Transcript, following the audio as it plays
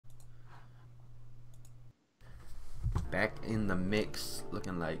Back in the mix,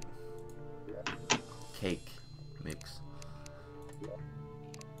 looking like cake mix.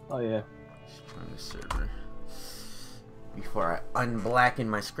 Oh yeah. Just trying the server before I unblacken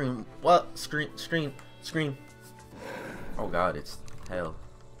my screen. What? Screen. Oh god, it's hell.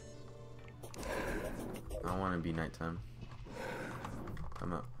 I don't want to be nighttime.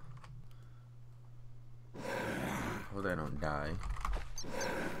 Come up. Hope I don't die.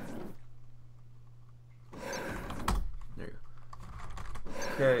 There you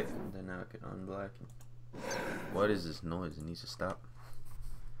go. Okay, then now I can unblacken. What is this noise? It needs to stop.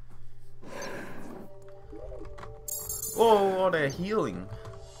 Whoa, all that healing.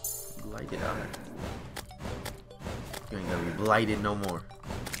 Light it out. You ain't gonna be blighted no more.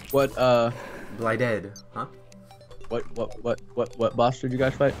 What, Blighted, huh? What boss did you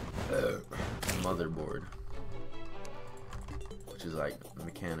guys fight? Motherboard. Which is like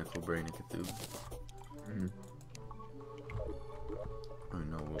mechanical brain of Cthulhu. I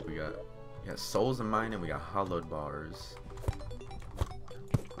don't know what we got. We got souls in mine and we got hollowed bars.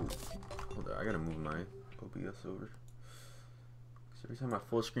 Ooh. Hold on, I gotta move my OBS over. So every time I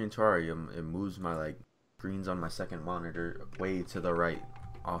full screen Terraria, it moves my like screens on my second monitor way to the right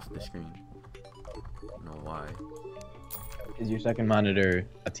off the screen. I don't know why. Is your second monitor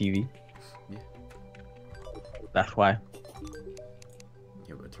a TV? Yeah. That's why.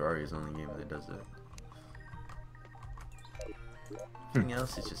 Yeah, but Terraria is the only game that does that. Everything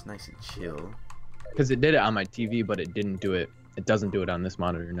else is just nice and chill. Because it did it on my TV, but it didn't do it. It doesn't do it on this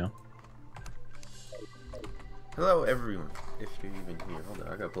monitor now. Hello, everyone. If you're even here, hold on.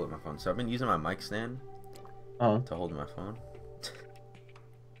 I gotta pull up my phone. So I've been using my mic stand to hold my phone.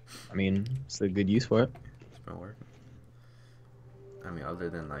 I mean, it's a good use for it. It's been working. I mean, other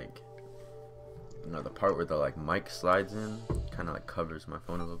than like, you know, the part where the like mic slides in, kind of like covers my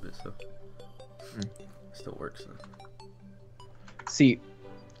phone a little bit, so it still works though. See,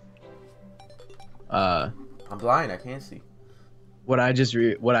 I'm blind. I can't see. What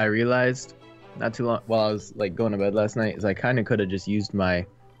I realized not too long while I was like going to bed last night is I kind of could have just used my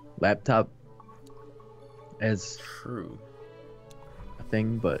laptop as true a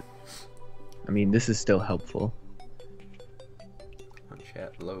thing, but I mean this is still helpful.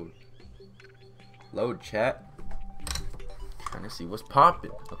 Chat load chat. Trying to see what's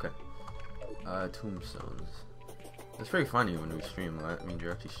popping. Okay. Tombstones. It's pretty funny when we stream. I mean,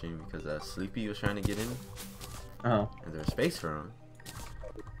 directly stream because Sleepy was trying to get in. And there's space for him,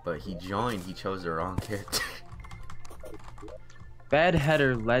 but he joined. He chose the wrong character. Bad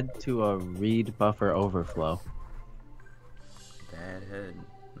header led to a read buffer overflow. Bad head.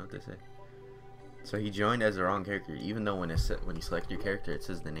 Know what they say? So he joined as the wrong character, even though when you select your character, it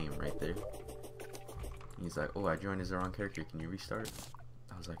says the name right there. He's like, "Oh, I joined as the wrong character. Can you restart?"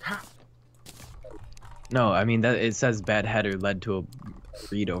 I was like, "Ha!" No, I mean that it says bad header led to a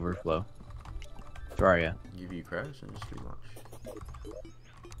read overflow. Terraria. Give you a crash and just relaunch.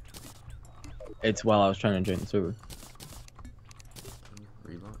 It's while I was trying to join the server.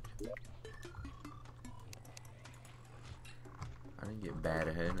 Relaunch. I didn't get bad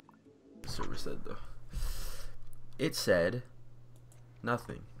ahead. The server said though. It said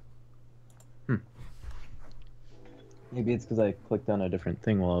nothing. Maybe it's because I clicked on a different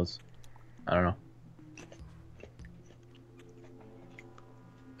thing while I was. I don't know.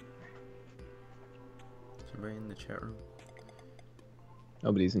 Somebody in the chat room?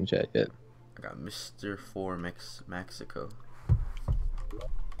 Nobody's in chat yet. I got Mr. 4 Mexico.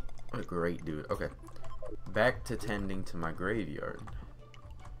 What a great dude. Okay. Back to tending to my graveyard.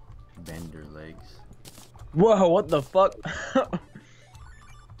 Bender legs. Whoa, what the fuck?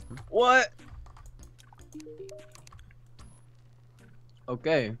 What?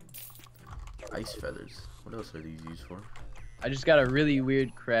 Okay. Ice feathers. What else are these used for? I just got a really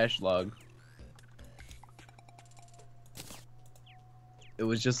weird crash log. It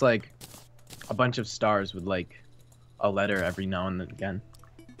was just like a bunch of stars with like a letter every now and again.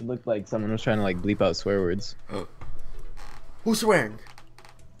 It looked like someone was trying to like bleep out swear words. Who's swearing?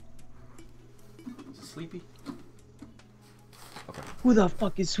 Is it Sleepy? Okay. Who the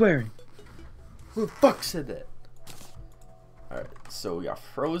fuck is swearing? Who the fuck said that? Alright, so we got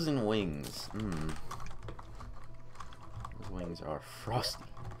frozen wings. Those wings are frosty.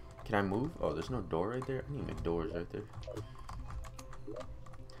 Can I move? Oh, there's no door right there? I need the doors right there.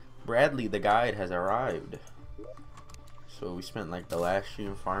 Bradley, the guide, has arrived. So we spent like the last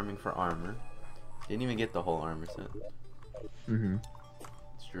stream farming for armor. Didn't even get the whole armor set.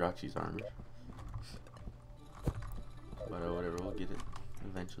 It's Jirachi's armor. But whatever, we'll get it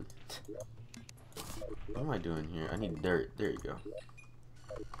eventually. What am I doing here? I need dirt. There you go.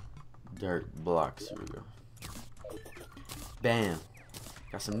 Dirt blocks. Here we go. Bam.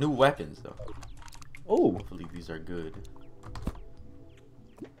 Got some new weapons though. Oh. Hopefully these are good.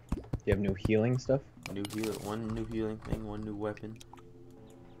 Do you have new healing stuff? One new healing thing, one new weapon.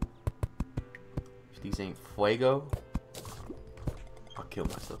 If these ain't fuego, I'll kill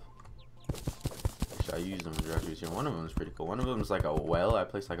myself. Actually, I use them in graduation. One of them is pretty cool. One of them is like a well. I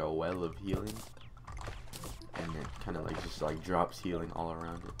place like a well of healing, and it kind of like just like drops healing all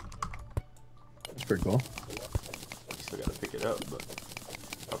around it. That's pretty cool. You still gotta pick it up, but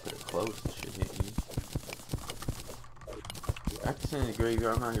I'll put it close. It should hit you. Practicing in the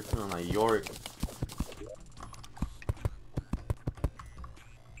graveyard. I'm out here feeling like Yorick.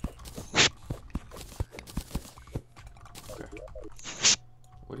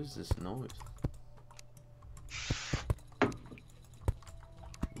 What is this noise?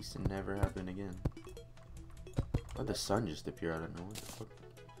 Used to never happen again. Why'd the sun just appear out of nowhere? What the fuck?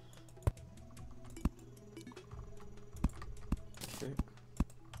 Okay.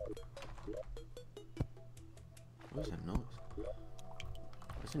 What is that noise?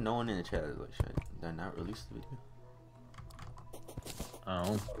 There's no one in the chat. Like, should I not release the video?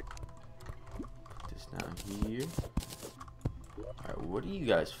 Oh. Put this down here. Alright, what are you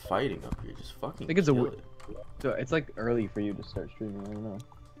guys fighting up here? Just fucking I think it's kill it. So it's like early for you to start streaming. I don't know.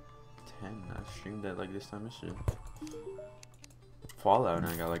 10. I streamed that like this time yesterday. Fallout, and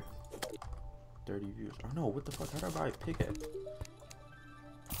I got like 30 views. Oh no, what the fuck? How do I buy a pickaxe?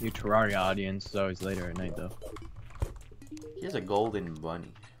 Your Terraria audience is always later at night, though. Here's a golden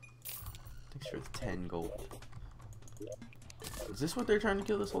bunny. Thanks for 10 gold. Is this what they're trying to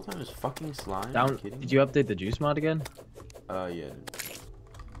kill this whole time? Is fucking slime? Are you kidding me? Did you update the Joost Mod again? Yeah.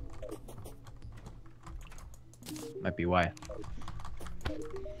 Might be why.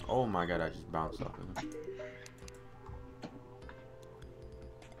 Oh my god, I just bounced off of him.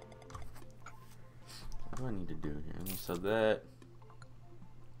 What do I need to do here? So that...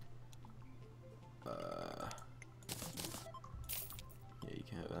 yeah, you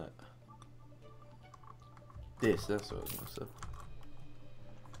can have that. That's what I was gonna say.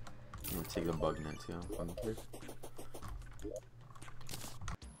 I'm gonna take the bug net too, I'm fucking clear.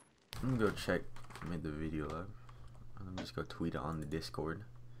 I'm gonna go check if I made the video live. I'm gonna just go tweet it on the Discord.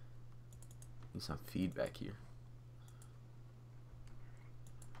 Need some feedback here.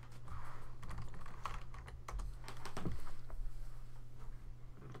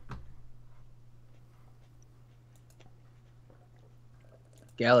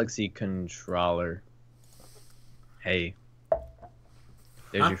 Galaxy controller. Hey.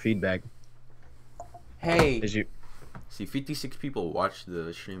 There's your feedback. Hey! There's your... See, 56 people watched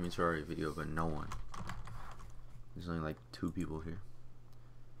the streaming Terraria video, but no one. There's only like 2 people here.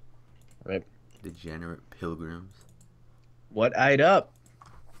 Right. Degenerate pilgrims. What eyed up?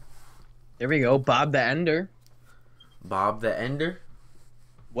 There we go. Bob the Ender. Bob the Ender?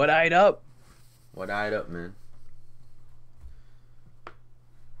 What eyed up? What eyed up, man?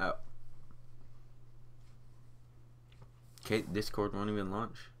 Oh. Okay, Discord won't even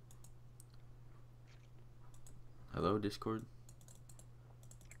launch. Hello, Discord?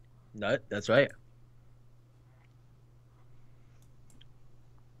 Nut, that's right.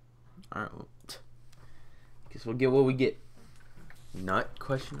 Alright, well, guess we'll get what we get. Nut?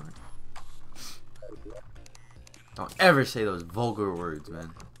 Question mark? Don't ever say those vulgar words,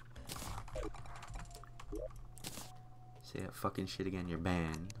 man. Say that fucking shit again, you're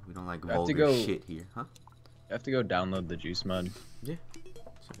banned. We don't like vulgar shit here, huh? You have to go download the Joost Mod. Yeah.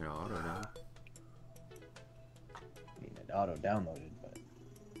 So I got auto down. I mean, it auto downloaded, but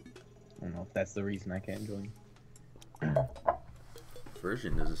I don't know if that's the reason I can't join.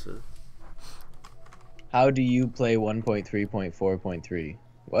 Version does it say? How do you play 1.3.4.3?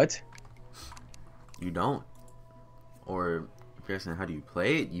 What? You don't. Or if you're asking how do you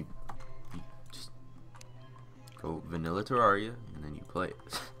play it, you just go vanilla Terraria and then you play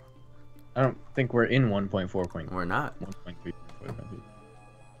it. I don't think we're in 1.4. We're not. 1.3.4.3.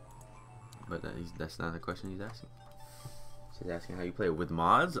 But that's not the question he's asking. He's asking how you play it with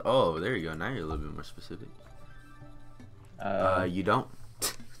mods. Oh, there you go. Now you're a little bit more specific. You don't.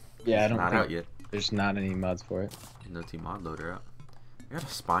 Yeah, I don't not think out yet. There's not any mods for it. No team mod loader out. I got a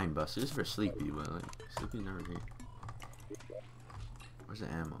spine buster. This is for Sleepy, but like Sleepy's never here. Where's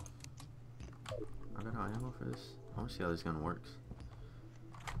the ammo? I got no ammo for this. I want to see how this gun works.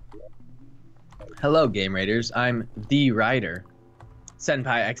 Hello, Game Raiders. I'm the Rider.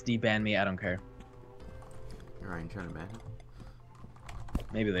 Senpai XD ban me. I don't care. You're right, trying to ban him?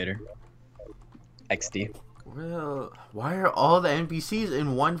 Maybe later. XD. Well, why are all the NPCs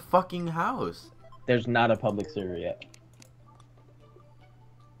in one fucking house? There's not a public server yet.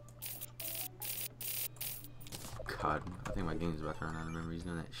 God, I think my game's about to run out of memory. He's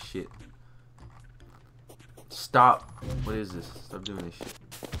doing that shit. Stop! What is this? Stop doing this shit.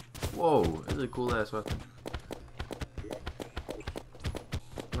 Whoa, this is a cool ass weapon.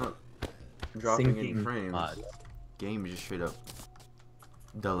 Not dropping in frames. Mod. Game is just straight up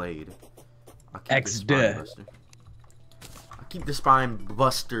delayed. I'll keep the spine buster. I'll keep the spine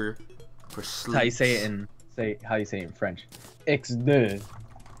buster for sleep. How you say it in how you say it in French? X2.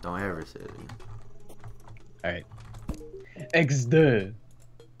 Don't ever say it again. Alright. X2.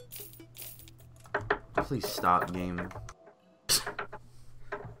 Please stop, game.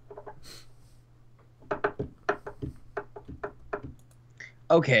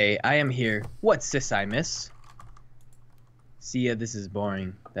 Okay, I am here. What's this I miss? See ya, this is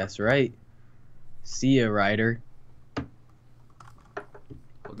boring. That's right. See ya, Ryder.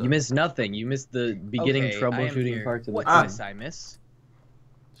 You missed nothing. You missed the beginning troubleshooting parts of the game. What's this I miss?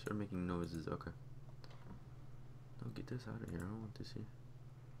 Start making noises. Okay. Don't get this out of here. I don't want this here.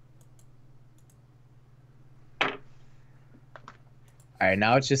 Alright,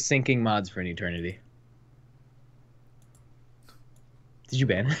 now it's just syncing mods for an eternity. Did you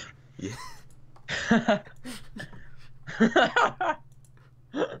ban it? Yeah.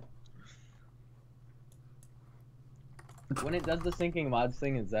 When it does the syncing mods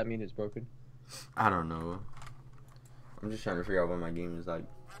thing, does that mean it's broken? I don't know. I'm just trying to figure out why my game is like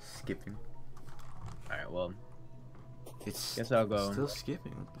skipping. Alright, well. Guess I'll go. Still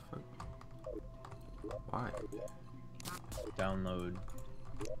skipping. What the fuck? Why? Download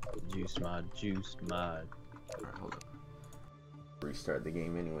Joost Mod. Joost Mod. Alright, hold up. Restart the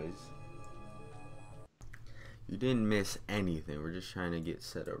game anyways. You didn't miss anything. We're just trying to get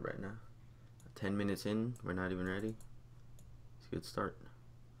set up right now. 10 minutes in, we're not even ready. It's a good start.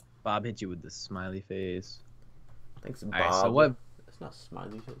 Bob hit you with the smiley face. Thanks, Bob. Alright, so what? It's not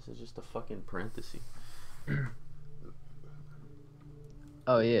smiley face, it's just a fucking parenthesis.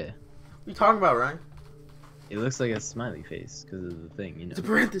 Oh, yeah. What are you talking about, Ryan? It looks like a smiley face because of the thing, you know. It's a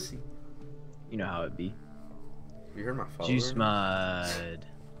parenthesis. You know how it be. Have you heard my follower? Joost Mod.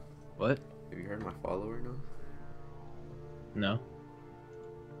 What? Have you heard my follower noise? No.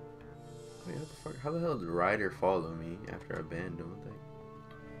 Wait, what the fuck? How the hell did Ryder follow me after I banned him? What the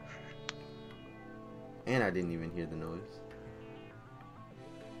heck? And I didn't even hear the noise.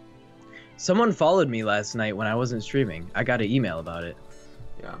 Someone followed me last night when I wasn't streaming. I got an email about it.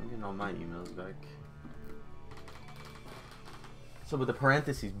 Yeah, I'm getting all my emails back. So with the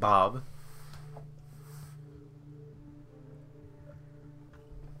parentheses, Bob.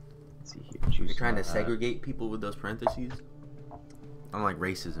 Let's see here. You're trying to segregate people with those parentheses? I don't like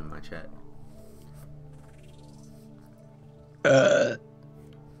racism in my chat.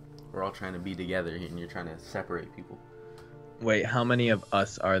 We're all trying to be together and you're trying to separate people. Wait, how many of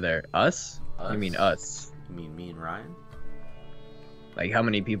us are there? Us? You mean us? You mean me and Ryan? Like how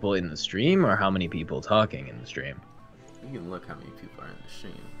many people in the stream or how many people talking in the stream? You can look how many people are in the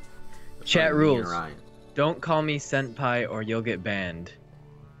stream. Chat rules. Don't call me senpai or you'll get banned.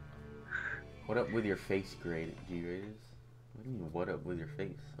 What up with your face, G-Rated? What do you mean, what up with your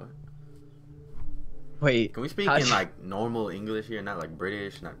face? What? Wait. Can we speak in like normal English here, not like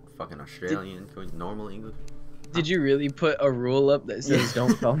British, not fucking Australian? Can we normal English? Did you really put a rule up that says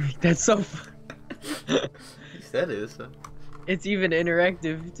don't call me? That's so fun. You said it, so. It's even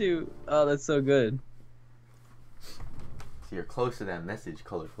interactive too. Oh, that's so good. So you're close to that message,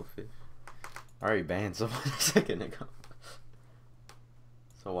 colorful fish. I already banned someone a second ago.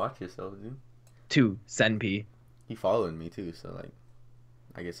 So watch yourself, dude. 2 Senpi. He followed me too, so like,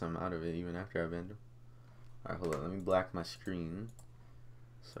 I guess I'm out of it even after I banned him. Alright, hold on. Let me black my screen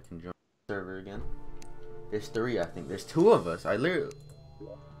so I can jump the server again. There's 3, I think. There's 2 of us. I literally.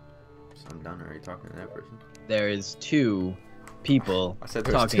 So I'm done already talking to that person. There is 2 people I said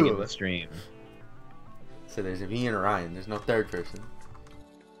there's talking 2 in of the us. stream. So there's me and Ryan. There's no 3rd person.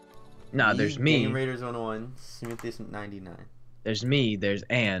 Nah, there's me. Game Raiders 101. Smithis 99. There's me. There's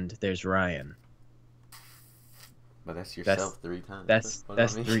Ryan. But that's yourself 3 times.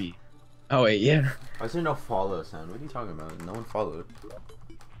 That's 3. Oh wait, yeah. Why is there no follow sound? What are you talking about? No one followed.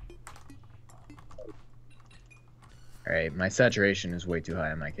 Alright, my saturation is way too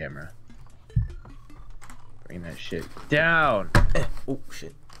high on my camera. Bring that shit down! Oh,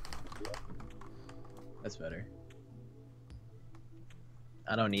 shit. That's better.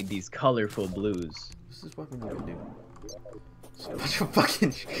 I don't need these colorful blues. What's this weapon gonna do? It's a bunch of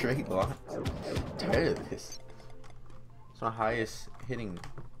fucking straight lines. I'm tired of this. It's my highest hitting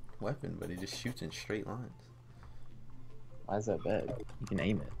weapon, but it just shoots in straight lines. Why is that bad? You can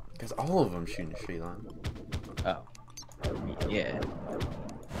aim it. Because all of them shoot in straight lines. Oh. Yeah.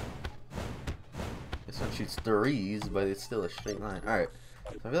 This one shoots threes, but it's still a straight line. Alright.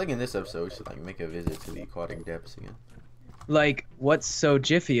 So I feel like in this episode, we should like make a visit to the aquatic depths again. Like, what's so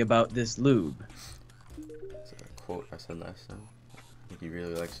jiffy about this lube? It's a quote I said last time. I think he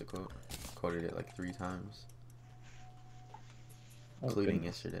really likes the quote. Quoted it like 3 times. Including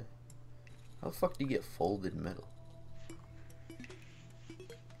yesterday. How the fuck do you get folded metal?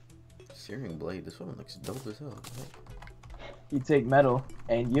 Searing blade. This one looks dope as hell. You take metal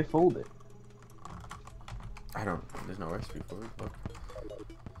and you fold it. I don't. There's no recipe for it. But...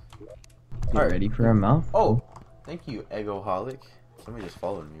 All right. Ready for a mouth? Oh, thank you, Eggoholic. Somebody just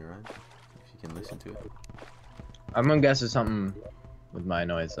followed me, right? If you can listen to it. I'm gonna guess it's something with my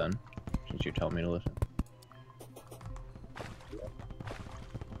noise then, since you told me to listen.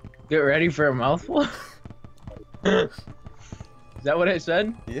 Get ready for a mouthful? Is that what I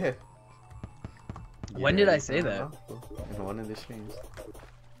said? Yeah. When did I say that? In one of the streams.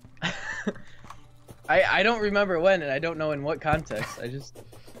 I don't remember when, and I don't know in what context. I just...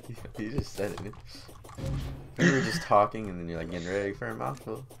 You just said it. We were just talking, and then you're like, getting ready for a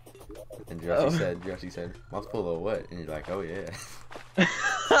mouthful. And Josie said, mouthful of what? And you're like, oh yeah.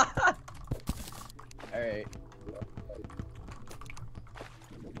 Alright.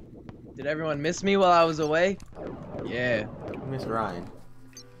 Did everyone miss me while I was away? Yeah. Miss Ryan.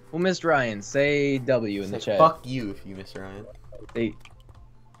 Who missed Ryan? Say W in the chat. Fuck you if you miss Ryan.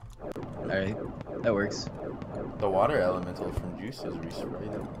 Alright, that works. The water elemental from Joost is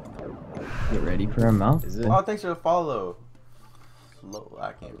resprayed. Get ready for a mouth? Is it? Oh, thanks for the follow. Flo,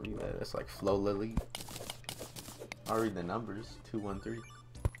 I can't read that. That's like Flo Lily. I'll read the numbers. 213.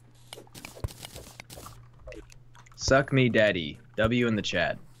 Suck me, daddy. W in the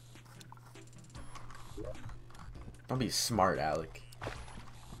chat. Don't be smart, Alec.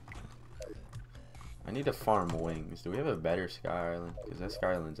 I need to farm wings. Do we have a better Sky Island? Because that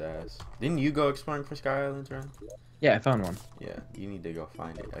Sky Island's ass. Didn't you go exploring for Sky Islands, Ryan? Yeah, I found one. Yeah, you need to go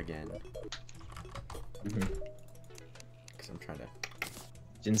find it again. Because I'm trying to...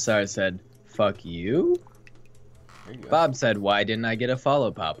 Jinsar said, fuck you? There you go. Bob said, why didn't I get a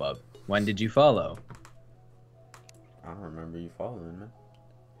follow pop-up? When did you follow? I don't remember you following, man.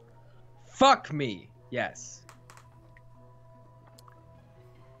 Fuck me! Yes.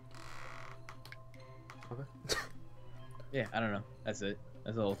 Okay. Yeah, I don't know. That's it.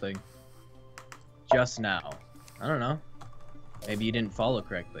 That's the whole thing. Just now. I don't know. Maybe you didn't follow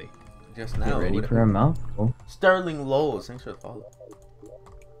correctly. Just now. Get ready for a mouthful. Sterling Lowe's, thanks for the follow.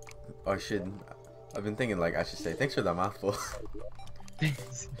 Oh, I should. I've been thinking like I should say thanks for the mouthful.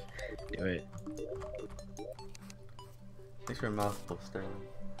 Thanks. Do it. Thanks for a mouthful, Sterling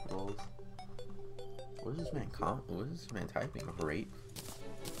Lowe's. What is this man What is this man typing? Rape?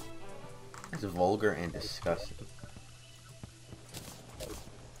 That's vulgar and disgusting.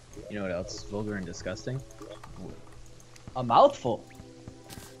 You know what else is vulgar and disgusting? What? A mouthful.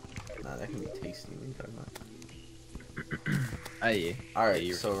 Nah, that can be tasty. What are you talking about? Aye. Alright,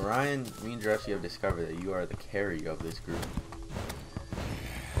 Aye. so Ryan, me and Jesse have discovered that you are the carry of this group.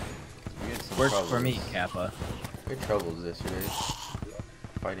 Works for me, Kappa. We had troubles yesterday.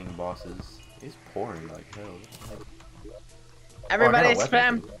 Fighting bosses. It's pouring like hell. Everybody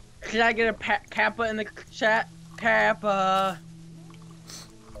spam. Should I get a Kappa in the chat? Kappa.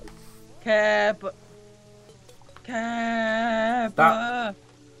 Kappa. Kappa.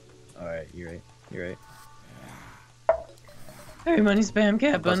 Alright, you're right. You're right. Everybody spam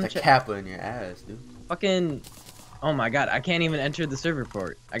Kappa in the chat. Kappa in your ass, dude. Fucking. Oh my god, I can't even enter the server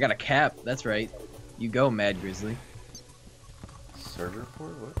port. I got a cap. That's right. You go, Mad Grizzly. Server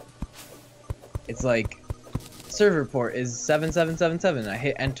port? What? It's like. Server port is 7777. I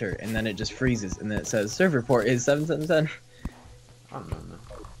hit enter and then it just freezes and then it says server port is 777. I don't know, man.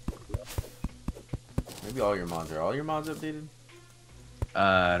 Maybe all your mods are updated?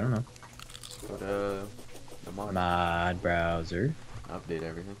 I don't know. Just go to the mod browser. Update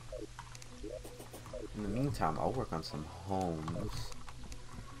everything. In the meantime, I'll work on some homes.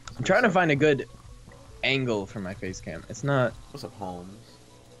 I'm trying to find a good angle for my face cam. It's not. What's up, homes?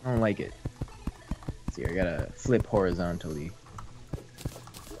 I don't like it. See, I gotta flip horizontally.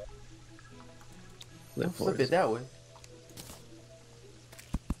 Flip it that way.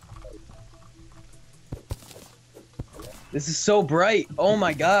 This is so bright. Oh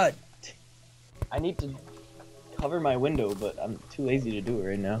my god. I need to cover my window, but I'm too lazy to do it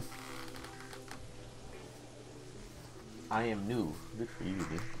right now. I am new. Good for you,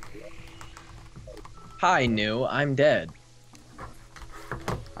 dude. Hi, new. I'm dead.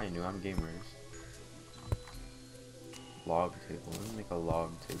 Hi, new. I'm gamers. Log table. Let me make a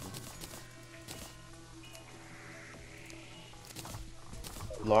log table.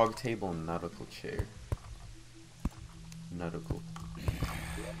 Log table nautical chair. nautical.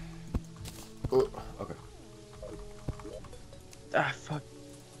 Oh, okay. Ah, fuck.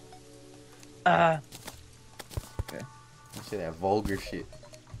 Ah. Okay. I say that vulgar shit.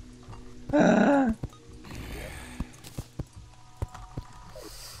 Ah.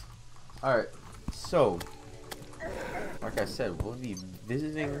 Alright, so, like I said, we'll be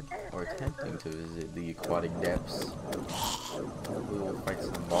visiting or attempting to visit the aquatic depths. We will fight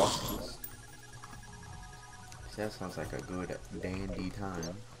some bosses. That sounds like a good dandy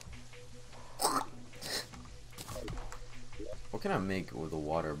time. What can I make with the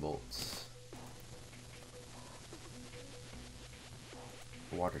water bolts?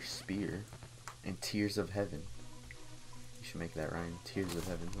 Water spear and Tears of Heaven. You should make that, Ryan. Tears of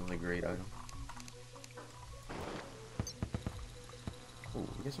Heaven. That's a great item. Oh,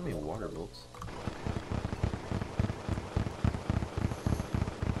 we got so many water bolts.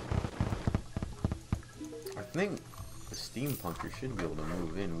 I think the steampunker should be able to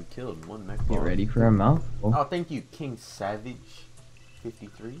move in. We killed one mech boss. You ready for a mouthful? Oh, thank you, King Savage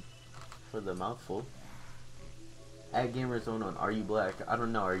 53 for the mouthful. At Gamerzone on Are You Black? I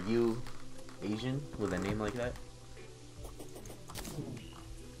don't know. Are you Asian with a name like that?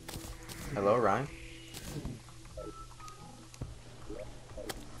 Hello, Ryan.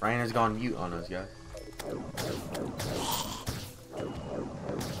 Ryan has gone mute on us, guys.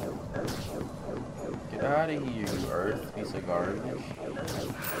 Get out of here, you earth piece of garbage. You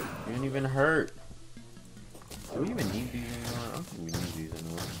didn't even hurt. Do we even need these anymore? I don't think we need these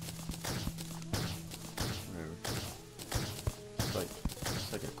anymore. Whatever.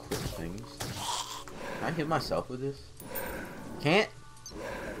 It's like equip things. Can I hit myself with this? Can't?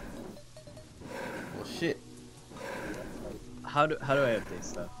 Well, shit. How do I update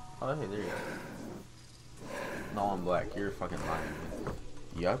stuff? Oh, hey, there you go. No, I'm black. You're fucking lying.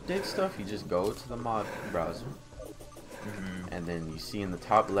 You update stuff, you just go to the mod browser. And then you see in the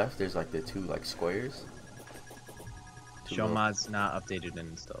top left, there's like the two like squares. Show mods not updated and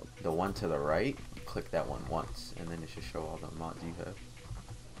installed. The one to the right, you click that one once, and then it should show all the mods you have.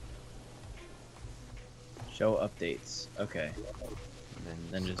 Show updates. Okay.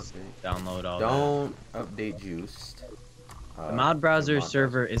 And Then just update. download all Don't update Joost. The mod browser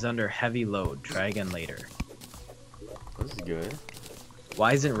server is under heavy load. Try again later. This is good.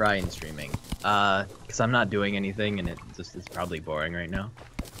 Why isn't Ryan streaming? Because I'm not doing anything and it's probably boring right now.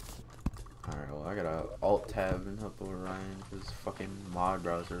 Alright, well, I gotta alt tab and help over Ryan. This fucking mod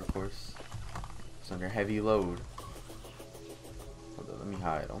browser, of course. It's under heavy load. Hold on, let me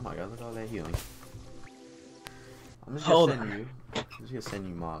hide. Oh my god, look at all that healing. I'm just gonna send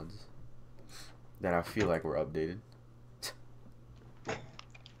you mods that I feel like were updated.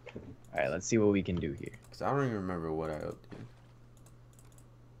 Alright, let's see what we can do here. Cause I don't even remember what I updated.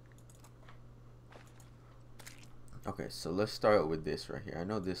 Okay, so let's start with this right here. I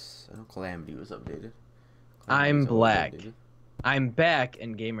know Calamity was updated. I'm black. I'm back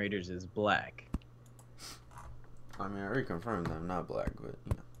and Game Raiders is black. I mean, I already confirmed that I'm not black, but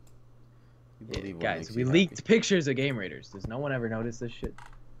you know. You believe what Guys, makes we you leaked happy. pictures of Game Raiders. Does no one ever notice this shit?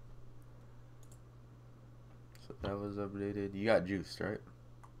 So that was updated. You got Joost, right?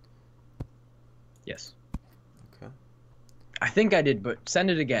 Yes. Okay. I think I did, but send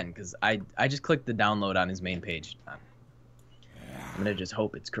it again, because I just clicked the download on his main page. I'm gonna just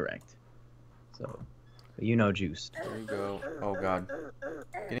hope it's correct. So, you know Joost. There you go. Oh god.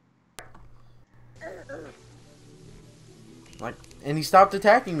 Like, and he stopped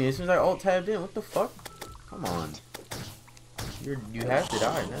attacking me as soon as I alt tabbed in. What the fuck? Come on. You have to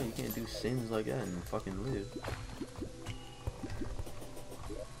die now. You can't do sins like that and fucking live.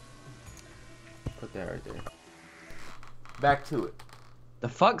 Put that right there. Back to it. The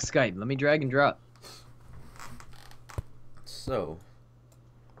fuck, Skype? Let me drag and drop. So.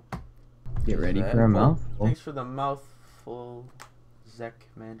 Get ready that. for a mouthful. Thanks for the mouthful, Zach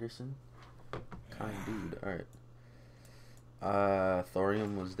Manderson. Kind dude. Alright.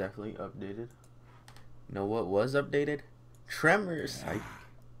 Thorium was definitely updated. You know what was updated? Tremors.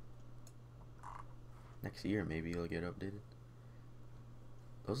 Next year maybe it'll get updated.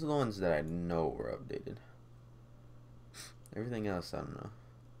 Those are the ones that I know were updated. Everything else I don't know.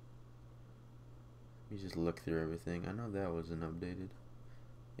 Let me just look through everything. I know that wasn't updated.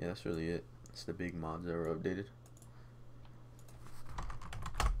 Yeah, that's really it. It's the big mods that were updated.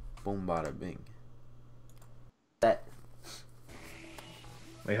 Boom bada bing. That.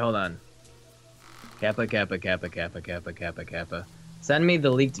 Wait, hold on. Kappa, kappa, kappa, kappa, kappa, kappa, kappa. Send me the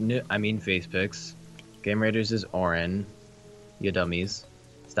leaked face pics. Game Raiders is Orin. You dummies.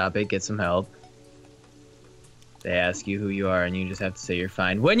 Stop it, get some help. They ask you who you are and you just have to say you're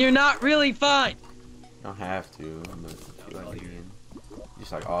fine when you're not really fine! You don't have to, but if like being,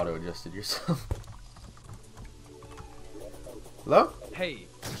 just like auto adjusted yourself. Hello? Hey,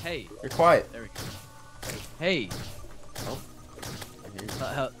 hey. You're quiet. There we go. Hey. Oh. I hear you.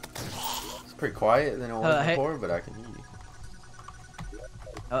 It's pretty quiet than it was before, but I can hear you.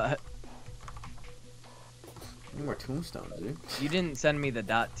 Need more tombstones, dude. You didn't send me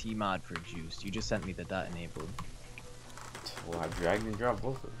the .t mod for Joost. You just sent me the .enabled. Well, I dragged and dropped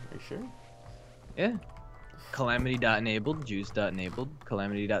both of them. Are you sure? Yeah. Calamity.enabled, Juice.enabled,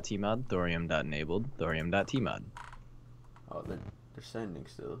 Calamity.tmod, Thorium.enabled, Thorium.tmod. Oh, they're sending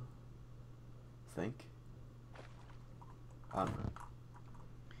still. I think. I don't know.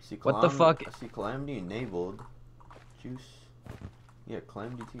 What the fuck? I see Calamity enabled. Juice. Yeah,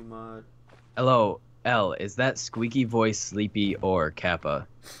 Calamity T-mod. Hello, L. Is that squeaky voice Sleepy or Kappa?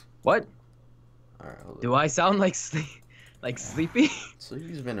 What? Alright, hold on. Do I sound like Sleepy?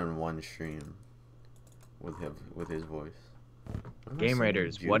 Sleepy's been in one stream with his voice. Game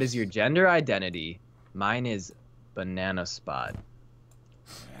Raiders, what is your gender identity? Mine is Banana Spot.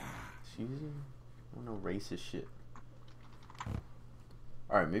 She's I don't know racist shit.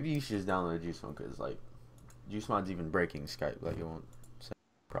 Alright, maybe you should just download Joost Mod, because like Joost Mod's even breaking Skype, like it won't say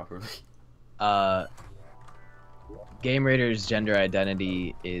properly. Game Raiders' gender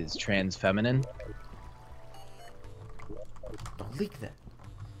identity is trans feminine. Don't leak that.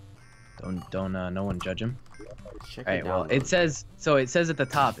 Don't no one judge him. Check Alright, well it says at the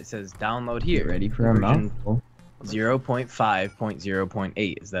top, it says download here. Ready for a mouthful?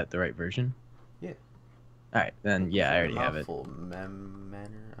 0.5.0.8. Is that the right version? Yeah. Alright, then yeah, I already have it.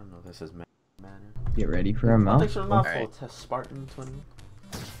 Manner. I don't know if this says manner. Get ready for a Thanks for mouthful. the mouthful. Alright. Test Spartan 20.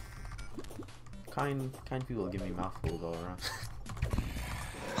 Kind people give me mouthfuls all around.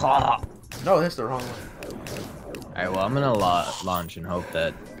 No, that's the wrong one. Alright, well I'm gonna launch and hope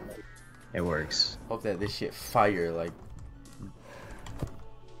that it works. Hope that this shit fire like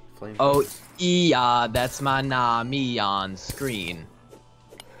flame. Oh yeah, that's my Nami on screen.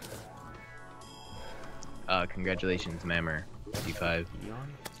 Congratulations, Mammer. 55.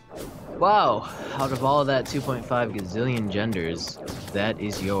 Wow, out of all of that 2.5 gazillion genders, that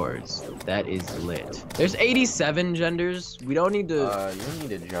is yours. That is lit. There's 87 genders. We don't need to. You don't need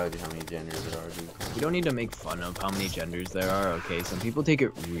to judge how many genders there are, dude. We don't need to make fun of how many genders there are. Okay, some people take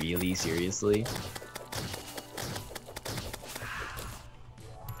it really seriously.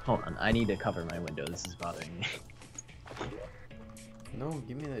 Hold on, I need to cover my window. This is bothering me. No,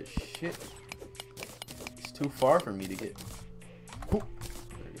 give me that shit. It's too far for me to get. Oop.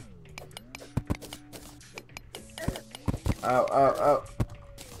 Ow, ow, ow.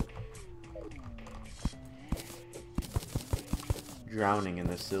 Drowning in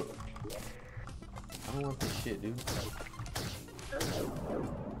the silt. I don't want this shit, dude.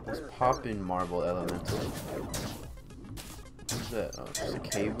 Let's pop in Marble Elemental. What's that? Oh, it's just a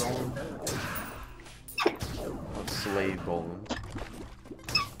cave golem? Oh, slave golem.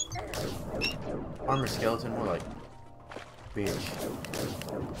 Armor skeleton, more like bitch.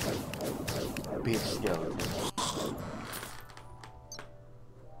 Bitch skeleton.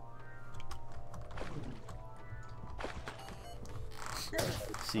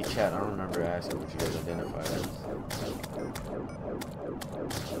 See, chat, I don't remember asking what you guys identify as.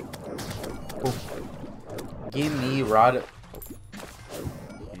 Oh. Give me rod.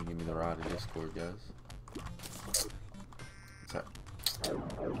 Can you give me the rod of Discord, guys? What's that?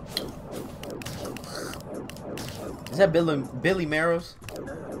 Is that Billy Marrows?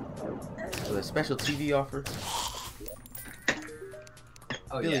 With a special TV offer?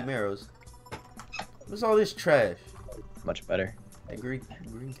 Oh, Billy yeah. Marrows. What's all this trash? Much better. That green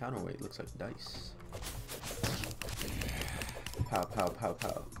counterweight looks like dice. Pow, pow, pow,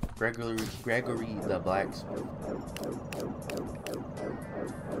 pow. Gregory the Blacksmith.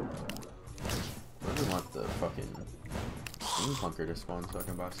 I really want the fucking steampunker to spawn so I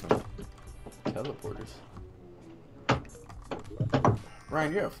can buy some teleporters.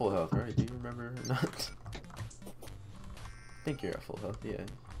 Ryan, you're at full health, right? Do you remember or not? I think you're at full health, yeah.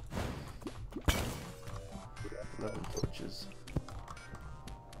 11 torches.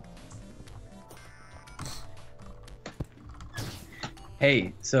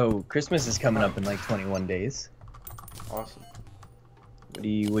 Hey, so Christmas is coming up in like 21 days. Awesome. What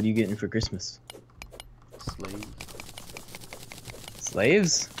are you getting for Christmas? Slaves.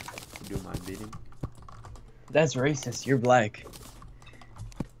 Slaves? Do my bidding. That's racist. You're black.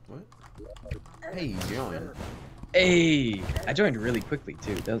 What? Hey, you joined. Hey, I joined really quickly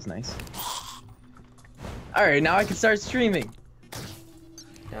too. That was nice. All right, now I can start streaming.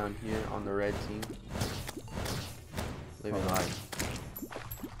 Down here on the red team. Living life.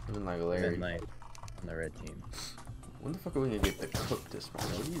 Living like a Larry. Midnight on the red team. When the fuck are we gonna get the cook to spawn?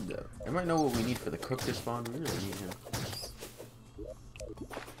 What do you do? I might know what we need for the cook to spawn. We really need him.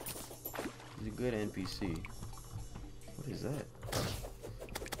 He's a good NPC. What is that?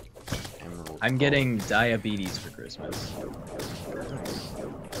 Emerald. I'm getting diabetes for Christmas. Nice.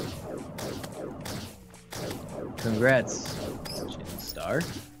 Congrats, Jin Star.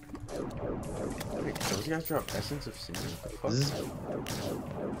 Wait, those guys drop Essence of Sin? What the This fuck? is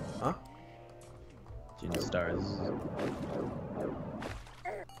Huh? Jin Stars.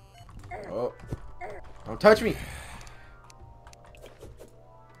 Oh. Don't touch me!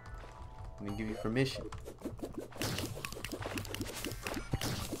 I'm gonna give you permission.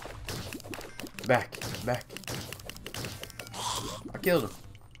 Back. I killed him.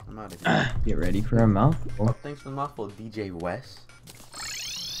 I'm out of here. Get ready for a mouthful. Oh, thanks for the mouthful, DJ West.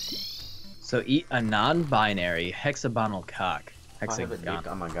 So eat a non-binary hexagonal cock. I have a dick Hexagon.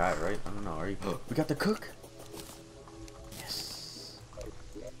 on my guy, right? I don't know. Are you? We got the cook. Yes.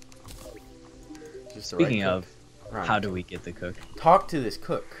 Just the right Speaking cook. of, Ryan, how do we get the cook? talk to this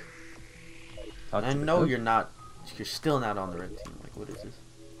cook? Talk I to the know cook? you're not. You're still not on the red team. Like, what is this?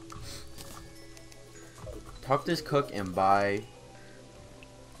 Talk to this cook and buy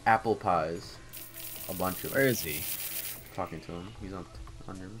apple pies. A bunch of Where them. is he? Talking to him. He's on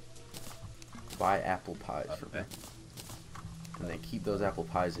under me. Buy apple pies from Okay. him. And then keep those apple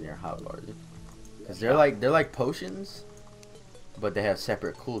pies in your hotbar, dude. Cause they're like potions, but they have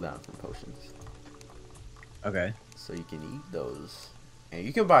separate cooldown from potions. Okay. So you can eat those. And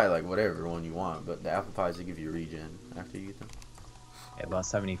you can buy like whatever one you want, but the apple pies they give you regen after you eat them. Yeah, about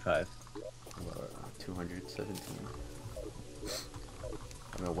 75. About 217.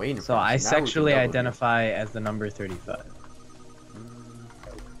 I've been waiting for So this. I Now we can sexually double it. identify as the number 35.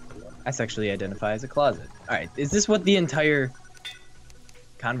 I sexually identify as a closet. Alright, is this what the entire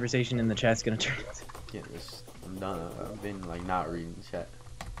conversation in the chat's gonna turn into? Yeah, I'm done. I've been like not reading the chat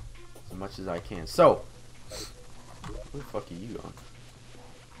as much as I can. So, where the fuck are you going?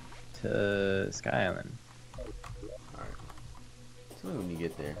 To Sky Island. Alright. Tell me when you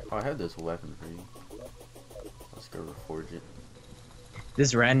get there. Oh, I have this weapon for you. Let's go reforge it.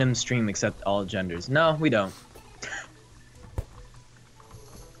 This random stream accept all genders. No, we don't.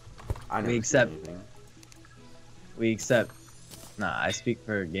 I never We see accept- anything. We accept. Nah, I speak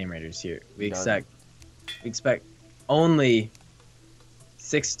for game raiders here. We Got expect. We expect only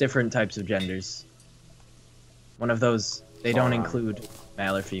 6 different types of genders. One of those, they don't Alright. include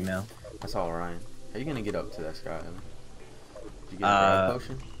male or female. That's all, Ryan. How you gonna get up to that Sky Island? Did you get a grab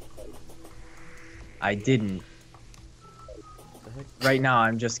potion? I didn't. What the heck? Right now,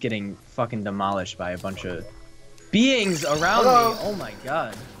 I'm just getting fucking demolished by a bunch of beings around Hello? me. Oh my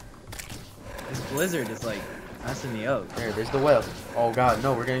god. This blizzard is like messing me up. There's the well. Oh god,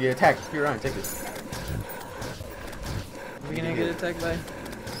 no, we're gonna get attacked. Here, Ryan, take this. Are we gonna get attacked by?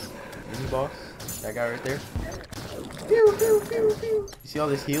 Mini boss. That guy right there. Pew, pew, pew, pew. You see all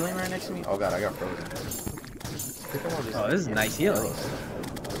this healing right next to me? Oh god, I got frozen. Pick up all this Oh, this is nice healing. yellow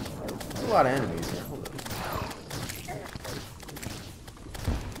stuff. There's a lot of enemies here. Hold up.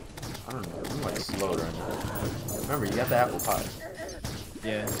 I don't know. I'm like slowed right now. Remember, you got the apple pie.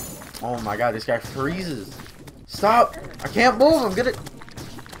 Yeah. Oh my god, this guy freezes. Stop! I can't move. I'm gonna.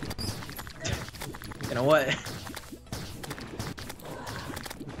 You know what?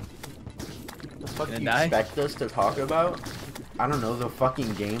 The fuck do Gonna you die? expect us to talk about? I don't know, the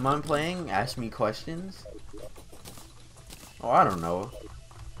fucking game I'm playing? Ask me questions? Oh, I don't know.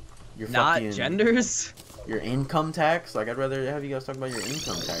 Your Not fucking, genders? Your income tax? Like, I'd rather have you guys talk about your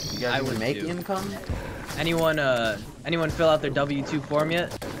income tax. You guys I even would make too. income? Anyone fill out their W-2 form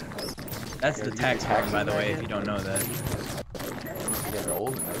yet? That's Yeah, the you tax get form, by the taxes way, back if you don't know that. You guys are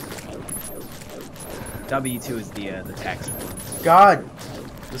old enough. W-2 is the tax form. God!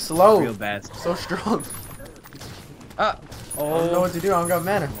 The slow! Real bad. So strong. Ah! I don't know Oh, what to do, I don't got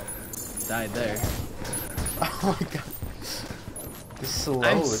mana. died there. Oh my god. The slow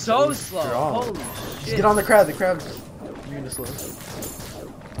I'm is so slow. strong. Holy Just shit. get on the crab, the crab. You're gonna slow.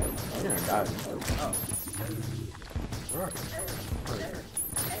 You're gonna die. Oh. Where are you? Where are you?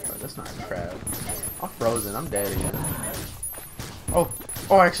 Oh, that's not a crab. I'm frozen, I'm dead again. Oh,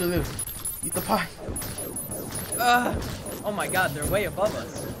 I actually live. Eat the pie. Ah! Oh my god, they're way above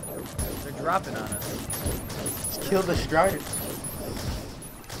us. They're dropping on us. Just kill the strider.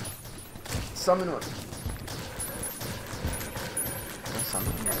 Summon one. Can I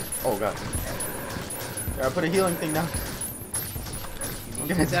summon? Oh god. Yeah, I put a healing thing down. I'm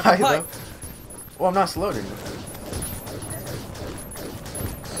gonna It's die apple pie. though. Well, I'm not slowed anymore.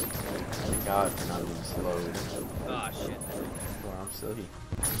 Thank God for not being slowed. Ah, shit. Well, I'm still here.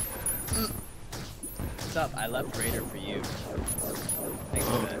 What's up? I left Raider for you. Thanks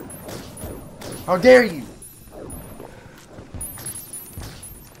for that. How dare you!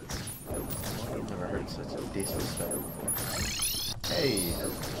 I've never heard such a disrespect before. Hey,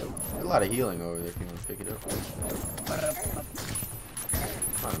 a lot of healing over there if you want to pick it up.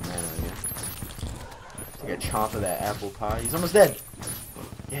 Oh man, again. Take a chomp of that apple pie. He's almost dead.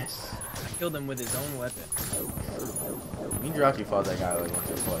 Yes. I killed him with his own weapon. Me and Rocky fought that guy like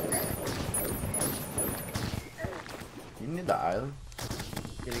once or twice. You need the island?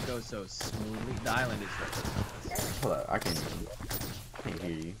 Did it go so smoothly? The island is so. Hold up, I can't hear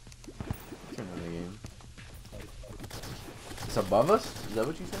you. Turn on the game. It's above us? Is that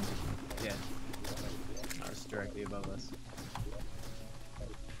what you said? Yeah. It's directly above us.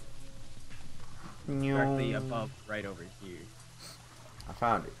 No. Directly above, right over here. I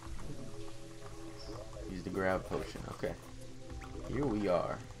found it. Use the grab potion. Okay. Here we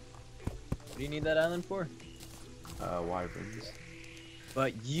are. What do you need that island for? Wyverns.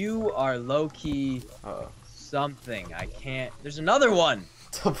 But you are low-key Uh-oh. something. I can't. There's another one!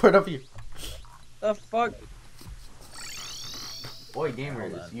 Teleport up here. The fuck? Boy,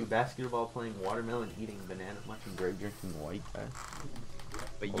 gamers, Hold on. you basketball playing, watermelon eating, banana munching, grape drinking, white guy.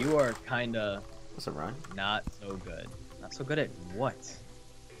 But you are kinda What's up, Ryan? not so good. Not so good at what?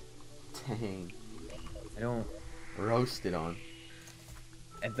 Dang. I don't. Roasted on.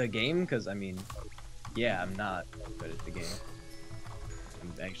 At the game? Because, I mean, yeah, I'm not good at the game.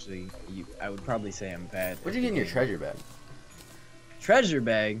 I'm actually, I would probably say I'm bad. What'd you get in your treasure bag? Treasure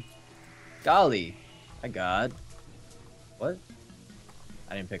bag? Golly. I got. What?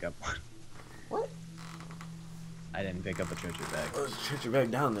 I didn't pick up one. What? I didn't pick up a treasure bag. Oh, there's a treasure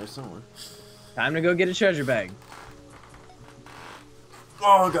bag down there somewhere. Time to go get a treasure bag.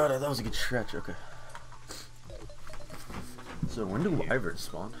 Oh god, that was a good stretch. Okay. So when do wyverns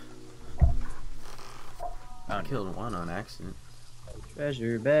spawn? I Found it. killed one on accident.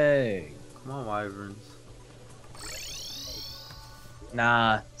 Treasure bag. Come on, wyverns.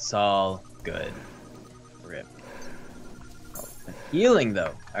 Nah, it's all good. Rip. Healing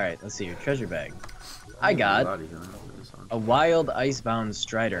though. Alright, let's see your treasure bag. I got Body healing for this one. a wild icebound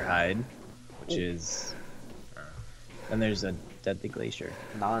strider hide, which is. And there's a deadly glacier.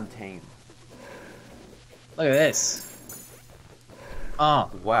 Non-tame. Look at this. Oh,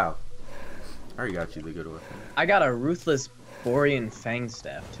 Wow. I already got you the good weapon. I got a ruthless Borean fang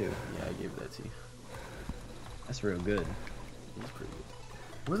staff too. Yeah, I gave that to you. That's real good. He's pretty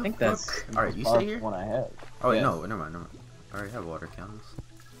good. Where the I think fuck? that's Alright, you stay here? one I have. Oh wait, Yeah. no, never mind. I already have water candles.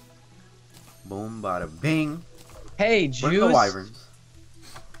 Boom, bada bing. Hey, Where's the Juice. wyverns?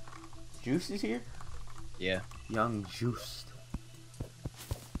 Juice is here? Yeah, Young Juice.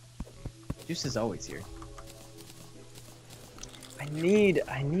 Juice is always here. I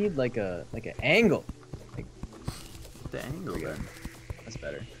need like an angle. The angle There we go. then. That's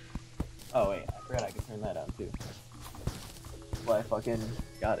better. Oh wait, I forgot I could turn that on too. Well, I fucking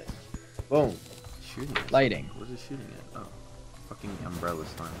got it. Boom. Shooting at Lighting. something. What is it shooting at? Oh. Fucking umbrella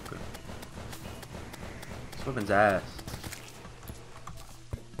slime. Okay. This weapon's ass.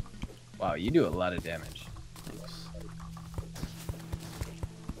 Wow, you do a lot of damage. Thanks.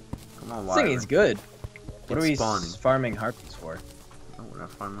 Come on, This thing is good. What are we spawning? farming harpies for? No, we're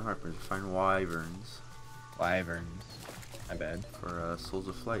not farming harpers. We're farming wyverns. Wyverns. My bad. For Souls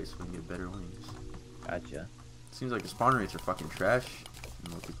of Flight so we can get better wings. Gotcha. Seems like the spawn rates are fucking trash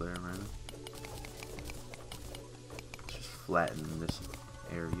in multiplayer, man. Let's just flatten this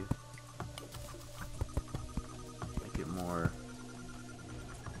area. Make it more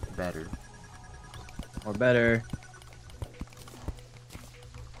better. Or better.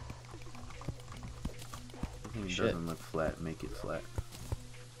 Everything Shit. doesn't look flat, make it flat.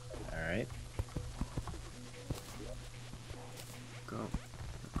 Alright. Go.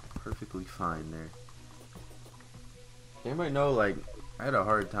 Perfectly fine there. Anybody know, like, I had a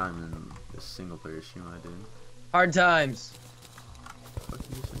hard time in this single player stream I did. Hard times. What are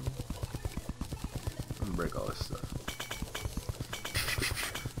you saying? I'm gonna break all this stuff.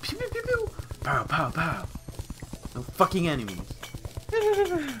 Pew, pew, pew, pew. Pow, pow, pow. No fucking enemies.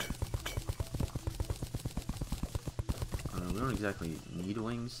 We don't exactly need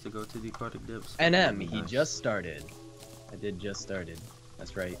wings to go to the aquatic depths. NM, he just started. I did just started.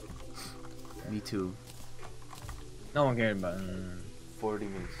 That's right. Me too. No one cared about 40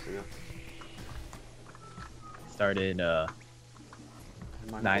 minutes ago. started 9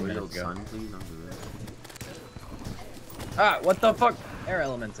 minutes ago. Son, please don't do that. Ah, what the fuck? Air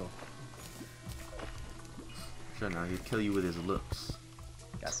elemental. Sure, now he'd kill you with his looks.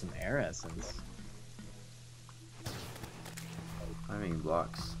 Got some air essence. I have any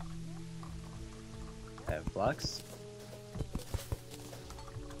blocks. I have blocks.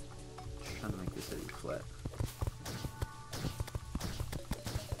 Trying to make this area flat.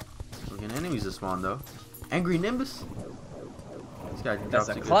 Looking enemies to spawn though. Angry Nimbus. This guy drops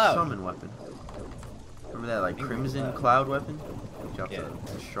a good summon weapon. Remember that like crimson cloud weapon? He dropped a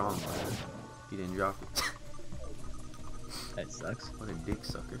strong one. He didn't drop it. That sucks. What a dick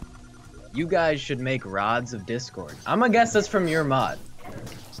sucker. You guys should make rods of Discord. I'm gonna guess that's from your mod.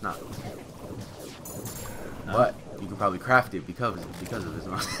 It's not. No? But you can probably craft it because of this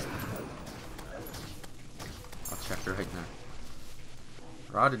mod. I'll check it right now.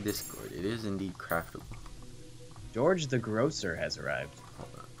 Rod of Discord. It is indeed craftable. George the Grocer has arrived. Hold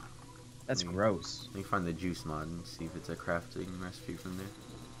on. That's gross. Let me find the Joost Mod and see if it's a crafting recipe from there.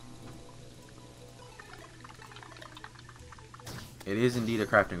 It is indeed a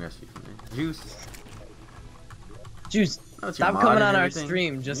crafting recipe from there. Juice, stop coming on our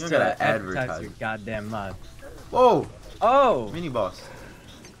stream just to advertise your goddamn mod. Whoa! Oh! Mini boss.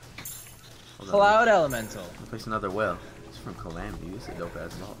 Cloud Elemental. I'll place another well. It's from Calamity. This is a dope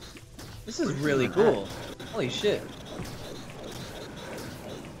ass boss. This is really cool. Holy shit.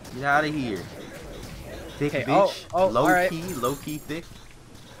 Get out of here. Thick okay, bitch. low key thick.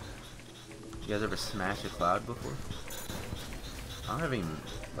 You guys ever smashed a cloud before? I don't have any,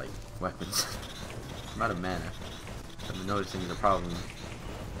 like, weapons. I'm out of mana. I've been noticing the problem.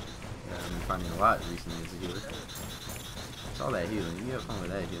 I've been finding a lot recently as a healer. It's all that healing. You have fun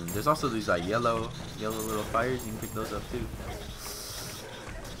with that healing. There's also these, like, yellow little fires. You can pick those up, too.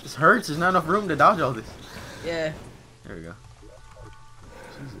 This hurts. There's not enough room to dodge all this. Yeah. There we go.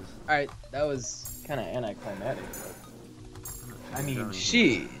 Jesus. Alright, that was kind of anticlimactic. I mean,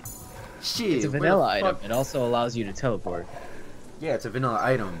 Shit. It's a vanilla item. It also allows you to teleport. Yeah, it's a vanilla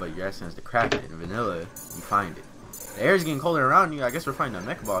item, but you're asking us to craft it. In vanilla, you find it. The air's getting colder around you. I guess we're fighting a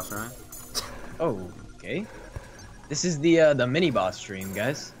mech boss, right? Oh, okay. This is the mini boss stream,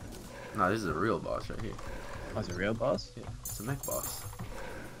 guys. No, this is a real boss right here. Oh, it's a real boss? Yeah, it's a mech boss.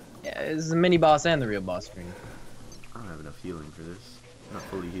 Yeah, this is the mini boss and the real boss stream. I don't have enough healing for this. I'm not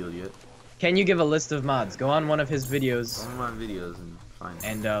fully healed yet. Can you give a list of mods? Go on one of his videos. Go on my videos and find it.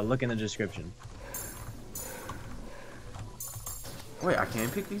 And look in the description. Wait, I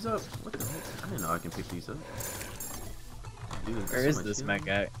can't pick these up? What the heck? I didn't know I can pick these up. Dude, where is this mech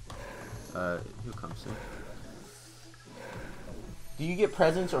guy? He'll come soon. Do you get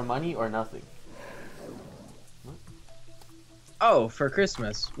presents or money or nothing? What? Oh, for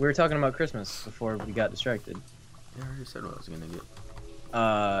Christmas. We were talking about Christmas before we got distracted. Yeah, I already said what I was gonna get.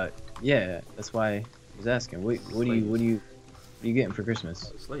 Yeah, that's why I was asking. What are you getting for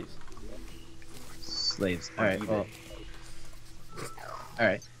Christmas? Slaves. Slaves. All right. Well. All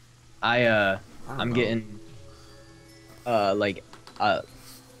right. I'm getting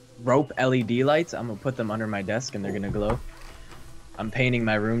rope LED lights. I'm gonna put them under my desk and they're gonna glow. I'm painting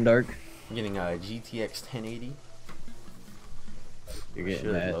my room dark. I'm getting a GTX 1080. You're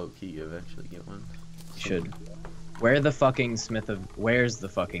getting that. Low key eventually get one. Should. Where's the fucking Smith of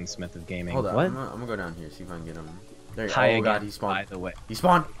Gaming? Hold on, what? I'm gonna go down here, see if I can get him. There you Hi go. Oh again, god, he spawned. by the way. He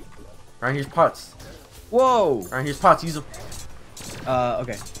spawned! Right here's pots. Whoa! Right here's pots, use them.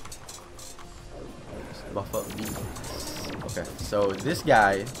 Okay. Buff up B. Okay, so this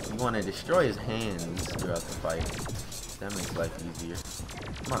guy, you want to destroy his hands throughout the fight. That makes life easier.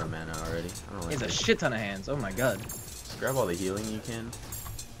 I'm out of mana already. I don't like He has a this. shit ton of hands. Oh my god. Just grab all the healing you can.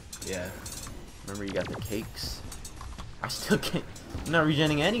 Yeah. Remember you got the cakes. I still can't. I'm not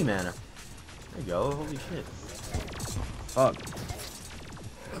regenerating any mana. There you go. Holy shit. Fuck.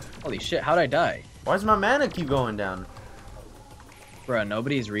 Holy shit, how'd I die? Why does my mana keep going down? Bruh,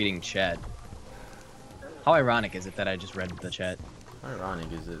 nobody's reading chat. How ironic is it that I just read the chat? How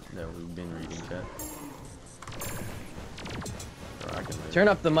ironic is it that we've been reading chat? Turn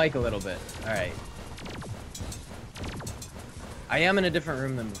up the mic a little bit. Alright. I am in a different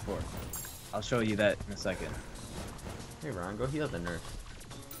room than before. I'll show you that in a second. Hey Ron, go heal the nurse.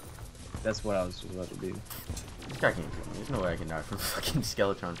 That's what I was about to do. This guy can't kill me. There's no way I can die from fucking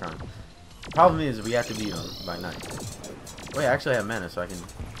Skeletron Tron. Problem is, we have to beat him by night. Wait, I actually have mana, so I can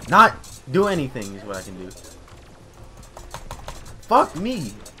not do anything is what I can do. Fuck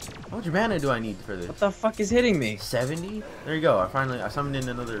me! How much mana do I need for this? What the fuck is hitting me? 70? There you go. I summoned in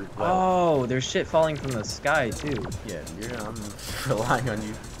another well. Oh, there's shit falling from the sky too. Yeah, I'm relying on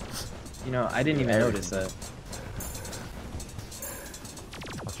you. You know, I didn't even notice that.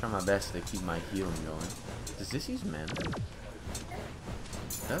 I'll try my best to keep my healing going. Does this use mana?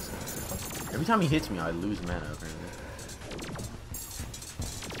 It does. Every time he hits me, I lose mana apparently.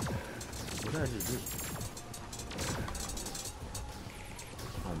 What did I just do?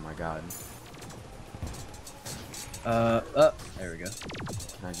 Oh my god. There we go.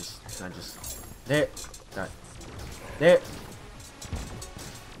 Can I just, there, got, there.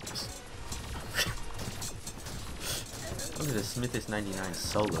 Look at the Smithest 99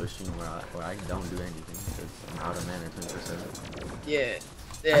 solo stream where I don't do anything because I'm out of mana 24/7.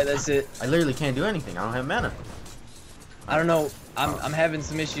 Yeah, that's it. I literally can't do anything. I don't have mana. I don't know. I'm having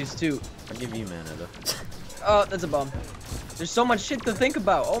some issues too. I'll give you mana though. Oh, that's a bum. There's so much shit to think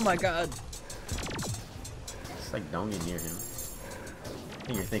about. Oh my god. It's like, don't get near him. I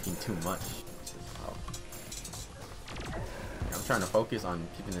think you're thinking too much. Oh. I'm trying to focus on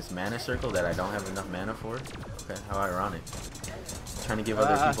keeping this mana circle that I don't have enough mana for. Okay, how ironic. I'm trying to give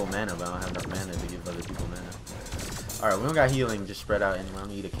other people mana, but I don't have enough mana to give other people mana. Alright, we don't got healing. Just spread out and let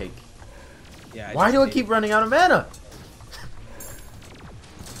me eat a cake. Yeah. Why do I keep running out of mana?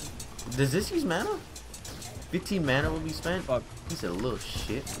 Does this use mana? 15 mana will be spent? Fuck. He's a little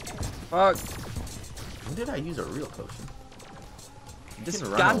shit. Fuck. When did I use a real potion? You This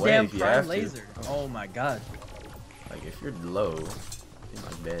can run away goddamn if you prime have to. laser. Oh my god. Like, if you're low, you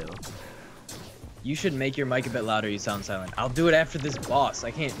might bail. You should make your mic a bit louder. You sound silent. I'll do it after this boss.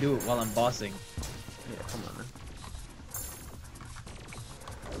 I can't do it while I'm bossing. Yeah, come on, man.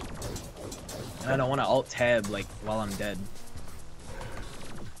 And I don't want to alt tab like while I'm dead.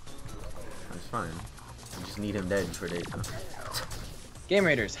 That's fine. You just need him dead for daytime. Game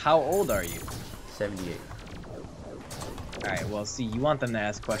Raiders, how old are you? 78. Alright, well, see, you want them to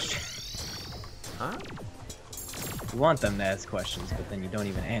ask questions. Huh? You want them to ask questions, but then you don't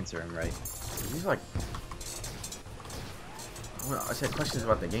even answer them right. He's like... Well, I said questions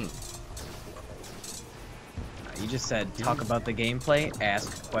about the game. You just said talk about the gameplay,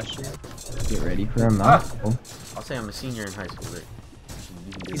 ask questions. Get ready for a mouthful. I'll say I'm a senior in high school, right?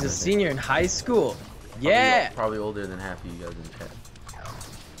 You can do He's that. a senior in high school. Yeah! Probably older than half of you guys in chat.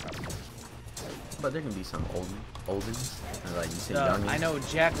 But there can be some oldens. Or like you say youngins. I know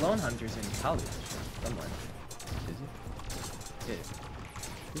Jack Lone Hunter's in college somewhere. Is he? Yeah.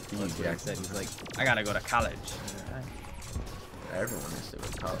 Good for you, That's what he Jack. said. He's like, I gotta go to college. Everyone has to go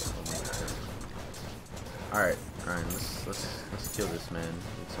to college. Alright, Ryan, let's kill this man.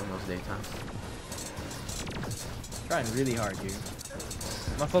 It's almost daytime. Trying really hard here.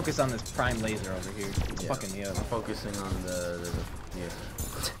 I'm gonna focus on this prime laser over here. It's fucking me up. I'm focusing on the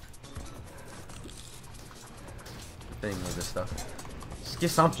thing with this stuff. Just get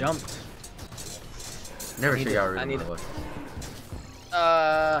something. Jumped. Never I should got rid I of need my it. life.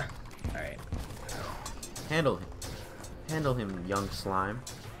 Alright. Handle him. Handle him, young slime.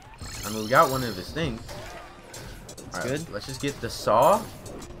 I mean, we got one of his things. Alright, good. let's just get the saw.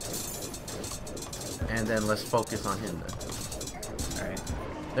 And then let's focus on him then. Alright.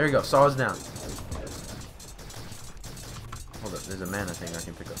 There we go, saw's down. Hold up, there's a mana thing I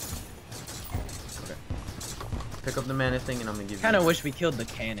can pick up. Okay. Pick up the mana thing and I'm gonna give you... Kinda wish we killed the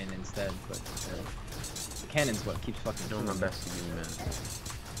cannon instead, but the cannon's what keeps fucking doing my killing me. best to give you mana.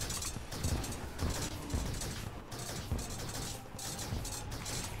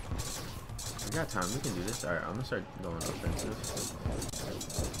 We got time, we can do this. Alright, I'm gonna start going offensive.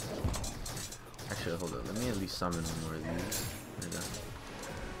 Actually, hold up, let me at least summon one more of these. There we go.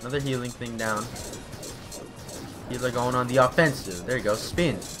 Another healing thing down. Healer going on the offensive. There you go,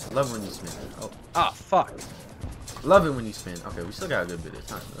 spin. Love when you spin. Oh, Ah, fuck. love it when you spin. Okay, we still got a good bit of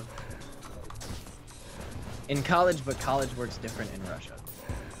time though. In college, but college works different in Russia.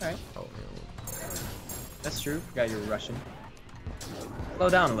 Alright, Oh, yeah, that's true. Forgot you were Russian. Slow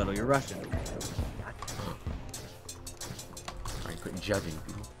down a little, you're Russian. Alright, quit judging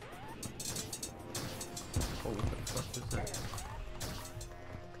people. Oh, what the fuck was that?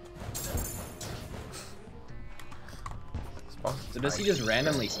 This boss is So does he tight. just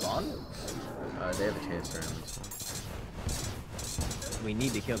randomly spawn? They have a chance to randomly spawn. We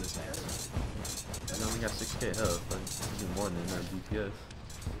need to kill this man. I only got 6k health, but you do more than that DPS.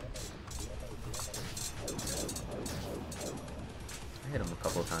 I hit him a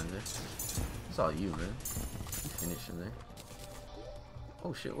couple of times there. It's all you, man. You finished him there.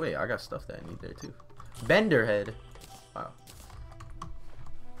 Oh shit, wait, I got stuff that I need there too. Bender head. Wow.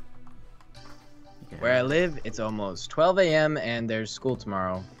 You can Where I have it. live, it's almost 12 a.m. and there's school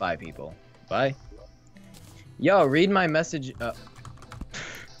tomorrow. Bye, people. Bye. Yo, read my message.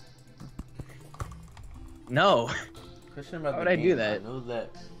 No. Question about Why the would I game. do that? I know that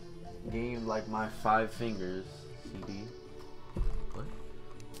game like my 5 fingers CD. What?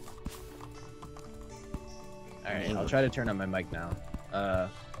 Alright, I'll try to turn on my mic now.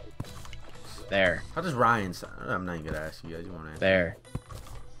 There. How does Ryan sound? I'm not even gonna ask you guys. You want to answer? There.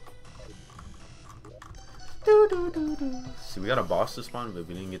 See, we got a boss to spawn, but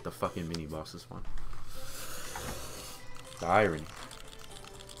we didn't get the fucking mini boss to spawn. The irony.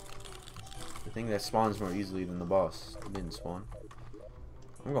 The thing that spawns more easily than the boss didn't spawn.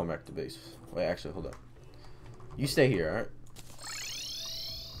 I'm going back to base. Wait, actually, hold up. You stay here, alright?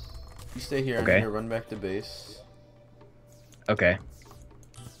 You stay here. Okay. I'm gonna run back to base. Okay.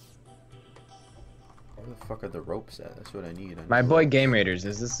 Where the fuck are the ropes at? That's what I need. My boy Game Raiders,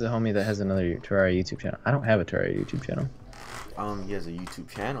 is this the homie that has another Terraria YouTube channel? I don't have a Terraria YouTube channel. He has a YouTube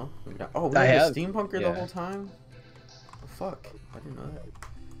channel. Oh, we I had a have- steampunker yeah. the whole time? Oh, fuck. I didn't know that.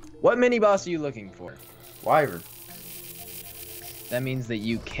 What mini boss are you looking for? Wyvern. That means that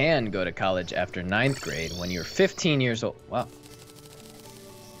you can go to college after 9th grade when you're 15 years old. Wow.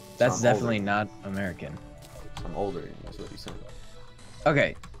 That's I'm definitely older. not American. I'm older, that's what he's saying.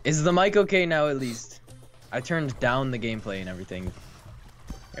 Okay, is the mic okay now at least? I turned down the gameplay and everything.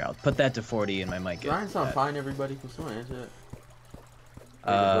 Here, I'll put that to 40 and my mic. Ryan's not fine, everybody. Can someone answer that?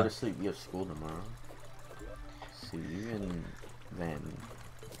 Go to sleep. You have school tomorrow. See you in then.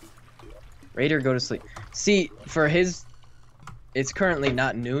 Raider, go to sleep. See, for his... It's currently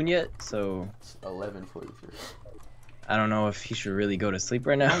not noon yet, so... It's 11:43. I don't know if he should really go to sleep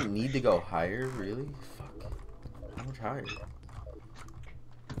right I now. don't need to go higher, really? Fuck. How much higher?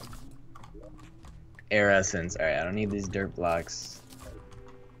 Air essence. Alright, I don't need these dirt blocks.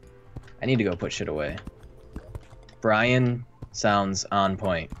 I need to go put shit away. Brian sounds on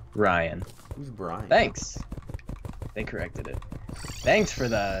point. Ryan. Who's Brian? Thanks. They corrected it. Thanks for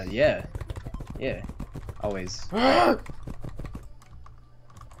the... Yeah. Yeah. Always. Let's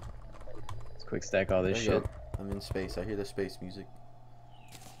quick stack all this There you shit. go. I'm in space. I hear the space music.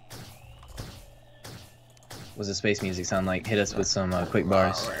 What's the space music sound like? Hit us with some quick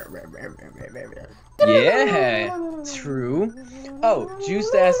bars. Yeah, true. Oh,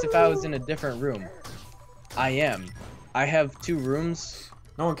 Joost asked if I was in a different room. I am. I have 2 rooms.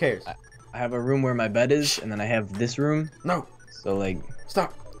 No one cares. I have a room where my bed is, and then I have this room. No. So, like,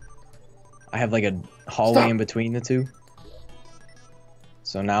 Stop. I have, like, a hallway Stop. in between the 2.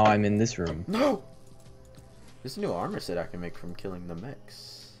 So now I'm in this room. No. This new armor set I can make from killing the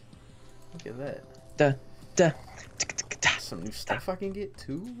mechs. Look at that. Duh. Some new stuff I can get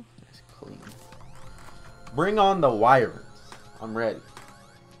too. That's clean. Bring on the wyverns. I'm ready.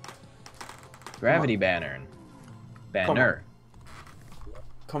 Gravity banner. Banner.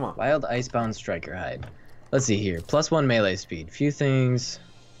 Come on. Wild Icebound Striker Hide. Let's see here. +1 melee speed. Few things.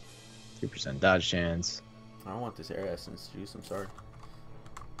 3% dodge chance. I don't want this air essence juice. I'm sorry.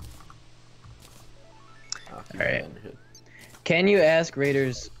 I'll keep Alright. it under here. Can you ask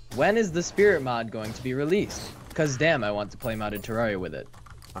Raiders, when is the Spirit mod going to be released? Cause damn, I want to play modded Terraria with it.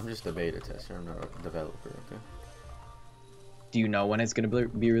 I'm just a beta tester. I'm not a developer. Okay. Do you know when it's gonna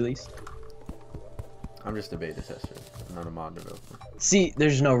be released? I'm just a beta tester. I'm not a mod developer. See,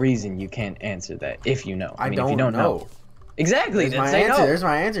 there's no reason you can't answer that if you know. I mean, don't, if you don't know. Exactly. There's Then my say answer. no. There's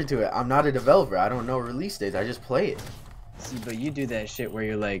my answer to it. I'm not a developer. I don't know release dates. I just play it. See, but you do that shit where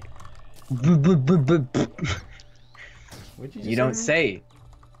you're like, What'd you you don't say.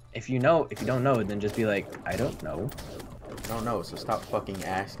 If you don't know, then just be like, I don't know. I don't know. So stop fucking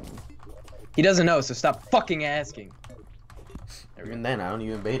asking. He doesn't know, so stop fucking asking. Even then, I don't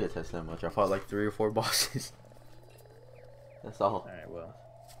even beta test that much. I fought like 3 or 4 bosses. That's all. Alright, well,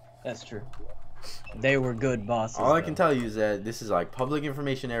 that's true. They were good bosses. All I though. can tell you is that this is like public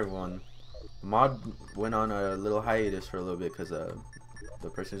information to everyone. Mod went on a little hiatus for a little bit because the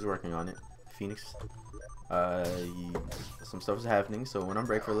person who's working on it, Phoenix, some stuff is happening, so went on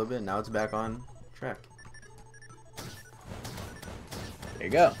break for a little bit. Now it's back on track. There you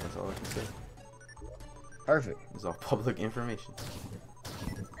go. That's all I can say. Perfect. It's all public information.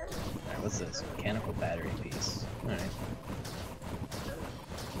 Alright, what's this? Mechanical battery piece. Alright.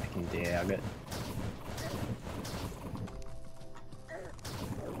 I can dig it.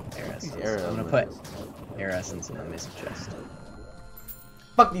 Air essence. Air I'm gonna put air essence in the missile chest.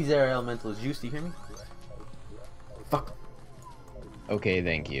 Fuck these air elementals. Juice, do you hear me? Fuck. Okay,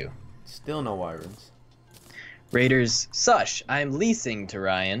 thank you. Still no wyverns. Raiders, sush. I'm leasing to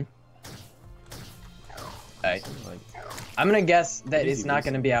Ryan. Alright. Like, I'm gonna guess that Easy it's not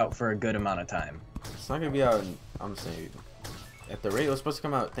leasing. gonna be out for a good amount of time. it's not gonna be out. I'm saying at the rate it was supposed to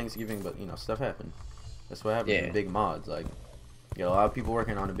come out Thanksgiving, but you know stuff happened. That's what happens Yeah. in big mods. Like you get a lot of people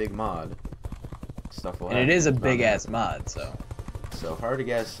working on a big mod. Stuff will And happen. it is a It's not big gonna ass happen. mod, so. So hard to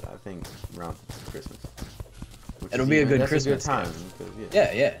guess. I think around Christmas. Which It'll is be a even- good that's Christmas time. gift. Because,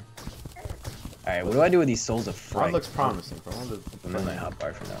 Yeah, yeah. Alright, what do I do with these souls of That fright? looks promising. From all the I'm in my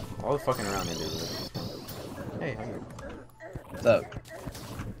hotbar for now. all the fucking around it is. Hey, how you? What's up?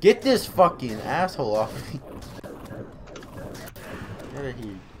 Get this fucking asshole off of me. Get out of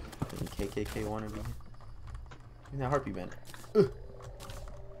here, fucking KKK wannabe. Give me that heartbeat banner. There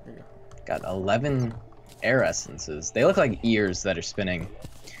you go. Got 11 air essences. They look like ears that are spinning.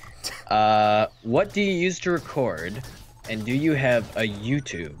 What do you use to record? And do you have a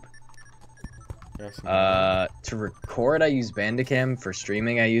YouTube? To record, I use Bandicam. For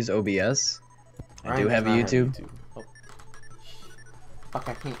streaming, I use OBS. I do have a YouTube. Oh. Fuck,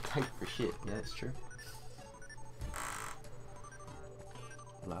 I can't type for shit. Yeah, that's true.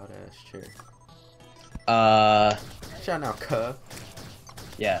 Loud ass chair. Shout out, cuh.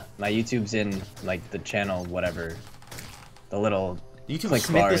 Yeah, my YouTube's in like the channel, whatever. The little YouTube click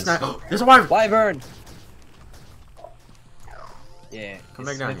Smith bars. this night. Oh, there's a wyvern. Wyvern. Yeah, Come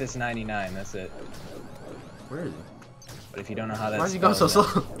back down Smith here. is 99. That's it. Where is he? But if you don't know how that's Why is he going so spelled,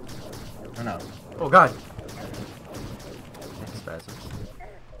 slow? I don't know. Oh god. Spasms.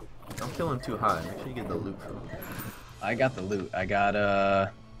 Don't kill him too high. Make sure you get the loot from him. I got the loot. I got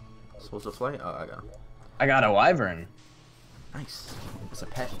Souls of Flight? Oh, I got him. I got a wyvern. Nice. It's a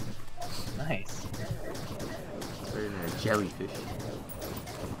pet. Nice. It's better than a jellyfish.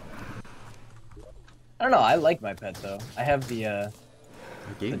 I don't know. I like my pet though. I have the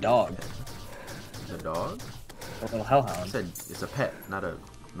dog. The dog? The little I hellhound. said it's a pet, not a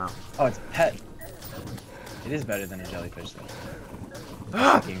mouse. Oh, it's a pet. It is better than a jellyfish though.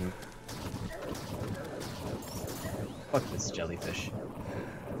 Fucking... Fuck this jellyfish.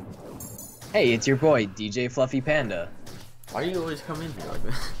 Hey, it's your boy, DJ Fluffy Panda. Why do you always come in here like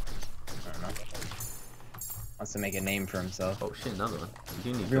this? I don't know. Wants to make a name for himself. Oh shit, another one.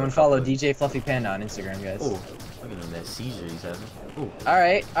 You do need Everyone to follow upload. DJ Fluffy Panda on Instagram, guys. Oh, look at him, that seizure he's having. Oh,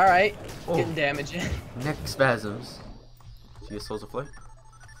 Alright, alright. Oh. Getting damage in. neck spasms. Did you get Souls of Flight?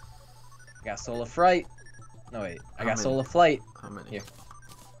 I got Soul of Fright. No, wait. I How got many? Soul of Flight. How many? Here.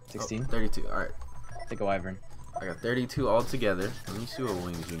 16. Oh, 32. Alright. Take a wyvern. I got 32 all together. Let me see what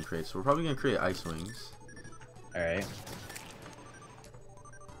wings we can create. So we're probably gonna create ice wings. Alright.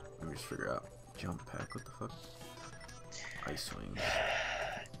 Let me just figure out. Jump pack. What the fuck? Ice wings.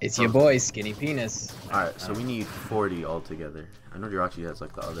 It's your boy, Skinny Penis. Alright, so we need 40 all together. I know Jirachi has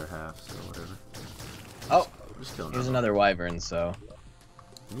like the other half, so whatever. Oh, Just killing here's them. another wyvern, so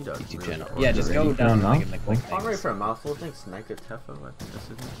We need a YouTube really channel. hard- Yeah, just ready go for down a like in the quick I'm ready things. for a mouthful. Thanks, Nika Tefo. I think that's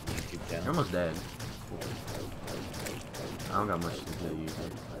his name. YouTube You're channel. almost dead. I don't got much to kill you here,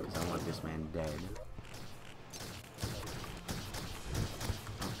 because I want this man dead.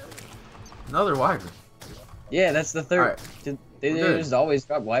 Another wyvern. Yeah, that's the third. Alright, They we're good. just always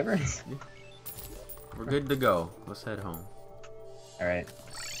drop wyverns? We're good to go. Let's head home. Alright.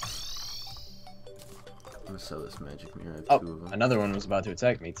 I'm gonna sell this magic mirror. I have Oh, 2 of them. another one was about to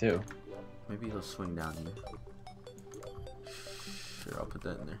attack me too. Maybe he'll swing down here. Sure, I'll put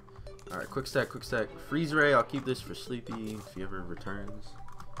that in there. Alright, quick stack, quick stack. Freeze ray, I'll keep this for Sleepy if he ever returns.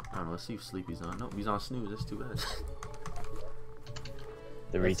 I don't know, let's see if Sleepy's on. Nope, he's on snooze, that's too bad.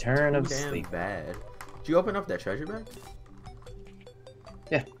 The That's return too of damn sleep. bad. Did you open up that treasure bag?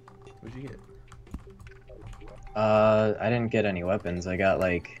 Yeah. What'd you get? I didn't get any weapons. I got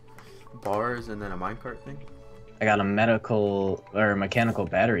like Bars and then a minecart thing? I got a medical or mechanical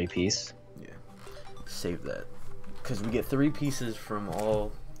battery piece. Yeah. Save that. Because we get 3 pieces from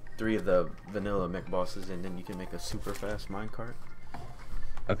all 3 of the vanilla mech bosses, and then you can make a super fast minecart.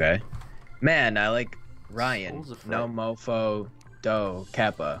 Okay. Man, I like Ryan. Souls of No Fright. mofo do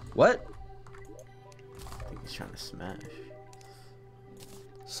kappa. What? I think he's trying to smash.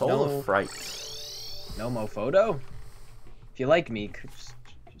 Soul No. of Fright. No mofo? If you like me,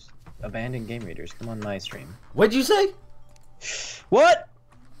 just abandon game readers. Come on my stream. What'd you say? What?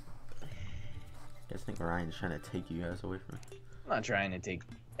 I guys think Ryan's trying to take you guys away from me. I'm not trying to take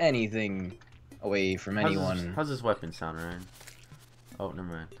anything away from anyone. How's this weapon sound, Ryan? Oh, never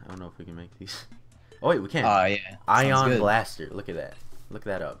mind. I don't know if we can make these. Oh wait, we can. Oh yeah. Sounds Ion good. Blaster. Look at that. Look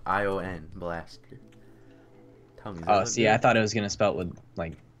that up. ION Blaster. Tell me. does that Oh, look see, good? I thought it was gonna spell it with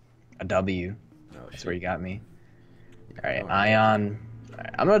like a W. No, That's shit. where you got me. Yeah, All right, don't worry. Ion. All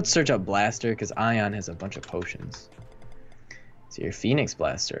right, I'm gonna search up Blaster because Ion has a bunch of potions. So your Phoenix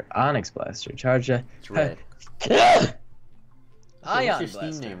Blaster, Onyx Blaster, Charger. It's red. Ion What's your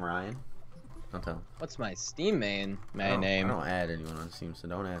Blaster. Steam name, Ryan? Don't tell him. What's my Steam main? I My don't- name. I don't add anyone on Steam, so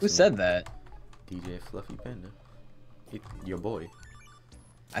don't ask Who me. said that? DJ Fluffy Panda. Your boy.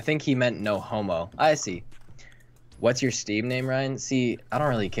 I think he meant no homo. I see. What's your Steam name, Ryan? See, I don't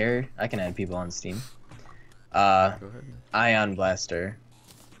really care. I can add people on Steam. Go ahead. Ion Blaster.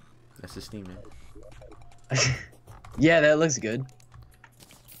 That's his Steam name. Yeah, that looks good.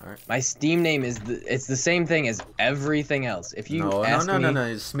 Alright. My Steam name is it's the same thing as everything else. If you No, ask no, me, no, no,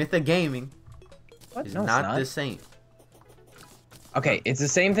 no. It's Smith of Gaming. What? It's No, not the same. Okay, it's the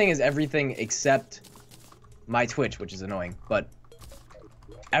same thing as everything except my Twitch, which is annoying, but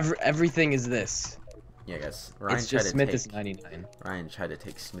everything is this. Yeah, guys. Ryan It's tried just to Smith's take 99. Ryan tried to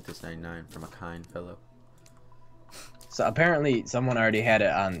take Smith's 99 from a kind fellow. So apparently someone already had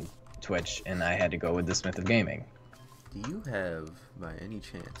it on Twitch, and I had to go with the Smith of Gaming. Do you have, by any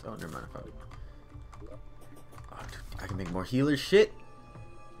chance? Oh, never mind. Oh, dude, I can make more healer shit.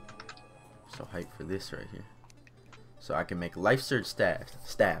 So hyped for this right here. So I can make life surge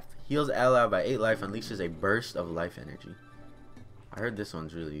staff. Heals ally by 8 life, unleashes a burst of life energy. I heard this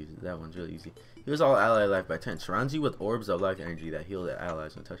one's really easy. That one's really easy. Heals all ally life by 10. Surrounds you with orbs of life energy that heal the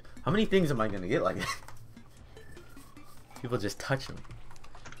allies when touched. How many things am I gonna get like that? People just touch them.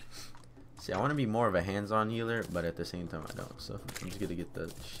 See, I want to be more of a hands-on healer, but at the same time I don't. So I'm just gonna get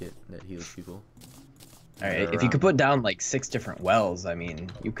the shit that heals people. Alright, if you could put down like 6 different wells, I mean,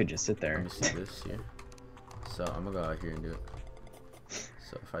 you could just sit there. Let me see this here. So I'm gonna go out here and do it.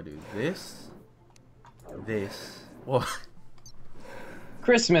 So if I do this, whoa,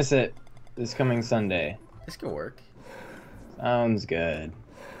 Christmas it this coming Sunday. this could work. Sounds good.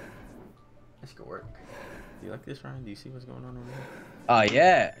 This could work. Do you like this, Ryan? Do you see what's going on over here? Oh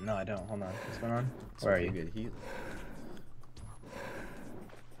yeah. No, I don't. Hold on. What's going on? It's Where are pretty you? Good heal.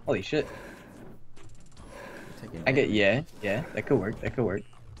 Holy shit. Taking I get yeah. That could work. That could work.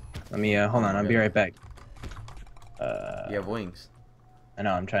 Let me hold on. I'll be right back. You have wings. I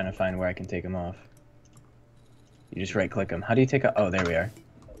know. I'm trying to find where I can take them off. You just right click them. How do you take a? Oh, there we are.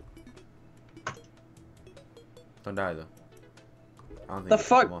 Don't die though. I don't think The you took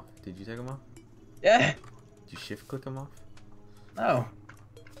fuck? them off. Did you take them off? Yeah. Did you shift click them off? No.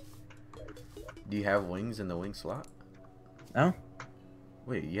 Do you have wings in the wing slot? No.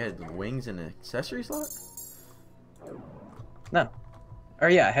 Wait, you had the wings in the accessory slot? No. Or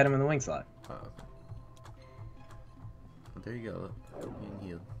yeah, I had them in the wing slot. Oh, okay. Well, there you go. Look. Getting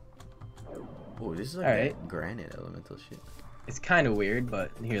healed. Oh, this is like that granite elemental shit. It's kind of weird,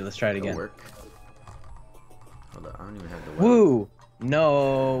 but here, let's try it It'll again. work. Hold on, I don't even have the Woo!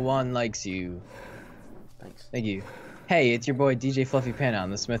 No one likes you. Thanks. Thank you. Hey, it's your boy DJ Fluffy Panda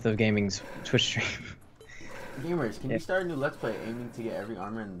on the Smith of Gaming's Twitch stream. Gamers, can you start a new Let's Play aiming to get every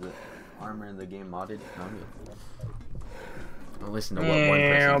armor in the game modded? I'll listen to what one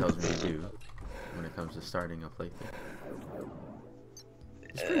person tells me to do when it comes to starting a playthrough.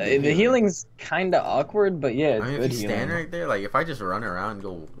 The healing's kind of awkward, but yeah, it's I mean, good if you healing. stand right there, like if I just run around and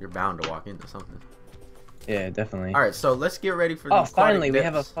go, you're bound to walk into something. Yeah, definitely. All right, so let's get ready for the Oh, finally, aquatic we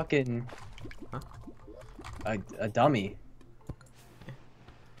have a depths. fucking Huh? a dummy.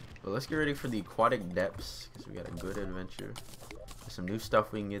 Well, let's get ready for the aquatic depths because we got a good adventure. There's some new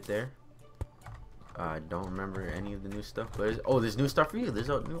stuff we can get there. I don't remember any of the new stuff, but there's new stuff for you. There's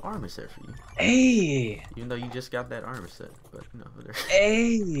a new armor set for you. Hey, Even though you just got that armor set, but you know.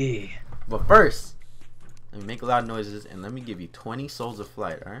 hey. But first, let me make loud noises and let me give you 20 souls of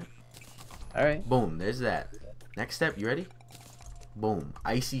flight. All right. All right. Boom. There's that. Next step. You ready? Boom.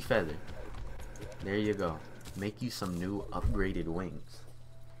 Icy feather. There you go. Make you some new upgraded wings.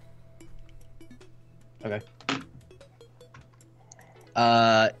 Okay.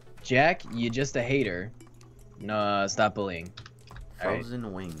 Jack, you just a hater. No, stop bullying. All right.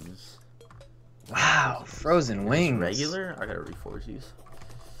 Frozen wings. Wow, frozen Is this wings. regular? I gotta reforge these.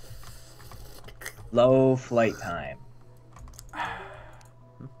 Low flight time.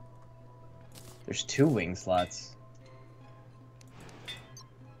 There's 2 wing slots.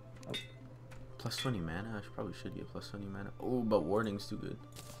 Plus 20 mana. I probably should get plus 20 mana. Oh, but warding's too good.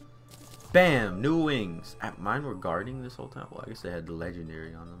 Bam! New wings. Mine were guarding this whole time. Well, I guess they had the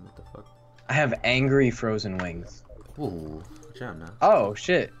legendary on them. What the fuck? I have angry frozen wings. Ooh, watch out now. Oh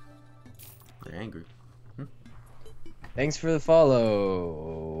shit! They're angry. Thanks for the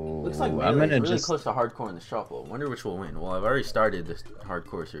follow. Looks like I'm gonna really just. close to hardcore in the shuffle. Wonder which will win. Well, I've already started this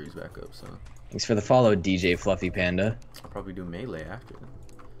hardcore series back up, so Thanks for the follow, DJ Fluffy Panda. I'll probably do melee after.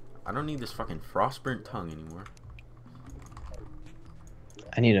 I don't need this fucking frostburnt tongue anymore.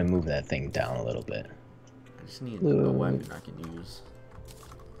 I need to move that thing down a little bit. I just need a weapon I can use.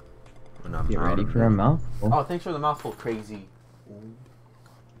 When I'm Get out ready of for it. a mouthful. Oh, thanks for the mouthful, crazy.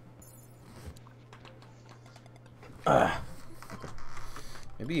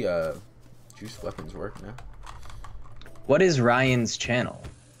 Maybe juice weapons work now. What is Ryan's channel?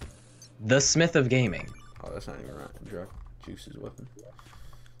 The Smith of Gaming. Oh, that's not even right. Drop Juice's weapon.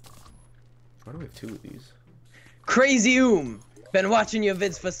 Why do we have 2 of these? Crazy Been watching your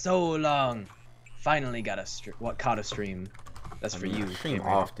vids for so long. Finally got caught a stream. That's for you. Stream gamer.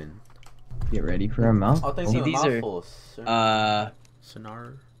 often. Get ready for a mouthful. Oh, thanks See, for the these are- mouthful.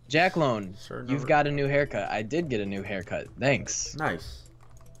 Sonar. Jacklone, Sir, you've no- got a new haircut. I did get a new haircut. Thanks. Nice.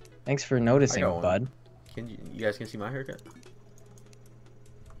 Thanks for noticing, I got one. bud. You guys can see my haircut?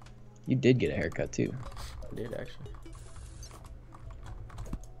 You did get a haircut too. I did actually.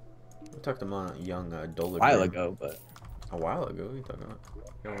 I talked to my young Dola. A while ago, but. A while ago? What are you talking about?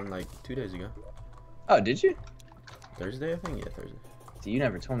 Got one like 2 days ago. Oh, did you? Thursday, I think. Yeah, Thursday. So you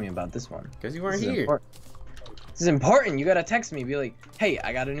never told me about this one. Because you weren't here. This is important. You gotta text me. Be like, hey,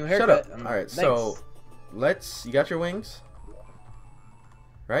 I got a new haircut. Shut up. All right, so you got your wings,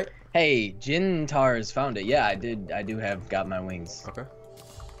 right? Hey, Jin Tars found it. Yeah, I did. I do have got my wings. Okay.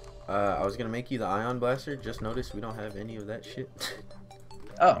 I was gonna make you the ion blaster. Just noticed we don't have any of that shit.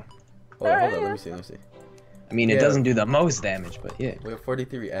 Oh. Hold on. Let me see. I mean, it doesn't do the most damage, but yeah. We have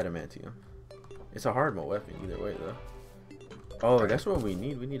 43 adamantium. It's a hard mode weapon either way, though. Oh, that's what we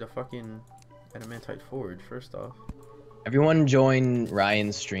need. We need a fucking adamantite forge first off. Everyone join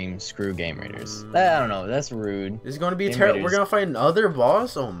Ryan's stream. Screw Game Raiders. I don't know. That's rude. This is gonna be terrible. We're gonna fight another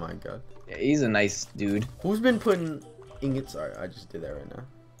boss. Oh my god. Yeah, he's a nice dude. Who's been putting ingots? Sorry, I just did that right now.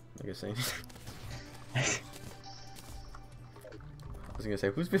 Like I was saying. I was gonna say,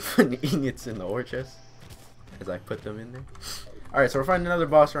 who's been putting ingots in the ore chest? As I put them in there. Alright, so we're finding another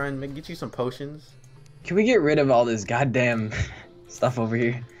boss, Ryan. Get you some potions. Can we get rid of all this goddamn stuff over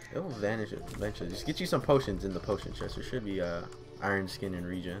here? It will vanish eventually. Just get you some potions in the potion chest. There should be iron skin and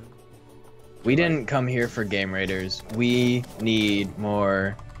regen. We didn't come here for Game Raiders. We need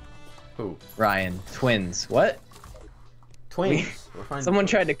more. Who? Ryan. Twins. What? Twins. Someone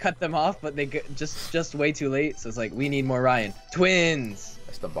tried to cut them off, but they just way too late. So it's like, we need more Ryan. Twins.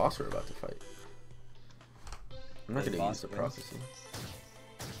 That's the boss we're about to fight. I'm not gonna use the prophecy.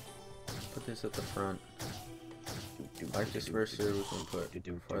 Put this at the front. Light disperser, we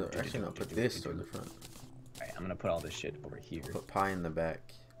can put farther. Actually, no, put this toward the front. Alright, I'm gonna put all this shit over here. Put pie in the back.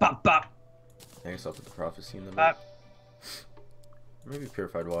 Bop bop. I guess I'll put the prophecy in the back. Maybe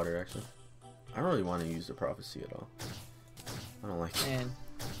purified water, actually. I don't really want to use the prophecy at all. I don't like it. Man,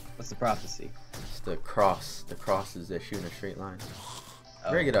 what's the prophecy? It's the cross. The crosses that shoot in a straight line.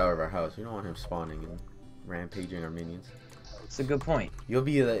 We're gonna get out of our house. We don't want him spawning and rampaging our minions. It's a good point. You'll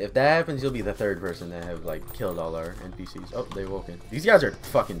be if that happens, you'll be the third person that have like killed all our NPCs. Oh, they woken. These guys are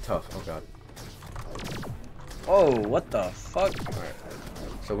fucking tough. Oh god. Oh, what the fuck? Alright.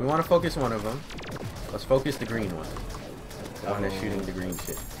 So we want to focus one of them. Let's focus the green one. The one that's shooting the green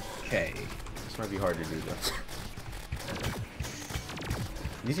shit. Okay. This might be hard to do though.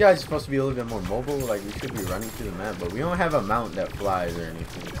 These guys are supposed to be a little bit more mobile. Like we should be running through the map, but we don't have a mount that flies or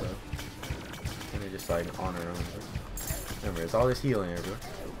anything. So and they're just like on our own. Remember, it's all this healing everywhere.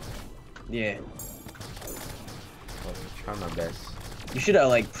 Yeah. I'll try my best. You should have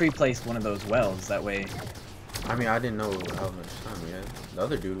like pre-placed one of those wells. That way. I mean, I didn't know how much time we had. The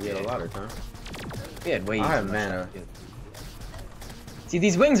other dude, we had a lot of time. We had way. I have mana. See,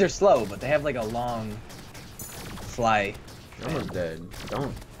 these wings are slow, but they have like a long fly. You're almost dead.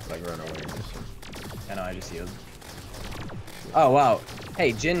 Don't like run away or something. I know, I just healed. Oh wow.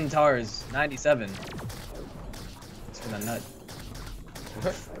 Hey, Jin Tars 97. Thanks for the nut.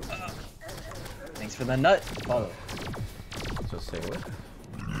 What? Thanks for the nut. Follow. So say what?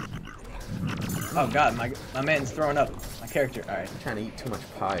 Oh god, my man's throwing up. My character. Alright. I'm trying to eat too much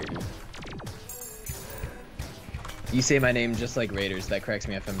pie, dude. You say my name just like Raiders. That cracks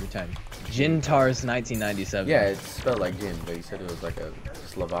me up every time. Jin Tars 1997. Yeah, it's spelled like Jin, but you said it was like a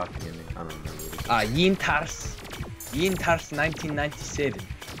Slovakian. I don't remember what it is. Jin Tars. Jin Tars 1997.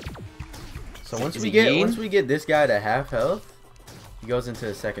 So once we get this guy to half health, he goes into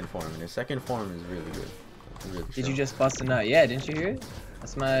his second form, and his second form is really good. Really Did you just bust a nut? Yeah, didn't you hear it?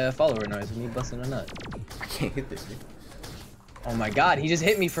 That's my follower noise. Me busting a nut. I can't hit this dude. Oh my god, he just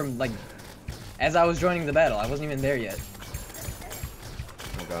hit me from like as I was joining the battle. I wasn't even there yet.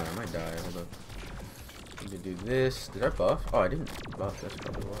 Oh god, I might die. Hold up. I need to do this. Did I buff? Oh, I didn't buff. That's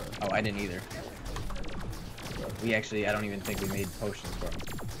probably why. Oh, I didn't either. We actually, I don't even think we made potions for him.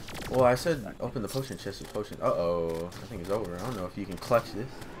 Well, I said open the potion chest with potions. Uh-oh. I think it's over. I don't know if you can clutch this.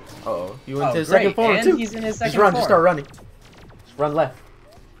 Uh-oh. You went to his second form, and too. He's in his second just run. form. Just start running. Just run left.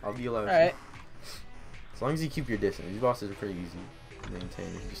 I'll be alive. Alright. As long as you keep your distance. These bosses are pretty easy to maintain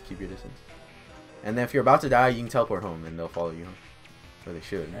if you just keep your distance. And then if you're about to die, you can teleport home and they'll follow you home. Or they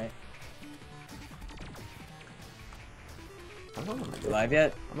should. Right. I'm alive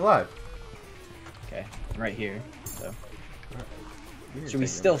yet? I'm alive. Okay, I'm right here. So. Right. Should we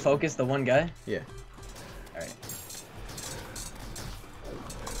still focus the one guy? Yeah. Alright.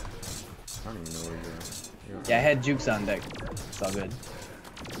 I don't even know where you're at. Yeah, I had jukes on deck. It's all good.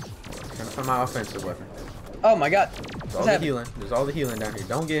 I'm trying to find my offensive weapon. Oh my god. There's all the healing. There's all the healing down here.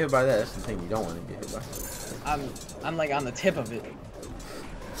 Don't get hit by that. That's the thing you don't want to get hit by. I'm like on the tip of it.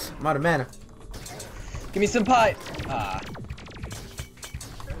 I'm out of mana. Give me some pie. Ah.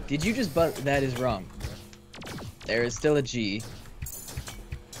 Did you just but that is wrong. There is still a G.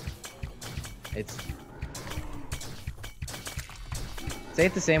 It's say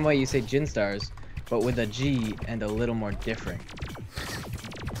it the same way you say Gin Stars, but with a G and a little more different.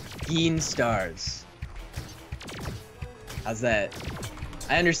 Gin Stars. How's that?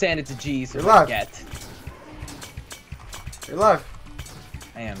 I understand it's a G, so You're get. You're live.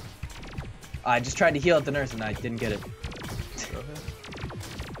 I am. I just tried to heal at the nurse and I didn't get it.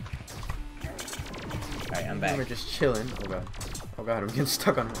 Alright, I'm back. We're just chilling. Oh god. Oh god, I'm getting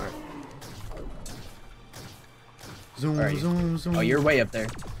stuck on him. Alright. Zoom, zoom, zoom. Oh, you're way up there.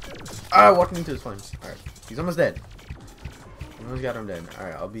 Ah, walking into his flames. Alright. He's almost dead. Almost got him dead.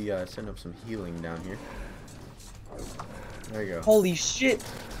 Alright, I'll be setting up some healing down here. There you go. Holy shit!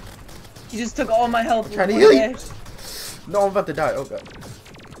 He just took all my health. I'm trying to heal you. No, I'm about to die. Oh god.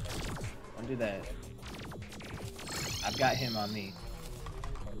 Don't do that. I've got him on me.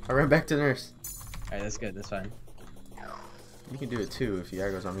 I ran back to the nurse. Alright, that's good. That's fine. You can do it too if your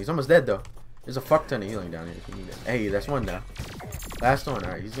goes on me. He's almost dead though. There's a fuck ton of healing down here if you need it. Hey, that's one now. Last one.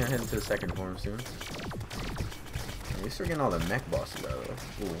 Alright, he's gonna head into the second form soon. At least we're getting all the mech bosses out of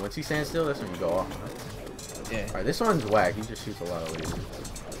though. Ooh, once he stands still, that's when you go off. Huh? Yeah. Alright, this one's whack. He just shoots a lot of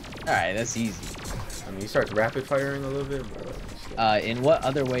lasers. Alright, that's easy. I mean, he starts rapid firing a little bit, but In what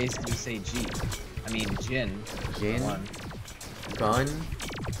other ways do you say G? I mean, Jin. Jin? One. Gun?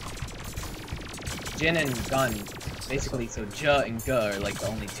 Jin and gun. Basically, so J and G are like the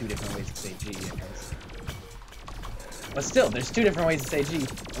only two different ways to say G, I guess. But still, there's two different ways to say G.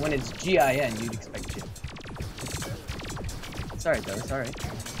 And when it's G-I-N, you'd expect Jin. It's alright though, it's alright.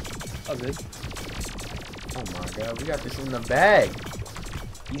 All good. Oh my god, we got this in the bag.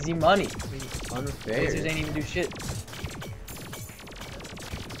 Easy money. Unfair. Lasers ain't even do shit.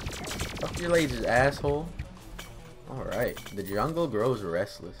 Fuck your lasers, asshole. Alright, the jungle grows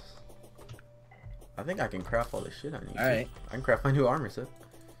restless. I think I can craft all this shit I need. Alright. I can craft my new armor set.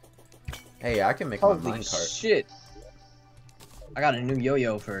 Hey, I can make my Holy minecart. shit. I got a new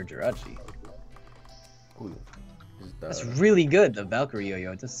yo-yo for Jirachi. Ooh. That's really good, the Valkyrie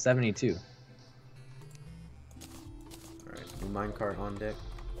yo-yo. It's a 72. Alright, new minecart on deck.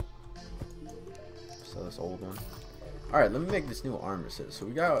 Sell this old one. Alright, let me make this new armor set. So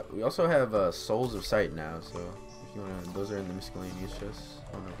we also have Souls of Sight now, so if you wanna, those are in the miscellaneous chest.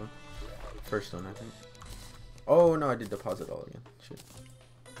 One of them. First one, I think. Oh no, I did deposit all again.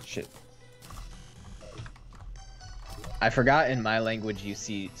 Shit. I forgot in my language you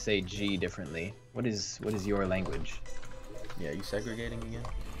say G differently. What is your language? Yeah, you segregating again?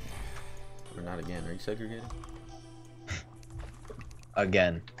 Or not again? Are you segregating?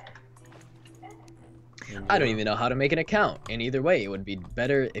 Again. I don't even know how to make an account. And either way, it would be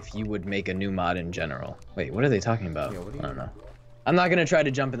better if you would make a new mod in general. Wait, what are they talking about? Yeah, what do you I don't know. I'm not gonna try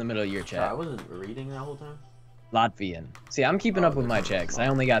to jump in the middle of your chat. I wasn't reading that whole time. Latvian. See, I'm keeping up with my checks. I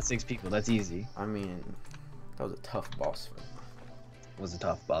only got 6 people. That's easy. I mean, that was a tough boss fight. It was a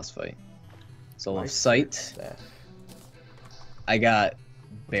tough boss fight. Soul of Nice Sight. staff. I got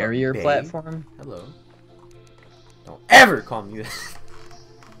barrier babe? platform. Hello. Don't ever call me that.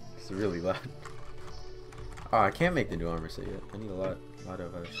 It's really loud. Oh, I can't make the new armor set yet. I need a lot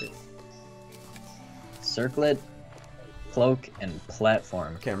of other shit. Circlet, cloak, and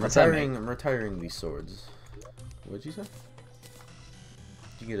platform. Okay, I'm What's that retiring. make? I'm retiring these swords. What'd you say?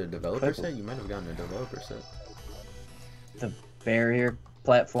 Did you get a developer Purple. set? You might have gotten a developer set. The barrier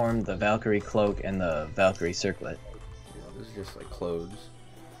platform, the Valkyrie cloak, and the Valkyrie circlet. Yeah, this is just like clothes.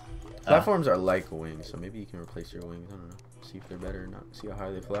 Platforms are like wings, so maybe you can replace your wings. I don't know. See if they're better or not. See how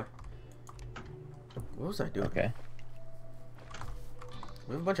high they fly. What was I doing? Okay.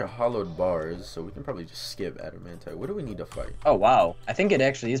 We have a bunch of hollowed bars, so we can probably just skip adamantite. What do we need to fight? Oh wow, I think it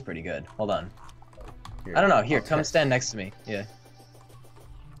actually is pretty good. Hold on. Here, I don't know. Here, I'll come test. stand next to me. Yeah.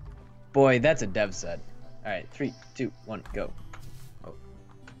 Boy, that's a dev set. All right, 3, 2, 1, go. Oh.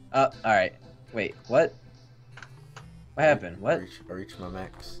 All right. Wait, what? What happened? What? I reached my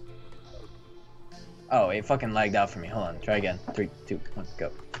max. Oh, it fucking lagged out for me. Hold on. Try again. 3, 2, 1,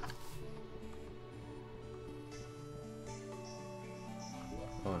 go.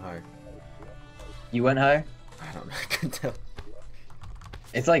 Oh, higher. You went higher? I don't know. I can tell.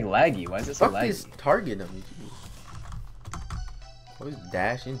 It's like laggy. Why is it so Fuck laggy? this target of me. Jeez. Always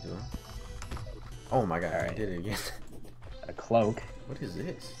dash into him. Oh my god, I Alright. did it again. A cloak. What is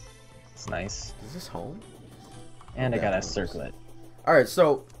this? It's nice. Is this home? And I Okay, got a almost. circlet. Alright,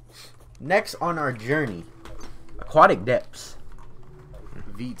 so next on our journey, Aquatic Depths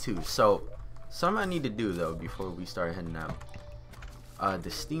V2. So something I need to do though before we start heading out. The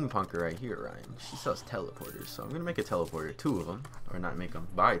steampunker right here, Ryan. She sells teleporters, so I'm gonna make a teleporter, 2 of them, or not make them,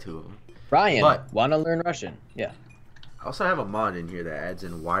 buy 2 of them. Ryan, But wanna learn Russian? Yeah. I also have a mod in here that adds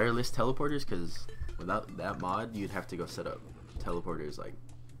in wireless teleporters, because without that mod, you'd have to go set up teleporters like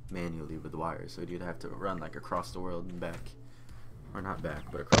manually with wires, so you'd have to run like across the world and back, or not back,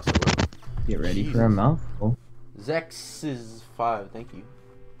 but across the world. Get ready Jesus. for a mouthful. Zex is 5, thank you.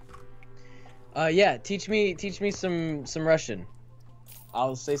 Yeah, teach me some Russian.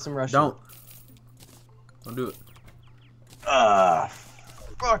 I'll say some Russian. Don't do it.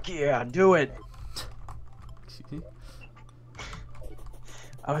 Fuck yeah, do it. Excuse me?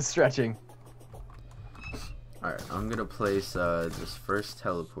 I was stretching. Alright, I'm gonna place this first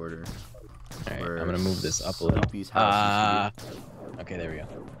teleporter. Alright, I'm gonna move this up a little. Sleepy's house used to be. Okay, there we go.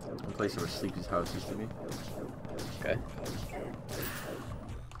 I'm gonna place it where Sleepy's house used to be. Okay.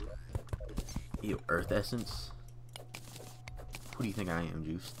 Ew, Earth Essence? Who do you think I am,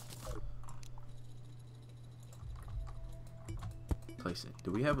 Joost? Place it.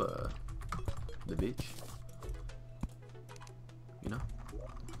 Do we have the bitch? You know?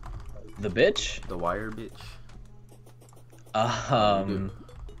 The bitch? The wire bitch? I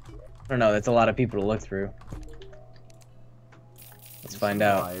don't know, that's a lot of people to look through. Let's find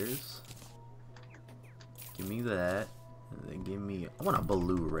out. Wires. Give me that. And then give me... I want a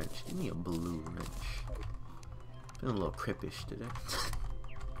blue wrench. Give me a blue wrench. Feeling a little crippish today.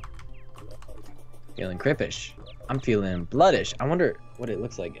 Feeling crippish. I'm feeling bloodish. I wonder what it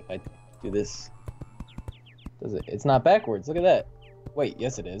looks like if I do this. Does it? It's not backwards. Look at that. Wait,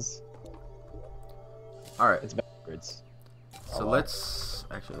 yes it is. Alright. It's backwards. So let's...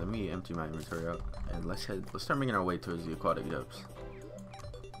 Actually, let me empty my inventory out. And let's start making our way towards the aquatic depths.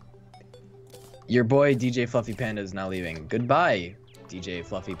 Your boy DJ Fluffy Panda is now leaving. Goodbye, DJ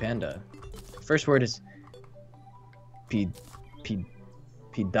Fluffy Panda. First word is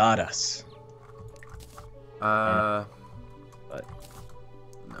pidaras. But But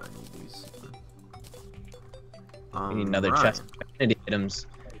no, I need these. we need another right. chest of vanity items.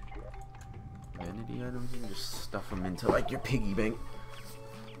 Vanity items, and just stuff them into like your piggy bank.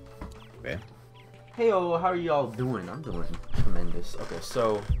 Okay. Hey, how are y'all doing? I'm doing tremendous. Okay,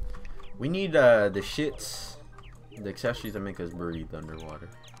 so we need the shits, the accessories that make us breathe underwater.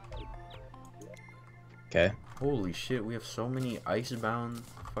 Okay. Holy shit, we have so many ice-bound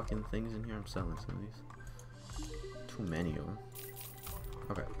fucking things in here. I'm selling some of these. Too many of them.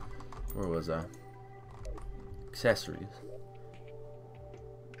 Okay, where was I? Accessories.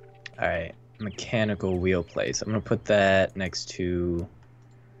 Alright. Mechanical wheel place. I'm gonna put that next to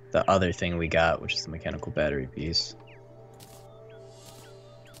the other thing we got, which is the mechanical battery piece.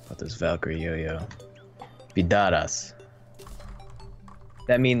 Put this Valkyrie yo-yo. Pidaras.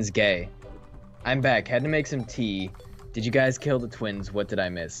 That means gay. I'm back. Had to make some tea. Did you guys kill the twins? What did I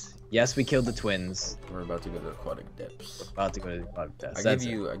miss? Yes, we killed the twins. We're about to go to the aquatic depths. About to go to the aquatic depths. I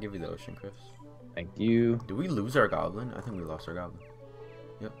give you the ocean, Chris. Thank you. Did we lose our goblin? I think we lost our goblin.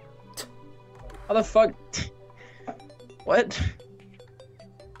 Yep. How the fuck? What?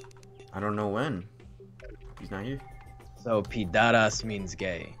 I don't know when. He's not here. So pidaras means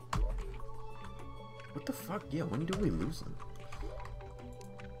gay. What the fuck? Yeah, when do we lose him?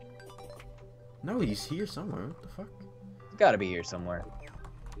 No, he's here somewhere. What the fuck? It's gotta be here somewhere.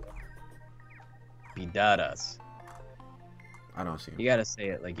 Pidaras. I don't see him. You gotta say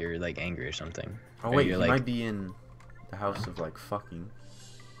it like you're like angry or something. Oh Or wait, you're he like, might be in the house of like fucking.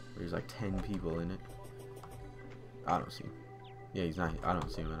 There's like 10 people in it. I don't see him. Yeah, he's not. I don't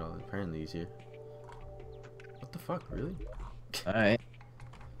see him at all. Apparently he's here. What the fuck? Really? alright.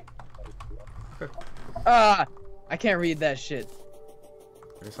 Okay. Ah! I can't read that shit.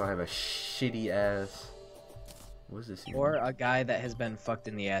 I guess I'll have a shitty ass. What is this even? Or a guy that has been fucked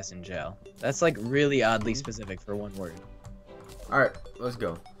in the ass in jail. That's like really oddly specific for one word. Alright, let's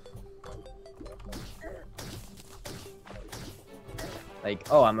go. Like,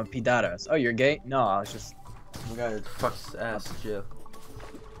 oh, I'm a pidaras. Oh, you're gay? No, I was just... We got his fuck's ass in jail.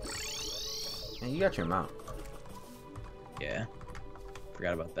 And you got your mount. Yeah.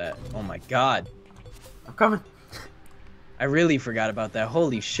 Forgot about that. Oh my god. I'm coming. I really forgot about that.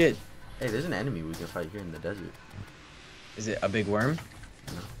 Holy shit. Hey, there's an enemy we can fight here in the desert. Is it a big worm?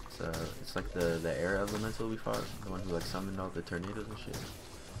 No, it's like the air elemental we fought, the one who like summoned all the tornadoes and shit.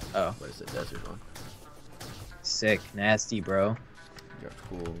 Oh. But it's the desert one. Sick. Nasty, bro. You got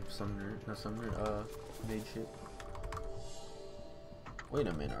cool summoner, not summoner, made shit. Wait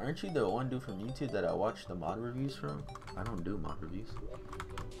a minute, aren't you the one dude from YouTube that I watched the mod reviews from? I don't do mod reviews.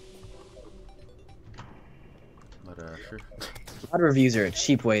 But sure. Mod reviews are a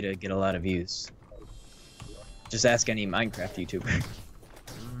cheap way to get a lot of views. Just ask any Minecraft YouTuber.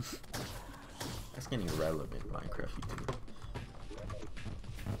 Ask any relevant Minecraft YouTuber.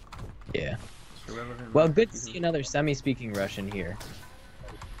 Yeah. Irrelevant Well, Minecraft good to YouTuber? see another semi-speaking Russian here.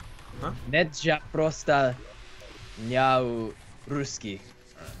 Huh? Nedja prosta nyau ruski.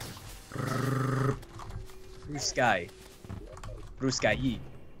 Ruskay. Ruskayi,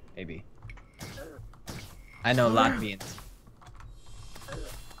 maybe. I know Latvians.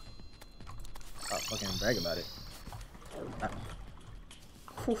 Oh, fucking brag about it.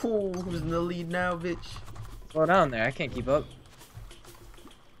 Who's in the lead now, bitch? Slow down there, I can't keep up.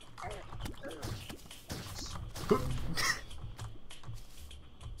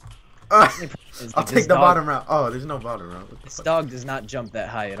 I'll This take the dog- bottom route. Oh, there's no bottom route. What the This fuck? dog does not jump that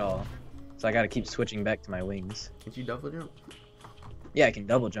high at all. So I gotta keep switching back to my wings. Can't you double jump? Yeah, I can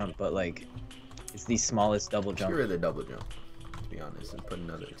double jump, but like, it's the smallest double jump. Get rid of the double jump, to be honest, and put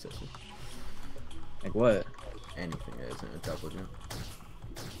another accessory. Like what? Anything that isn't a double jump.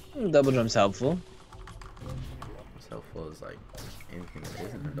 Double jump's helpful. What's helpful is like anything that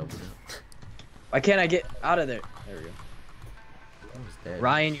isn't a double jump. Why can't I get out of there? There we go. Almost dead.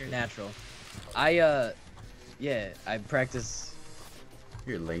 Ryan, you're natural. Yeah, I practice.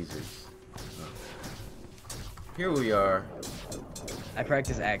 Your lasers. Oh. Here we are. I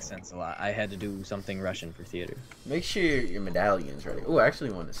practice accents a lot. I had to do something Russian for theater. Make sure your medallion's ready. Oh, I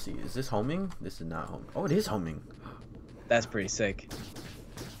actually want to see. Is this homing? This is not homing. Oh, it is homing. That's pretty sick.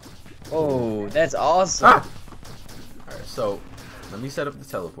 Oh, that's awesome. Ah! Alright, so let me set up the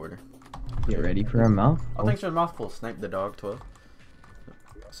teleporter. Get ready for a mouth. Oh, thanks for the mouthful. Snipe the dog, 12.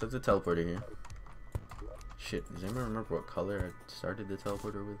 Set the teleporter here. Shit, does anyone remember what color I started the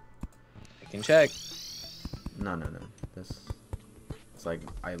teleporter with? I can check. No. That's... It's like,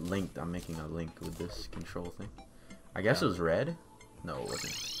 I'm making a link with this control thing. I guess it was red? No, it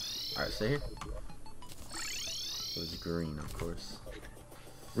wasn't. Alright, stay here. It was green, of course.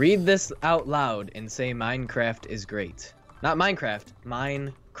 Read this out loud and say Minecraft is great. Not Minecraft,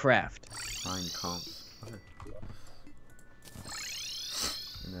 Minecraft. Mine comp. Okay.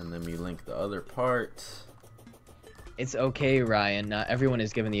 And then let me link the other part. It's okay, Ryan. Not everyone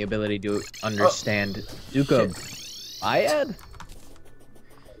is given the ability to understand Duke Ayad?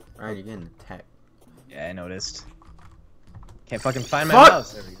 Alright, you're getting attacked. Yeah, I noticed. Can't fucking find my Fuck!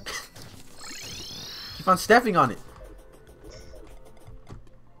 mouse. There we go. Keep on stepping on it.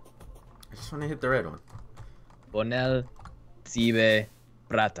 I just want to hit the red one. Bonel Zibe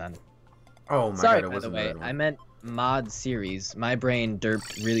Bratan. Oh my Sorry, god, it by the wasn't the way. red one. I meant mod series. My brain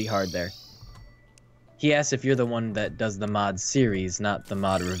derped really hard there. He asked if you're the one that does the mod series, not the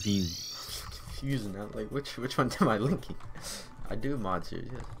mod review. Confusing now. Like, which one am I linking? I do mod series,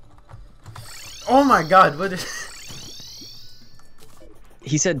 yes. Oh my god, what is...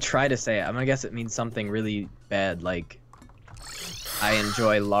 He said try to say it. I'm gonna guess it means something really bad, like I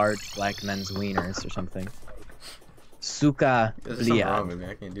enjoy large black men's wieners or something. Suka There's something wrong blia. with me,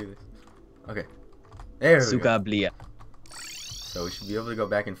 I can't do this. Okay. There we go. Suka blia. So we should be able to go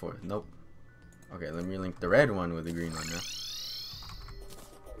back and forth. Nope. Okay, let me link the red one with the green one now.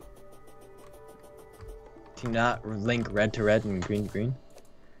 Can you not link red to red and green to green?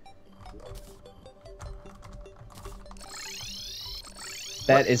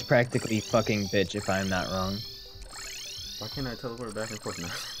 That is practically fucking bitch if I'm not wrong. Why can't I teleport back and forth now?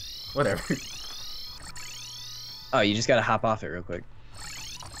 Whatever. Oh, you just gotta hop off it real quick.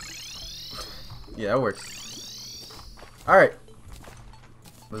 Yeah, that works. Alright.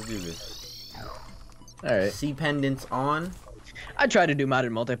 Let's do this. Alright. Sea pendants on. I tried to do modded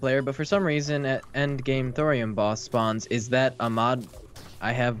multiplayer, but for some reason at end game thorium boss spawns, is that a mod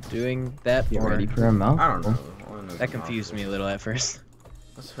I have doing that? Get or... ready for a mouth. I don't know. All I know is That the confused me a little at first.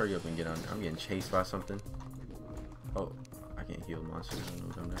 Let's hurry up and get on. I'm getting chased by something. Oh, I can't heal monsters. I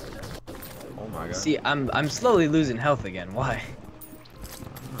don't know what I'm doing. Oh my god. See, I'm slowly losing health again. Why?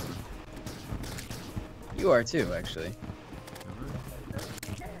 You are too, actually.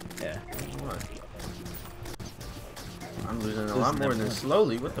 Yeah. What? I'm losing a Losing lot more them than ones.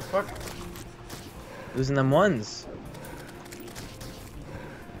 slowly. What the fuck? Losing them ones.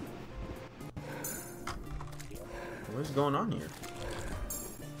 What's going on here?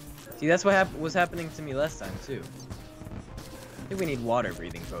 See, that's what was happening to me last time too. I think we need water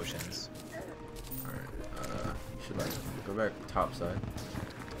breathing potions. Alright, you should like go back top side.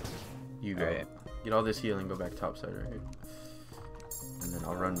 You go. Alright. Get all this healing, go back top side right here. And then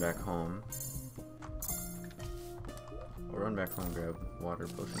I'll run back home. I'll run back home, grab water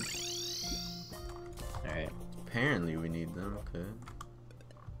potions. Alright. Apparently we need them, okay.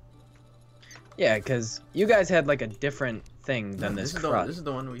 Yeah, because you guys had like a different thing than No, this is crust. this is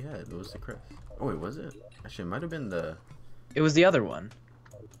the one we had. It was the crest. Oh wait, was it? Actually, it might have been the... It was the other one.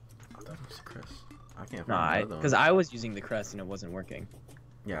 I thought it was the crest. I can't No, find the other because ones. I was using the crest and it wasn't working.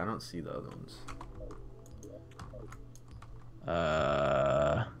 Yeah, I don't see the other ones.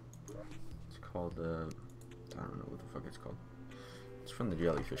 It's called I don't know what the fuck it's called. It's from the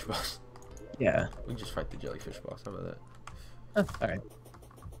jellyfish boss. Yeah. We can just fight the jellyfish boss. How about that? All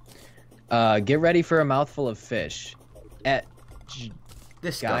right. Get ready for a mouthful of fish. At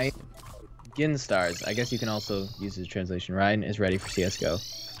Disgusting. Ginstars. I guess you can also use the translation. Ryan is ready for CS:GO.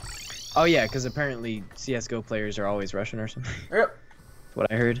 Oh yeah, because apparently CS:GO players are always Russian or something. Yep. That's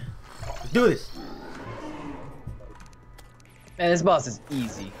what I heard. Let's do this. Man, this boss is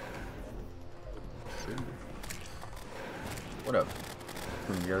easy. What up?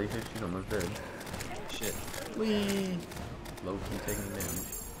 Some jellyfish? He's almost dead. Shit. Whee! Low key taking damage.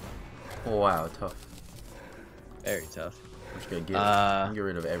 Oh wow, tough. Very tough. I'm just gonna get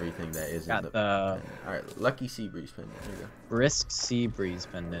rid of everything that isn't Got the. the Alright, lucky sea breeze pendant. There you go. Risk Sea Breeze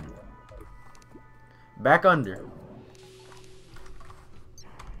pendant. Back under.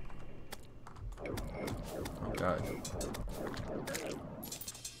 Oh god.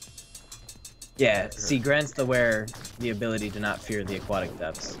 Yeah, sea grants the wearer the ability to not fear the aquatic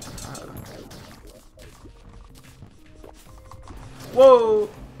depths. Whoa!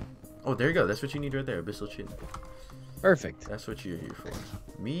 Oh, there you go. That's what you need right there. Abyssal Chin. Perfect. That's what you're here for.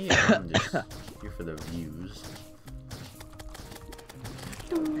 Me, I'm just here for the views.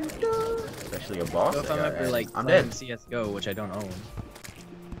 Especially a boss. So if I'm ever like I'm playing dead. CS:GO, which I don't own,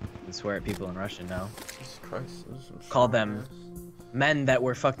 I swear at people in Russian now. Jesus Christ. Those are some Call strong them ass. men that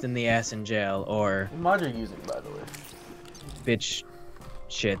were fucked in the ass in jail, or What mod are you using, by the way? bitch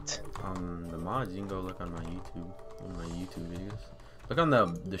shit. The mods, you can go look on my YouTube, one of my YouTube videos. Look on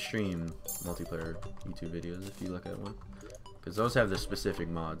the stream multiplayer YouTube videos if you look at one, because those have the specific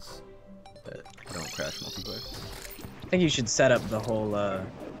mods that don't crash multiplayer. I think you should set up the whole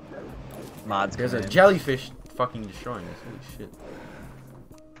mods. There's a command. jellyfish fucking destroying us. Holy shit!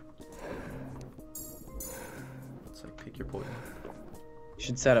 It's like pick your poison. You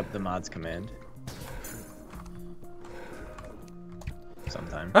should set up the mods command.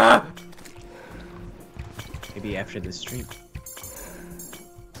 Sometime. Ah! Maybe after the stream.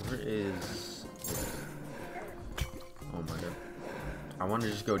 Where is? Oh my god! I want to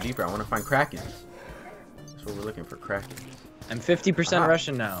just go deeper. I want to find krakens. That's what we're looking for. Krakens. I'm 50%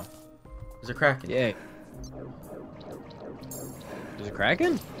 Russian now. There's a kraken. Yay. There's a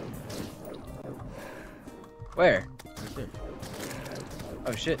kraken? Where? Right there.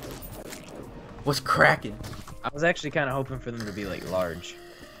 Oh shit. What's kraken? I was actually kind of hoping for them to be like large.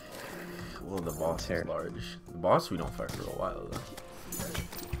 Well, the boss Here. is large. The boss we don't fight for a while though.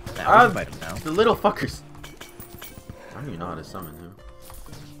 Nah, we can fight him now. The little fuckers. I don't even know how to summon him.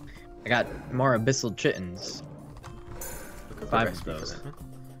 I got more abyssal chittens. Look at 5 the of recipe for those. that, man.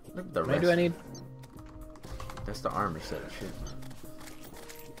 Look at the How many do I need? That's the armor set of shit.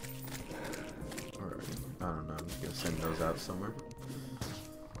 Alright. I don't know. I'm just gonna send those out somewhere.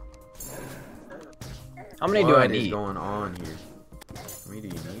 How many do I What is need? going on here? How many do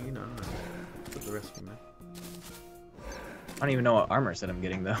you need? I don't know. Put the recipe, man. I don't even know what armor set I'm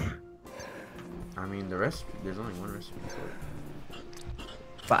getting though. I mean, the recipe. There's only one recipe for it.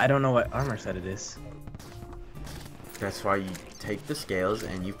 But I don't know what armor set it is. That's why you take the scales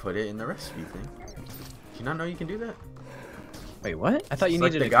and you put it in the recipe thing. Did you not know you can do that? Wait, what? I thought you It's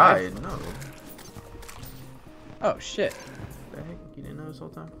like needed the a guide. guide. No. Oh shit. The heck? You didn't know this whole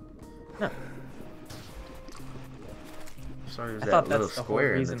time? No. Sorry, there's I that thought little that's the whole square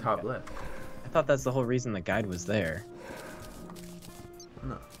in the reason- top left. I thought that's the whole reason the guide was there.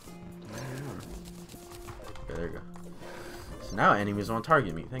 No. Okay, there you go. So now enemies won't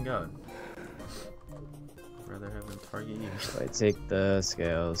target me. Thank God. I'd rather have them target you. So I take the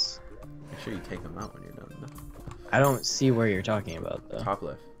scales. Make sure you take them out when you're done. Though. I don't see where you're talking about though. Top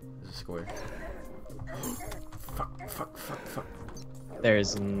left is a square. Fuck.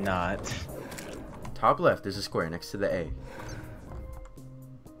 There's not. Top left is a square next to the A.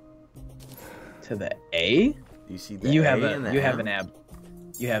 To the A? Do you see the You A have and the you have M? an ab.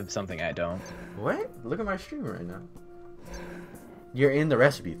 You have something I don't. What? Look at my stream right now. You're in the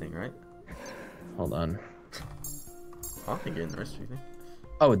recipe thing, right? Hold on. I don't think you're in the recipe thing.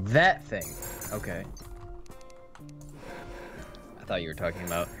 Oh, that thing. Okay. I thought you were talking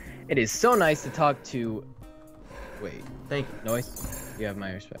about. It is so nice to talk to. Wait, Thank you. noise. You have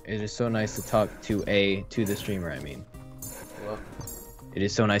my respect. It is so nice to talk to the streamer. I mean, Well, it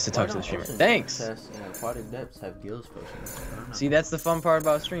is so nice to talk to the streamer. Thanks. Tests and aquatic depths have gills potions. I don't know. See, that's the fun part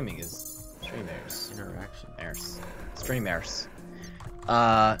about streaming is streamers. Interaction. Streamers.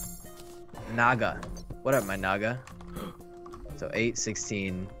 Naga. What up, my Naga? So 8,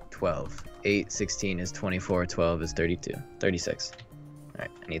 16, 12. 8, 16 is 24. 12 is 32. 36. Alright,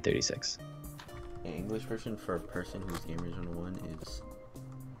 I need 36. The English version for a person whose Gamers 101 is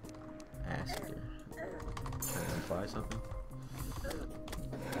Aster. Trying to imply something?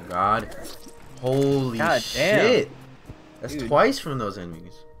 Oh god. Holy God shit! damn. That's Dude. twice from those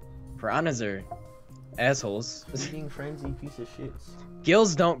enemies. Piranhas are assholes. Eating frenzy piece of shits.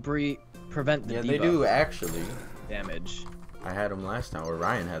 Gills don't prevent the Yeah, debuff they do actually. damage. I had them last time, or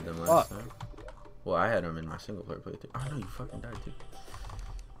Ryan had them last time. Well, I had them in my single player playthrough. Oh no, you fucking died too.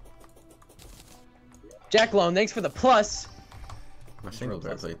 Jack Lone, thanks for the plus. My single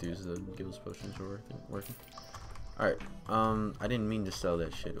player playthroughs, the Gills potions are working. Alright, I didn't mean to sell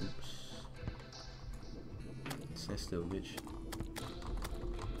that shit. Oops. It's still bitch.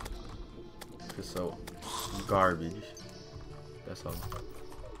 Feel so garbage. That's all.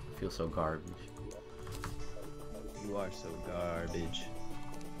 I feel so garbage. You are so garbage.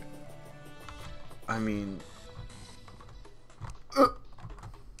 I mean,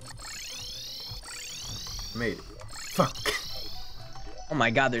 made it. Fuck. Oh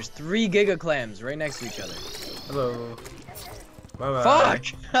my god, there's 3 Giga Clams right next to each other. Hello. Bye bye.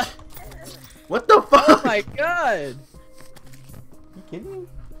 Fuck! What the fuck? Oh my god! You kidding me?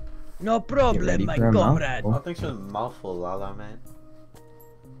 No Get problem, ready my for a comrade. mouthful. Oh, thanks for the mouthful, Lala man.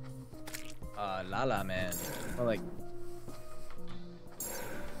 Lala man. More like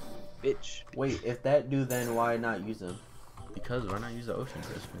bitch. Wait, if that do, then why not use them? Because why not use the ocean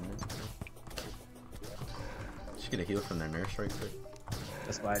crisp? Just get a heal from their nurse right quick.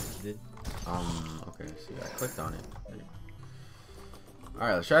 That's why I did. Okay, see, I clicked on it.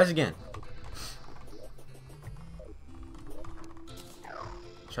 Alright, let's try this again.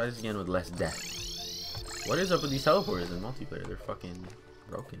 Try this again with less death. What is up with these teleporters in multiplayer? They're fucking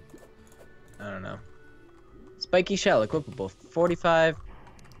broken. I don't know. Spiky shell equipable 45.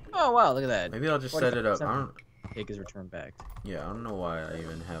 Oh wow, look at that. Maybe I'll just set it up. I don't. Take his return back. Yeah, I don't know why I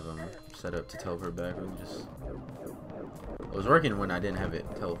even have them set up to teleport back. It was working when I didn't have it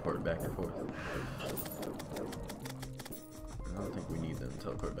teleport back and forth. I don't think we need them to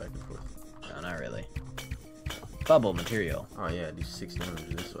teleport back and forth. No, not really. Bubble material. Oh yeah, I do 60 damage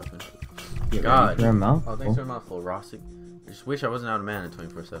with this weapon. Get God. ready for a mouthful. Oh, thanks for a mouthful, Rossic. I just wish I wasn't out of mana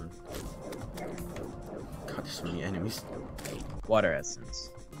 24/7. God, there's so many enemies. Water essence.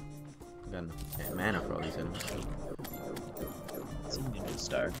 I got enough mana for all these enemies. It's a ninja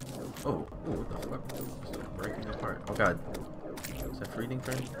star. Oh, what the fuck? It's breaking apart. Oh god. Is that feeding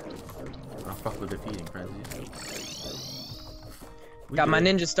frenzy? Oh fuck with the feeding frenzy. Got my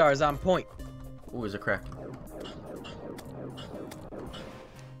ninja stars on point. Oh, is it cracking?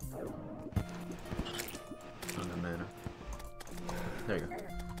 Under mana. There you go.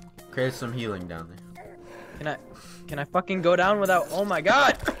 Create some healing down there. Can I fucking go down without? Oh my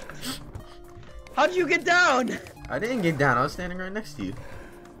god! How'd you get down? I didn't get down. I was standing right next to you.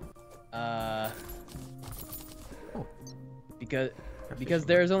 Because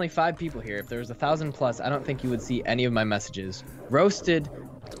there's only 5 people here. If there was 1,000 plus, I don't think you would see any of my messages. Roasted.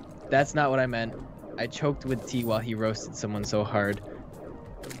 That's not what I meant. I choked with tea while he roasted someone so hard.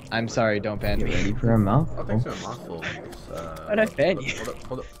 I'm sorry. Don't ban Get me. ready for a mouthful. Oh, thanks for a mouthful. Why'd I ban you?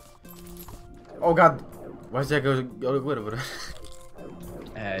 Hold up. Oh god. Why does that go to glitter?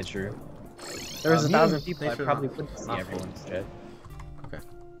 True. There was 1,000 people. I Thanks for probably the wouldn't see mouthful. everyone's chat. Okay.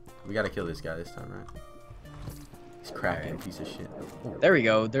 We gotta kill this guy this time, right? He's cracking Alright. piece of shit. There we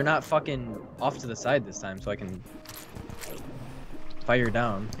go. They're not fucking off to the side this time, so I can fire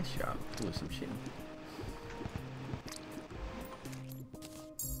down. Nice job. Doing some shit.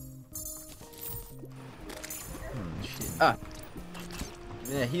 Shit. Ah.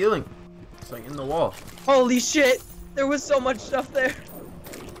 Yeah, healing. It's like in the wall. Holy shit! There was so much stuff there.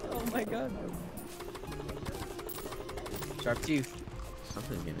 Oh my god. Sharp tooth.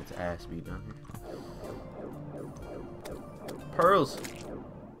 Something's getting its ass beat down here. Pearls.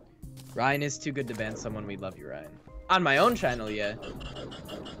 Ryan is too good to ban someone. We love you, Ryan. On my own channel, yeah.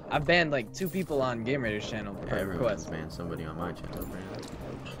 I've banned like 2 people on Game Raiders channel per Everyone's request. banned somebody on my channel, apparently.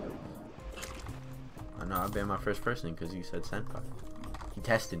 I know I banned my first person because you said senpai. He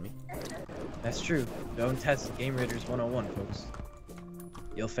tested me. That's true. Don't test Game Raiders 101, folks.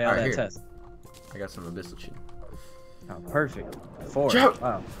 You'll fail Alright, that here. test. I got some abyssal shit. Oh, perfect. 4. Jump!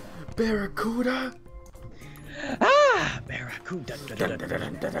 Wow. Barracuda! Ah! Barracuda.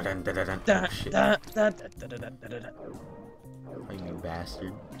 Shit. Oh, you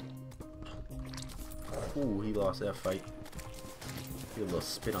bastard. Ooh, he lost that fight. Get a little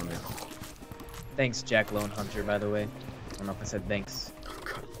spit on that. Thanks, Jack Lone Hunter, by the way. I don't know if I said thanks. Oh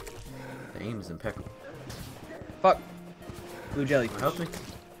god. The aim is impeccable. Fuck. Blue jellyfish. Help me.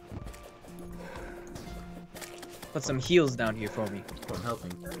 Put some heals down here for me. Oh, I'm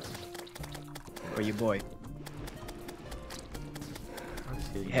helping. For your boy. I'm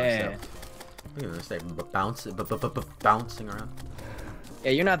just hitting Yeah. myself. Look at this thing bouncing around.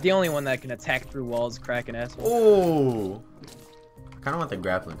 Yeah, you're not the only one that can attack through walls, cracking assholes. Oh! I kind of want the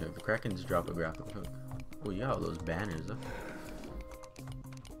grappling hook. The Krakens drop a grappling hook. Oh, yeah, all those banners.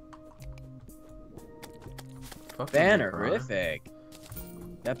 Bannerific.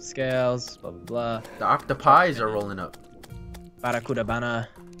 Depth scales, blah blah blah. The octopies are rolling up. Barracuda banner.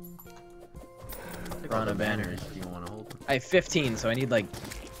 Take all the banners if you want to hold them. I have 15, so I need like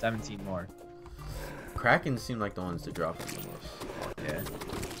 17 more. Krakens seem like the ones to drop them the most. Yeah.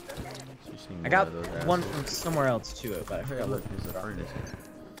 So just need I more got of those one assholes. from somewhere else too, but I Hey, forgot. look, there's a furnace here.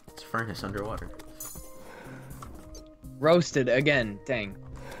 It's a furnace underwater. Roasted again. Dang.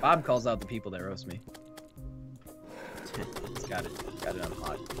 Bob calls out the people that roast me. He's got it. Got it on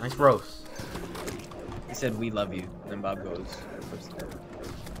hot. Nice roast. He said, "We love you." And then Bob goes,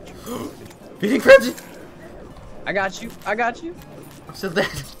 Feeding frenzy! "I got you. I got you." I'm still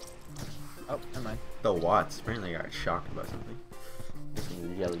dead. Oh, never mind. The Watts apparently got shocked by something. This is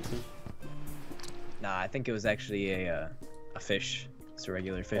a jellyfish. Nah, I think it was actually a fish. It's a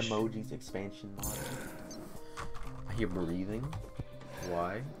regular fish. Emojis expansion mod. I hear breathing.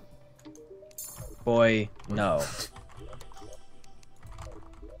 Why? Boy, no.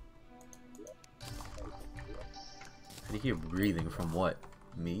 I hear breathing from what?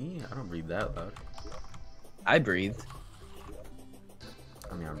 Me? I don't breathe that loud. I breathed.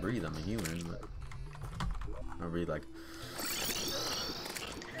 I mean, I breathe. I'm a human, but I breathe like.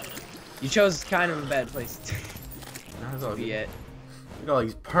 You chose kind of a bad place That's to all be good. at. Look at all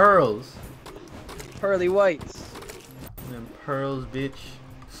these pearls. Pearly whites. Them pearls, bitch.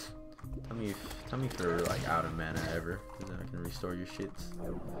 Tell me for like out of mana ever, cause then I can restore your shits.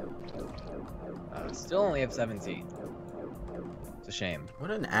 Still only have 17. It's a shame.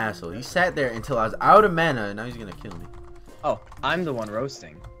 What an asshole! He sat there until I was out of mana, and now he's gonna kill me. Oh, I'm the one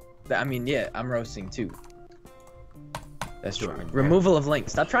roasting. I mean, yeah, I'm roasting too. That's true. Removal of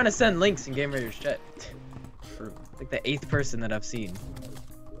links. Stop trying to send links in Game Raiders chat. True. Like the 8th person that I've seen.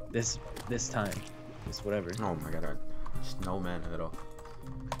 This time. This whatever. Oh my god, just no mana at all.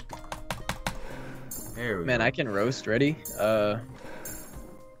 There we Man, go. I can roast. Ready? Fuck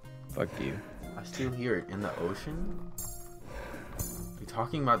you. I still hear it in the ocean. You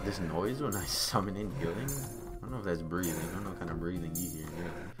talking about this noise when I summon in healing? I don't know if that's breathing. I don't know what kind of breathing you hear in your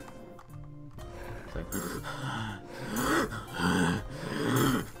life. It's like.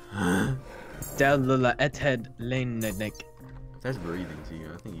 Dalula ethead lanenek. If that's breathing to you,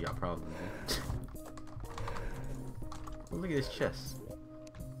 I think you got problems. Oh, look at this chest.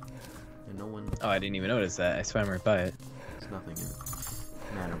 And no one. Oh, I didn't even notice that. I swam right by it. There's nothing in it.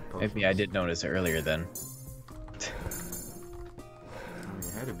 Mana Maybe I did notice it earlier then. I mean,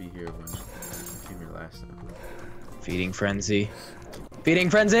 it had to be here when I came here last time. Feeding frenzy. Feeding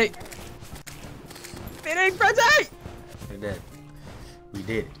frenzy! Feeding frenzy! They're dead. We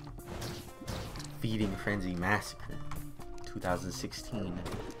did it. Feeding Frenzy Massacre. 2016.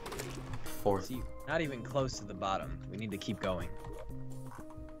 Fourth. See, not even close to the bottom. We need to keep going.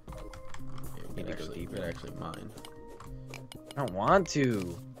 Yeah, Need to go deeper. they're actually mine. I don't want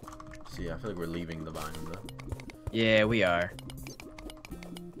to. See, I feel like we're leaving the biome though. Yeah, we are.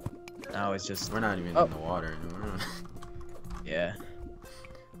 Now it's just... We're not even Oh. in the water anymore. Yeah.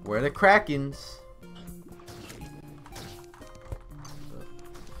 Where are the Krakens?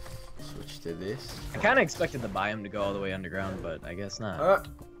 Switch to this. I kind of expected the biome to go all the way underground, but I guess not. Uh,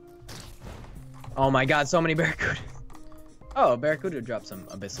 Oh my god, so many barracuda. Oh, barracuda dropped some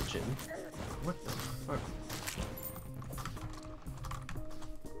abyssal shit. what the fuck?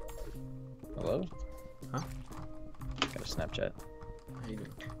 Hello? Huh? Got a Snapchat. How you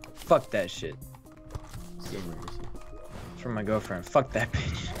doing? Fuck that shit. It's Game Raiders here. It's from my girlfriend. Fuck that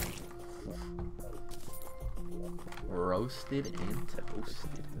bitch. Roasted and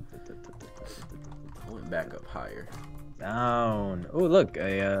toasted. I went back up higher. Down. Oh, look,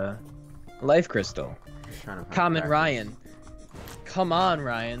 a life crystal. Just trying to find Common Krakens. Ryan. Come on,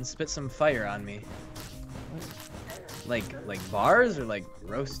 Ryan. Spit some fire on me. Like bars or like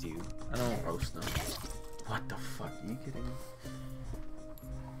roast you? I don't. Roast them. What the fuck? Are you kidding me?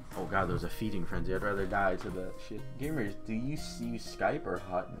 Oh god, there's a feeding frenzy. I'd rather die to that shit. Gamers, do you use Skype or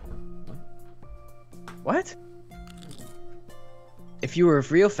Hotmail? What? What? If you were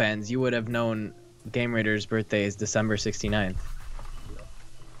real fans, you would have known Game Raider's birthday is December 69th.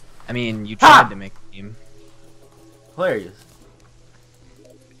 I mean, you tried to make a meme. Hilarious.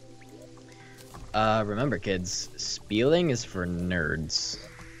 Remember kids, spieling is for nerds.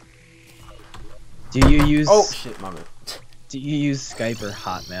 Do you use? Oh shit, my bad. Do you use Skype or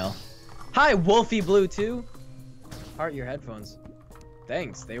Hotmail? Hi, Wolfie Blue 2. Heart your headphones.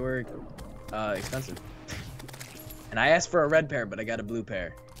 Thanks, they were expensive. And I asked for a red pair, but I got a blue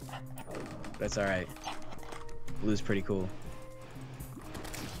pair. That's all right. Blue's pretty cool.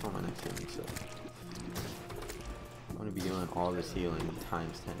 Oh, my next healing set. I'm gonna be doing all this healing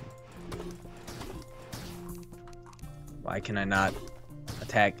times 10. Why can I not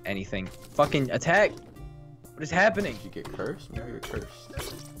attack anything? Fucking attack! What is happening? Did you get cursed? Maybe you're cursed.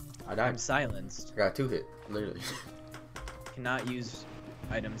 I died. I'm silenced. I got 2 hit, literally. Cannot use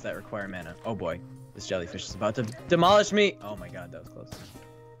items that require mana. Oh boy, this jellyfish is about to demolish me. Oh my god, that was close.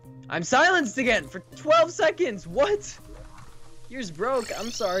 I'm silenced again for 12 seconds. What? Yours broke.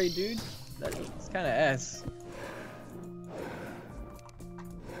 I'm sorry, dude. That's kind of ass.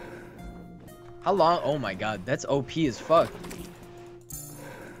 How long? Oh my god, that's OP as fuck.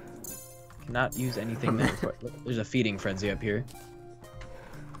 Cannot use anything that requires. There's a feeding frenzy up here.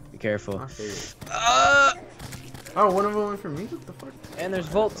 Be careful. Oh, one of them went for me? What the fuck? And there's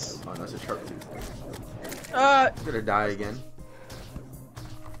volts. Oh, that's a shark tooth. I'm gonna die again.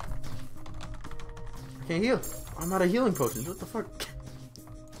 I can't heal. I'm out of healing potions. What the fuck?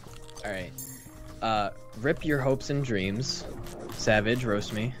 Alright. Rip your hopes and dreams. Savage,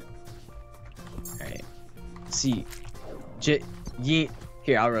 roast me. Alright. See. Here,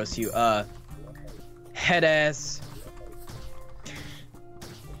 I'll roast you. Head ass.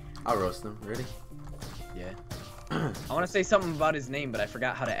 I'll roast them. Ready? Yeah. I want to say something about his name, but I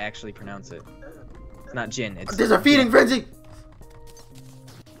forgot how to actually pronounce it. It's not Jin. It's There's a feeding frenzy!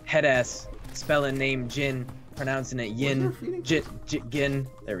 Head ass. Spelling name Jin. Pronouncing it Yin. Gin.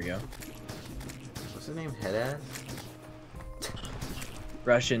 There we go. What's his name? Head ass?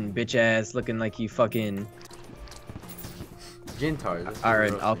 Russian bitch ass. Looking like you fucking Gintars. are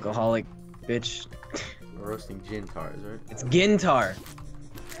an alcoholic bitch. We're roasting Gintars, right? It's Gintar.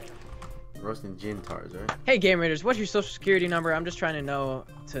 Roasting Gintars, right? Hey Game Raiders, what's your social security number? I'm just trying to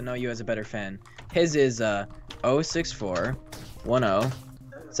know you as a better fan. His is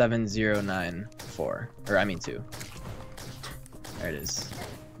 064107094. Or I mean 2. There it is.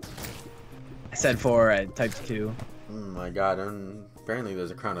 I said 4, I typed 2. Oh my god, apparently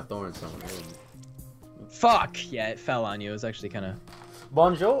there's a crown of thorns somewhere. Fuck! Yeah, it fell on you. It was actually kind of...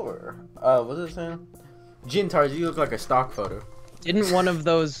 Bonjour! What's it saying? Gintars, you look like a stock photo. Didn't one of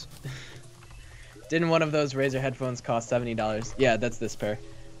those Razer headphones cost $70? Yeah, that's this pair.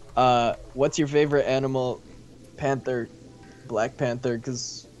 What's your favorite animal? Panther, Black Panther,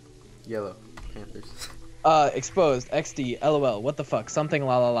 cause Yellow Panthers. Exposed, XD, LOL, what the fuck, something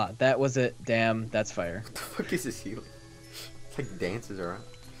la la la. That was it, damn, that's fire. What the fuck is this healing? It's like dances around.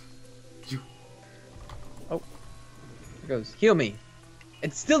 Oh, here goes, heal me.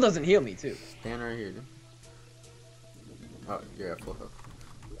 It still doesn't heal me too. Stand right here, dude. Oh, you're at full health.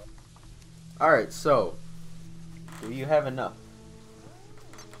 Alright, so do you have enough?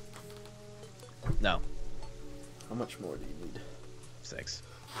 No. How much more do you need? 6.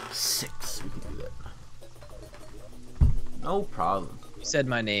 6. We can do that. No problem. You said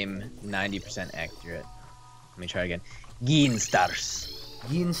my name 90% accurate. Let me try again. Geenstars.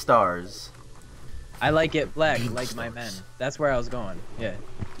 Geenstars. I like it black, like my men. That's where I was going. Yeah.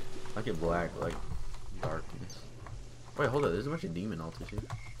 I like it black, like darkness. Wait, hold up. There's a bunch of demon altars here.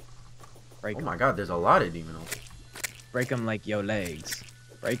 Break 'em. Oh my god, there's a lot of demon altars. Break them like yo legs.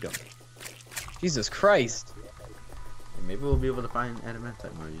 Break them. Jesus Christ. And maybe we'll be able to find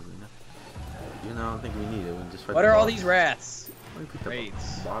adamantite more easily now. Even though I don't think we need it. We'll just fight What the are all boss. these rats? Let me pick up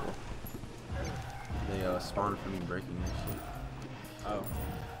Raids. a bottle. They spawned for me breaking this shit. Oh.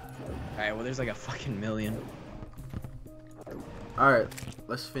 Alright, well there's like a fucking million. Alright,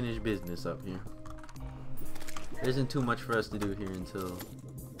 let's finish business up here. There isn't too much for us to do here until...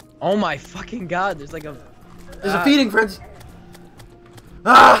 Oh my fucking god, there's like a... There's a feeding frenzy!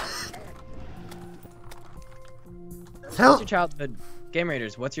 Ah! What's Help! your childhood... Game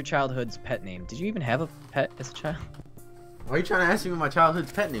Raiders, what's your childhood's pet name? Did you even have a pet as a child? Why are you trying to ask me my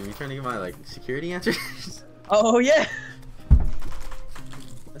childhood's pet name? You trying to get my, like, security answers? Oh yeah!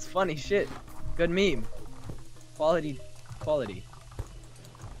 That's funny shit. Good meme. Quality.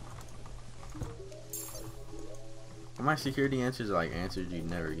 My security answers are like answers you'd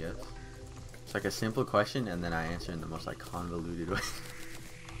never guess. It's like a simple question and then I answer in the most like convoluted way.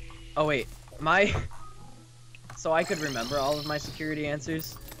 Oh wait, so I could remember all of my security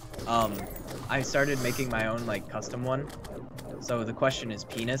answers. I started making my own like custom one. So the question is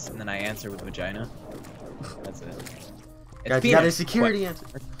penis and then I answer with vagina. That's it. It's Guys, you penis. got a security answer.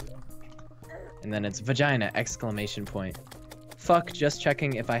 And then it's vagina, exclamation point. Fuck, just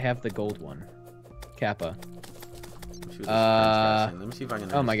checking if I have the gold one. Kappa. Let me see if I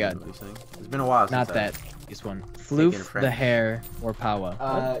can. Oh my God. What he's saying. It's been a while since Not that. This one. Floof the hair or Power.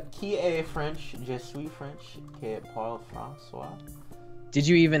 Qui est French? Je suis French. Que parle François? Did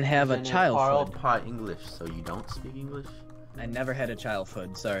you even have a childhood? Parle pas English, so you don't speak English? I never had a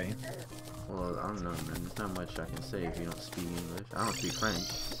childhood. Sorry. Well, I don't know, man. There's not much I can say if you don't speak English. I don't speak French.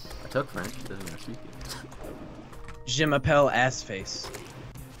 I took French. Doesn't mean I speak it. Je m'appelle ass face.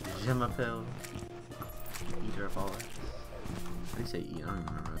 Je m'appelle eater of all ass. How do you say eat? I don't even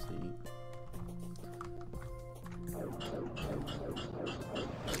remember how to say eat.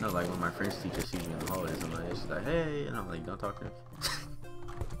 No, like when my French teacher sees me in the hallways, I'm like, she's like, hey, and I'm like, don't talk to me.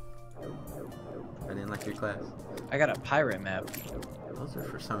 I didn't like your class. I got a pirate map. Those are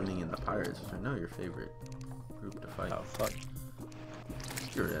for summoning in the pirates, which I know your favorite group to fight. Oh fuck.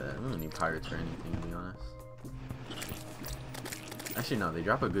 Screw that. We don't need pirates for anything, to be honest. Actually, no, they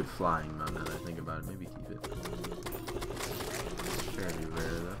drop a good flying amount now that I think about it. Maybe keep it. It's fairly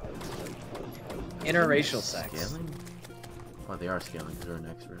rare, though. Interracial sex. Scaling? Oh, they are scaling because they're an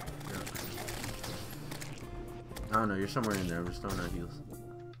expert. Yeah. I don't know, you're somewhere in there. I'm just throwing out heals.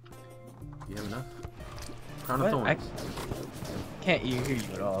 Do you have enough? Crown of Thorns. Can't hear you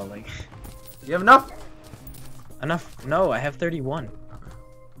at all. Like. You have enough? Enough? No, I have 31.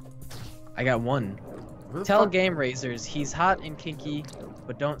 I got one. Tell Game Razors he's hot and kinky,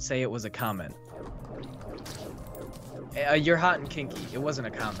 but don't say it was a comment. You're hot and kinky. It wasn't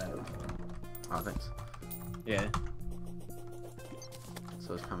a comment. Oh, thanks. Yeah.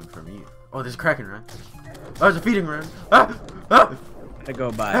 So it's coming from you. Oh, there's a Kraken run. Oh, there's a feeding run. Ah! Ah! To go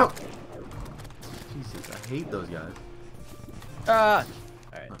by. Help! Jesus, I hate those guys. Ah!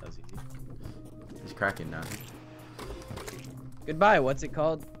 Alright, that was easy. There's Kraken down here. Goodbye, what's it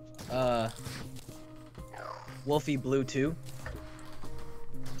called? Wolfie Blue 2.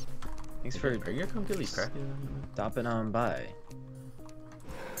 Thanks for Are you gonna come kill these Kraken? stopping on by.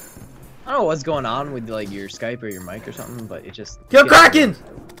 I don't know what's going on with like your Skype or your mic or something, but it just Kill Kraken!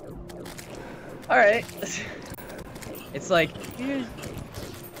 Alright. It's like, here,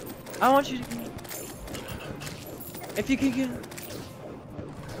 I want you to if you can get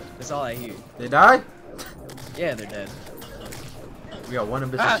that's all I hear. They die? Yeah, they're dead. We got one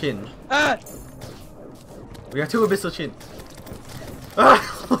abyssal chin. Ah! We got two abyssal chin.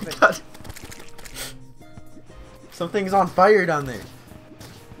 Ah! Oh my god. Something's on fire down there.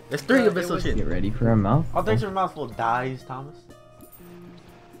 There's three abyssal chin. Get ready for a mouth. All thanks for a mouthful dies, Thomas.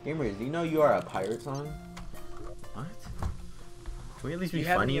 Gamers, do you know you are a pirate song? What? Can we at least be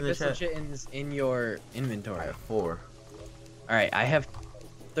funny in the chat? You have in your inventory. I have 4. Alright, I have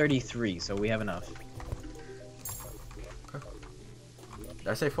 33, so we have enough. Okay. Did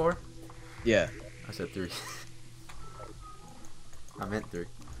I say 4? Yeah. I said 3. I meant 3.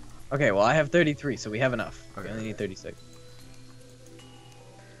 Okay, well I have 33, so we have enough. Okay. We only need 36.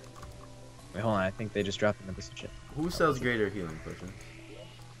 Wait, hold on, I think they just dropped an abyssal chip. Who sells greater healing potions?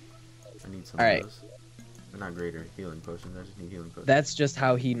 I need some Alright. of those. They're not greater healing potions, I just need healing potions. That's just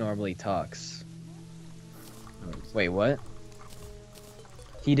how he normally talks. Wait, what?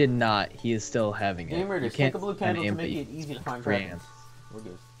 He did not. He is still having it. Gamer, You just take can't a blue candle to make it easy to find dragons. We're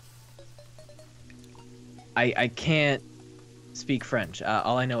good. I can't speak French.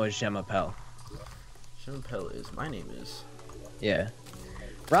 All I know is je m'appelle. Champel is my name is. Yeah.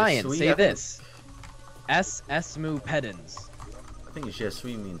 Ryan, sweet, say this. Esmu pedens. I think je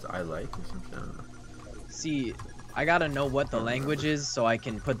suis means I like or something. I don't know. See, I gotta know what the language is so I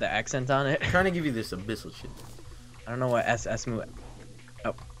can put the accent on it. I'm trying to give you this abyssal shit. I don't know what esmu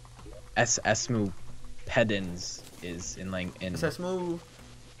pedens is in Esmu.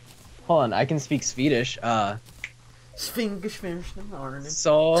 Hold on, I can speak Swedish. So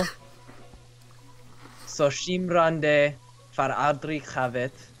Shimrande far aldrig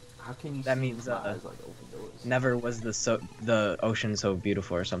havet. How can you That see means my eyes like open doors? never was the ocean so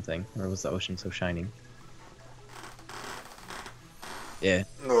beautiful or something, or was the ocean so shining? Yeah,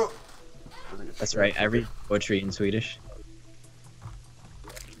 that's right. I read poetry in Swedish.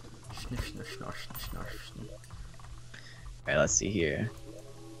 Alright, let's see here.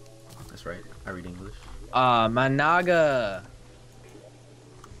 That's right. I read English. Managa.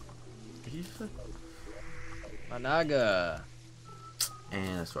 Did you say? Managa.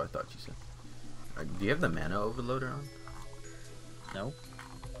 And that's what I thought you said. Do you have the mana overloader on? No.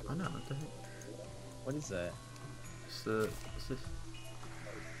 Oh no, what the heck? What is that? It's this.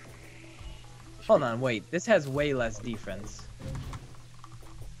 Hold on, wait. This has way less defense.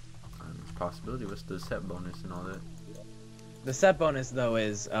 There's possibility. What's the set bonus and all that? The set bonus though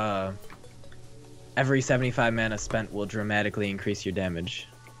is every 75 mana spent will dramatically increase your damage.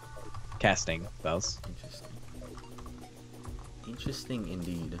 casting spells. Interesting. Interesting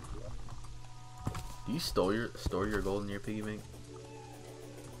indeed. Do you store your gold in your piggy bank?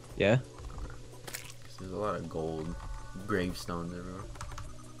 Yeah. 'Cause there's a lot of gold gravestones everywhere.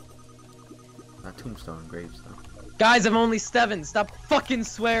 Not tombstone, gravestone. Guys, I'm only 7. Stop fucking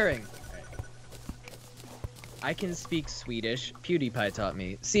swearing. I can speak Swedish. PewDiePie taught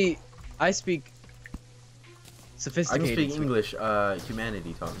me. See, I speak I sophisticated. can speak Swedish. English.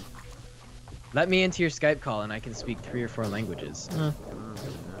 Humanity taught me. Let me into your Skype call and I can speak 3 or 4 languages. I don't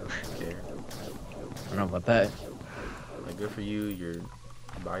care. I don't know about that. Like, good for you. You're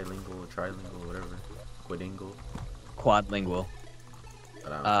bilingual, trilingual, whatever. Quadlingual. Quadlingual.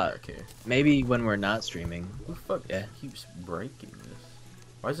 But I don't care. Maybe when we're not streaming. Who the fuck Yeah. keeps breaking this?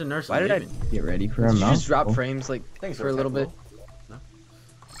 Why is the nurse Why did I- leaving? Get ready for a Did you mouth. just drop frames like Thanks for a little bit? No.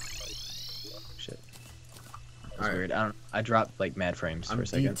 Shit. That's Alright. weird. I dropped like mad frames I'm for a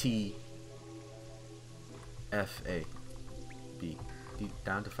second. DTFA. B.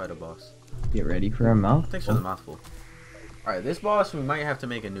 Down to fight a boss. Get ready for a mouth. Thanks for the mouthful. Alright, this boss we might have to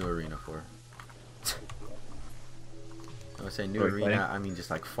make a new arena for. When I say new Are we arena, fighting? I mean just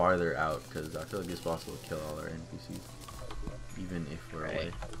like farther out, because I feel like this boss will kill all our NPCs. Even if we're Right.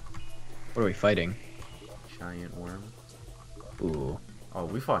 away. What are we fighting? Giant worm. Ooh. Oh,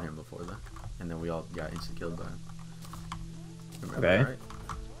 we fought him before though. And then we all got insta-killed by him. Remember Okay. that, right?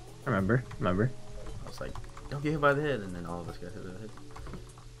 Remember. I was like, don't get hit by the head, and then all of us got hit by the head.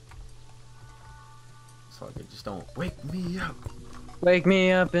 So like, just don't wake me up. Wake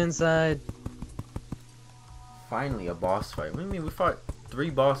me up inside. Finally, a boss fight. What do you mean? We fought 3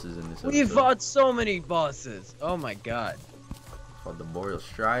 bosses in this episode. We fought so many bosses. Oh my god. Fought the Boreal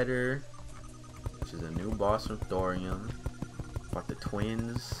Strider, which is a new boss from Thorium. Fought the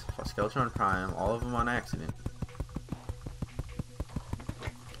twins. Fought Skeletron Prime. All of them on accident.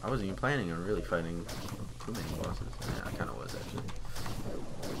 I wasn't even planning on really fighting too many bosses. Yeah, I kind of was actually.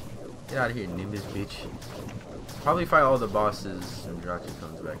 Get out of here, Nimbus bitch. Probably fight all the bosses when Jirachi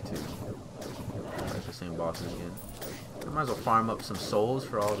comes back too. Fight the same bosses again. I might as well farm up some souls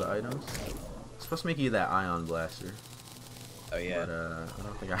for all the items. It's supposed to make you that Ion Blaster. Oh yeah. But I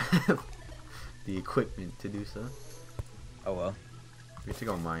don't think I have the equipment to do so. Oh well. We have to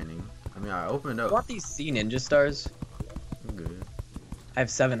go mining. I mean, I opened I up. want these sea ninja stars. I'm good. I have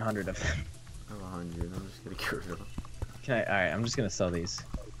 700 of them. I have 100. I'm just gonna get rid of them. Can I? Alright, I'm just gonna sell these.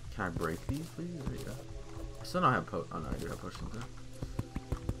 Can I break these, please? There you go. I still don't have oh no, I do have potions though.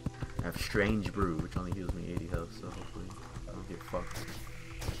 I have Strange Brew, which only heals me 80 health, so hopefully I don't get fucked.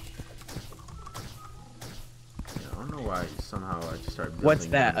 Yeah, I don't know why somehow I just started building What's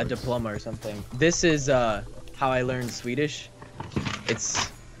that? A language. diploma or something? This is how I learned Swedish.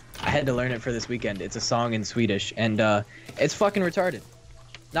 I had to learn it for this weekend. It's a song in Swedish, and it's fucking retarded.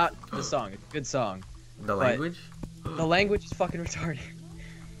 Not the song. It's a good song. The language? The language is fucking retarded.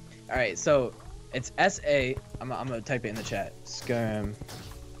 All right, so it's S-A. I'm gonna type it in the chat. Skirm.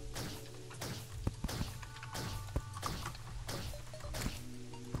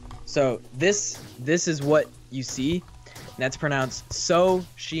 So this is what you see, and that's pronounced So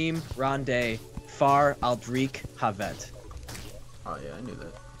Shim Rande Far Aldrik Havet. Oh yeah, I knew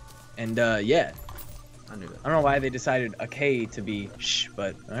that. And yeah, I knew that. I don't know why they decided a K to be sh,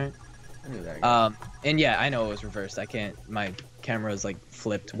 but alright. I knew that. And yeah, I know it was reversed. I can't. My camera is like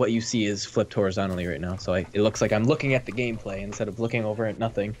flipped. What you see is flipped horizontally right now, so it looks like I'm looking at the gameplay instead of looking over at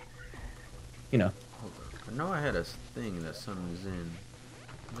nothing. You know, Hold on. I know I had a thing that sun was in.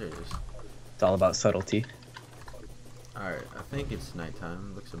 There it is. it's all about subtlety. Alright, I think it's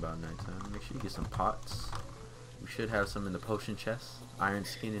nighttime. Looks about nighttime. Make sure you get some pots. We should have some in the potion chest. Iron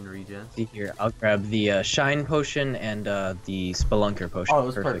skin and regen. See here, I'll grab the shine potion and the spelunker potion. Oh, it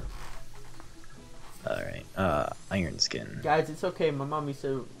was perfect. Alright, iron skin. Guys, it's okay. My mommy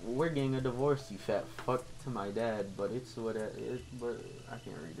said we're getting a divorce, you fat fuck, to my dad, but it's what it is. But I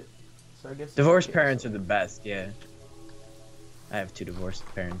can't read it, so I guess it's Divorced okay. parents are the best, yeah. I have 2 divorced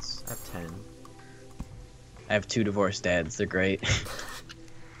parents. I have 10. I have 2 divorced dads. They're great.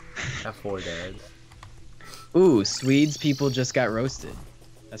 I have 4 dads. Ooh, Swedes people just got roasted.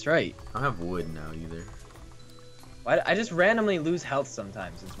 That's right. I don't have wood now either. I just randomly lose health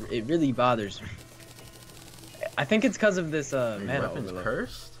sometimes. It really bothers me. I think it's because of this Your mana weapon's overload.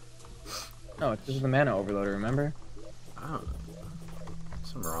 cursed? No, it's because of the mana overloader, remember? I don't know.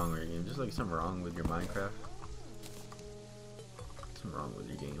 Something wrong with your game. Just like something wrong with your Minecraft. Something wrong with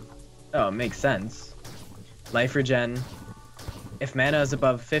your game. Oh, it makes sense. Life regen, if mana is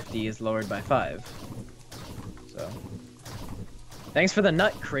above 50, is lowered by 5. So. Thanks for the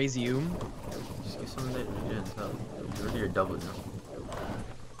nut, Crazy Just get some of that regen. You're already double jump.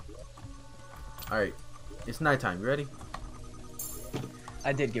 Alright, it's nighttime. You ready?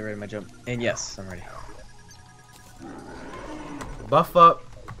 I did get rid of my jump. And yes, I'm ready. Buff up.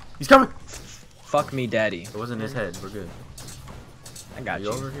 He's coming! Fuck me, daddy. It wasn't his head. We're good. I got Are you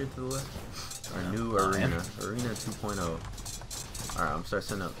over here to the left? Our new arena. Arena 2.0. Alright, I'm start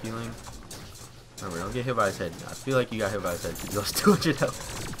setting up healing. Remember, don't get hit by his head. I feel like you got hit by his head because you lost 200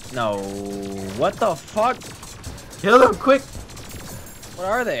 health. No. What the fuck? Kill him, quick! What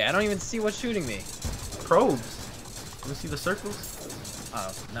are they? I don't even see what's shooting me. Probes. You see the circles?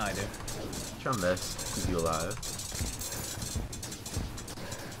 Oh, now I do. Try my best to keep you alive.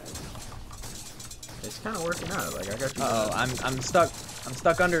 It's kind of working out. Like, I got you. Uh oh, I'm stuck. I'm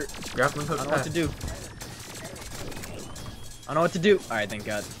stuck under. Grappling hook. I don't know what to do. I don't know what to do. Alright, thank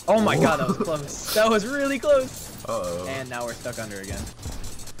God. Oh my God, that was close. That was really close. Uh-oh. And now we're stuck under again.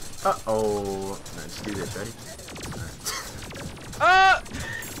 Uh-oh. Let's do this. Ready? Ah!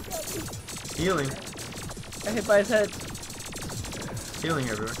 Healing. I hit by his head. Healing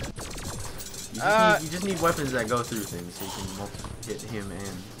everywhere. You just need weapons that go through things so you can hit him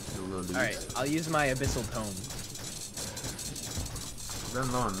and the little dudes. Alright, I'll use my Abyssal Tome.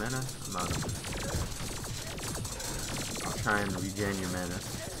 Run low on mana? I'm out of it. I'll try and regen your mana.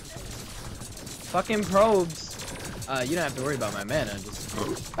 Fucking probes. You don't have to worry about my mana. Just.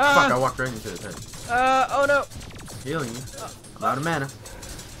 Oh, fuck, I walked right into his head. Oh no. Healing you. I'm out of mana.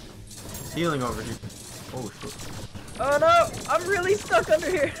 It's healing over here. Oh shit. Oh no! I'm really stuck under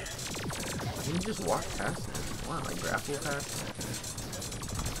here. Can you just walk past it? Why, like grapple past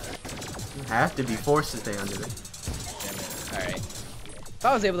it? You have to be forced to stay under there. Damn it. Alright. If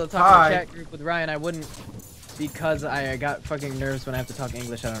I was able to talk in a chat group with Ryan, I wouldn't. Because I got fucking nerves when I have to talk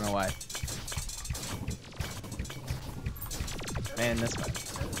English. I don't know why. Man, this one.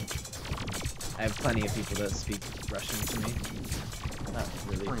 I have plenty of people that speak Russian to me. Not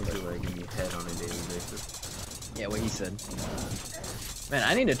really. Plenty of people that give me head on a daily basis. Yeah, what he said. Man,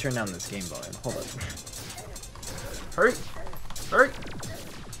 I need to turn down this game volume. Hold up. Hurry! Hurry!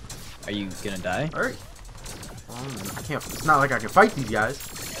 Are you gonna die? Hurry! I can't. It's not like I can fight these guys.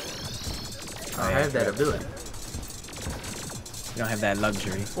 I have that ability. You don't have that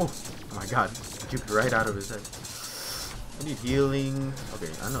luxury. Oh my God! Juked right out of his head. I need healing. Okay,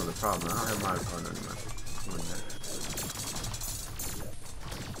 I know the problem. I don't have my. Oh no, never mind.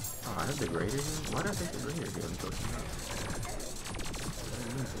 Oh, I have the greater here? Why did I take the greater here? I'm talking about.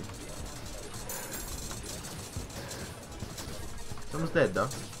 Someone's dead though.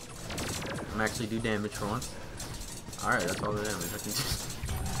 I'm actually do damage for once. Alright, that's all the damage I can just.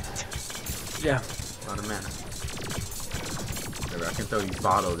 Yeah. A lot of mana. Whatever, I can throw these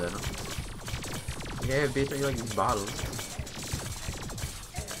bottles at them. Yeah, bitch, you like these bottles.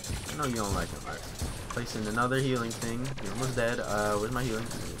 I know you don't like them. Alright. Placing another healing thing. You're almost dead. Where's my healing?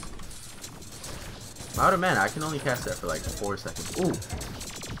 I'm out of mana. I can only cast that for like 4 seconds. Ooh.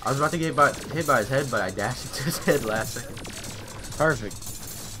 I was about to get hit by his head, but I dashed into his head last second. Perfect.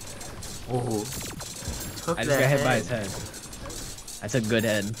 Ooh. I just got hit by his head. That's a good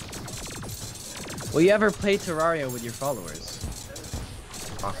head. Will you ever play Terraria with your followers?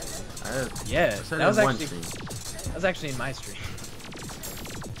 Possibly. Yeah, that was actually in my stream.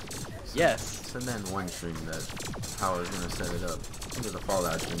 Yes. Said that in one stream that how I was gonna set it up. I think it was a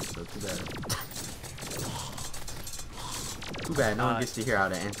Fallout stream, so too bad. Too bad no one gets to hear how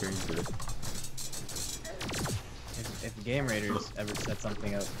to enter into it. If Game Raiders ever set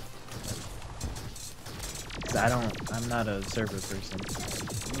something up, cause I'm not a server person.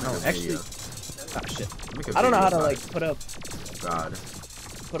 No, actually, ah shit. I don't know how to like put up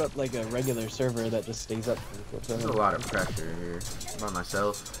like a regular server that just stays up. There's a lot of pressure here. By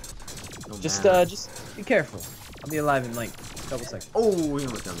myself. No just be careful. I'll be alive in like a couple seconds. Oh, he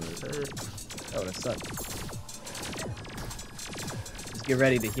almost got me in his head. That would've sucked. Just get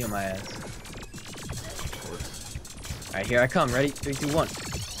ready to heal my ass. Alright, here I come. Ready? 3, 2, 1.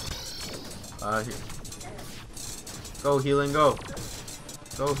 Here. Go, healing, go.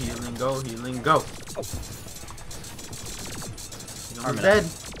 Go, healing, go, healing, go. Oh. I'm dead.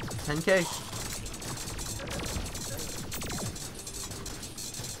 10k.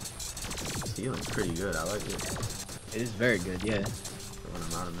 This healing's pretty good. I like it. It is very good, yeah. When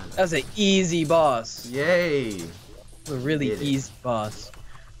I'm out of mana. That was an easy boss. Yay! A really easy boss.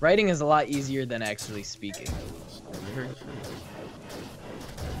 Writing is a lot easier than actually speaking.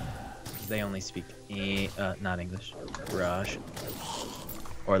 They only speak not English, Russian,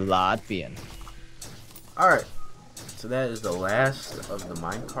 or Latvian. Alright, so that is the last of the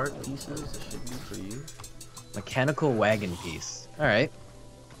minecart pieces. It should be for you. Mechanical wagon piece. Alright.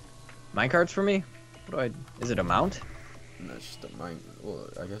 Minecarts for me? What do I... Is it a mount? And that's just a mine. Well,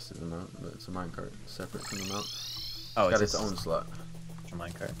 I guess it's a mount, but it's a minecart separate from the mount. Oh, It's got its own slot. A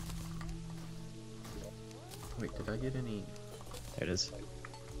minecart. Wait, did I get any? There it is.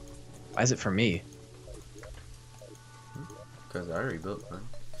 Why is it for me? Because I already built mine.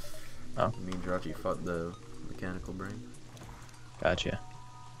 Oh. Me and Jirachi fought the mechanical brain. Gotcha.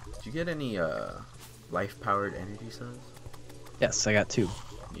 Did you get any life-powered energy cells? Yes, I got 2.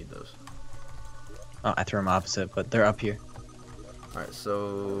 Need those. Oh, I threw them opposite, but they're up here. Alright,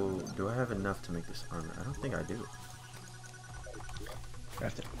 so do I have enough to make this armor? I don't think I do.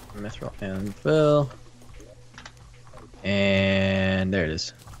 Crafted mithril anvil. And there it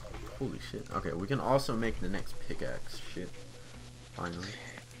is. Holy shit. Okay, we can also make the next pickaxe. Shit. Finally.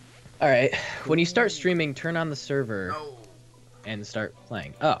 Alright, when you start streaming, turn on the server No. and start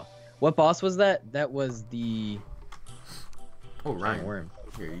playing. Oh, what boss was that? That was the Oh, giant Ryan. worm.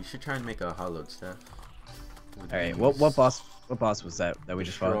 Here, you should try and make a hollowed staff. Alright, what boss was that we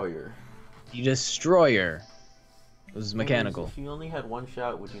just fought? Destroyer. The Destroyer. It was mechanical. If you only had one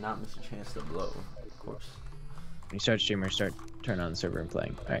shot, would you not miss a chance to blow? Of course. When you start streaming, turn on the server and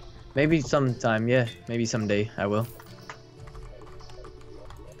playing. Alright. Maybe sometime, yeah. Maybe someday I will.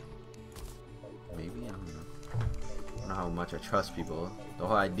 Maybe, I don't know. I don't know how much I trust people. The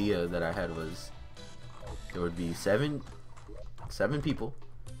whole idea that I had was there would be seven people.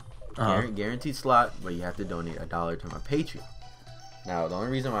 Guaranteed slot, but you have to donate $1 to my Patreon. Now, the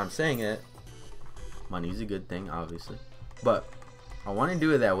only reason why I'm saying it, money's a good thing, obviously, but I want to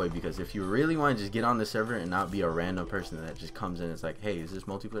do it that way because if you really want to just get on the server and not be a random person that just comes in and it's like, hey, is this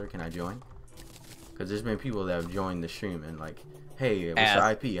multiplayer? Can I join? Because there's been people that have joined the stream and like, hey, what's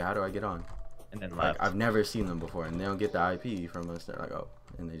the IP? How do I get on? And then Like, left. I've never seen them before, and they don't get the IP from us. They're like, oh,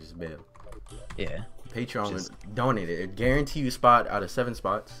 and they just bail. Yeah. Patreon would donate it. It'd guarantee you a spot out of 7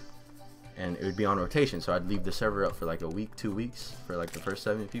 spots, and it would be on rotation. So I'd leave the server up for like a week, 2 weeks for like the first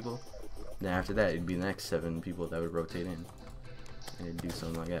 7 people. Then after that, it'd be the next 7 people that would rotate in, and it'd do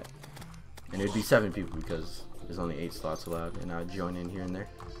something like that. And it'd be 7 people because there's only 8 slots allowed, and I'd join in here and there.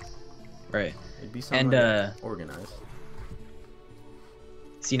 Right. It'd be something like that, organized.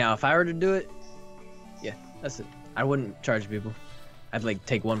 See, now if I were to do it, yeah, that's it. I wouldn't charge people. I'd like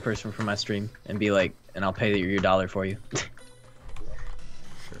take one person from my stream and be like, and I'll pay your $1 for you.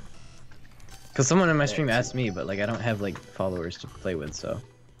 Sure. Cause someone in my stream asked me, but like I don't have like followers to play with, so.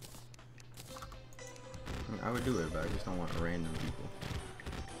 I mean, I would do it, but I just don't want random people.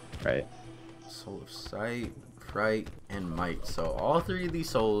 Right. Soul of Sight, Fright, and Might. So all 3 of these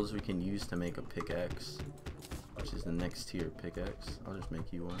souls we can use to make a pickaxe, which is the next tier pickaxe. I'll just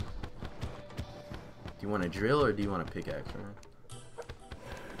make you one. Do you want a drill or do you want a pickaxe, right?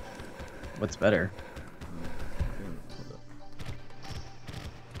 What's better? Hold up.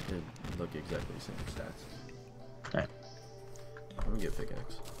 They look exactly the same stats. Alright. I'm gonna get a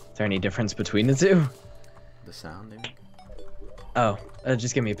pickaxe. Is there any difference between the two? The sound they make? Oh,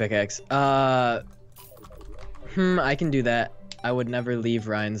 just give me a pickaxe. I can do that. I would never leave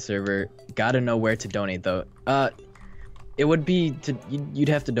Ryan's server. Gotta know where to donate though. It would be to you'd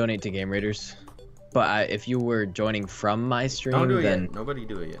have to donate to Game Raiders. But if you were joining from my stream, Don't do it then yet. Nobody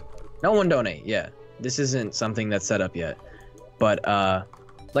do it yet. no one donate. Yeah, this isn't something that's set up yet. But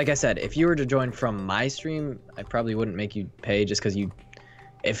like I said, if you were to join from my stream, I probably wouldn't make you pay just because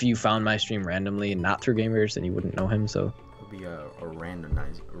if you found my stream randomly and not through Game Raiders, then you wouldn't know him. So It'll be a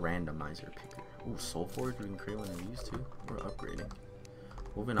randomizer picker. Ooh, Soul Forge, we can create one of these too. We're upgrading.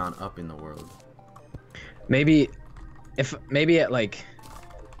 Moving on up in the world. maybe at like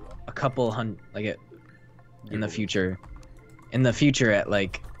a couple hundred, like in the future at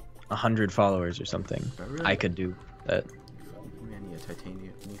like 100 followers or something, Really? I could do that. I need a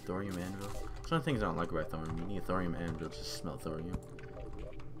titanium, I need thorium anvil. Some of the things I don't like about thorium. You need a thorium anvil to smell thorium.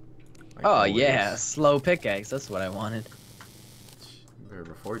 Like Oh always. yeah, slow pickaxe. That's what I wanted. You better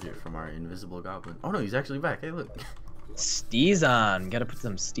reforge it from our invisible goblin. Oh no, he's actually back. Hey, look. Steez on. Gotta put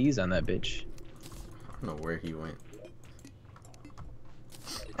some steez on that bitch. I don't know where he went.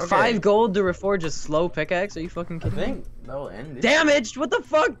 Okay. 5 gold to reforge a slow pickaxe? Are you fucking I kidding me? think that'll end this. Damaged? What the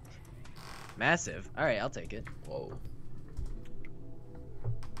fuck? Massive. Alright, I'll take it. Whoa.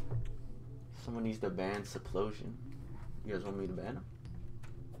 Someone needs to ban Supplosion. You guys want me to ban him?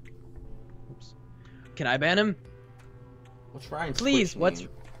 Oops. Can I ban him? What's Ryan's Please, Twitch what's- name?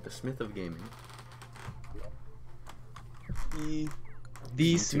 The Smith of Gaming. The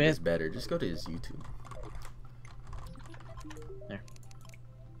YouTube is Smith. better. Just go to his YouTube. There.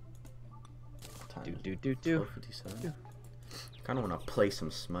 Time Do is do do do. 12:57. Kind of want to play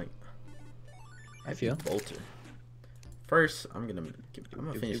some Smite. I feel. Bolter. First, I'm gonna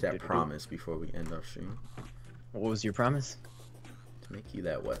finish that promise before we end our stream. What was your promise? To make you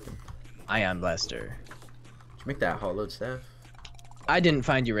that weapon. Ion blaster. Did you make that hollowed staff? I didn't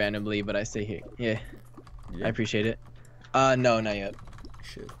find you randomly, but I stay here. Yeah, Yeah. I appreciate it. No, not yet.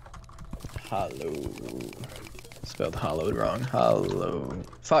 Shit. Hollow. Spelled hollowed wrong. Hollow.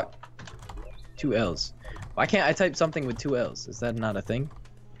 Fuck. 2 L's. Why can't I type something with 2 L's? Is that not a thing?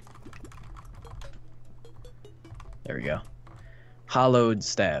 There we go. Hollowed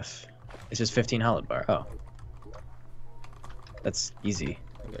staff. It's just 15 hollowed bar. Oh. That's easy.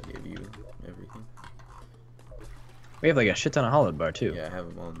 I think I gave you everything. We have like a shit ton of hollowed bar too. Yeah, I have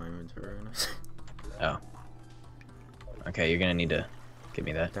them all in my inventory right now. Oh. Okay, you're gonna need to give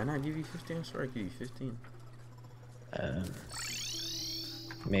me that. Did I not give you 15? I swear I gave you 15.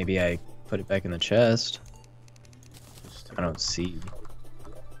 Maybe I put it back in the chest. Just I don't see.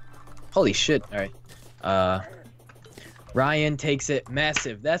 Holy shit! All right. Ryan takes it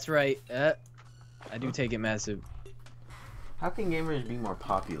massive. That's right. I do take it massive. How can gamers be more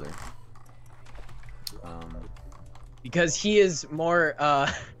popular? Because he is more,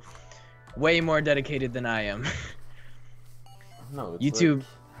 way more dedicated than I am. No, it's YouTube, like,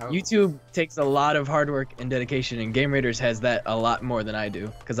 how... YouTube takes a lot of hard work and dedication, and Game Raiders has that a lot more than I do.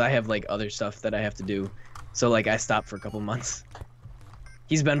 Because I have like other stuff that I have to do, so like I stopped for a couple months.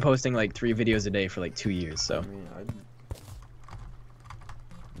 He's been posting like 3 videos a day for like 2 years, so. I mean,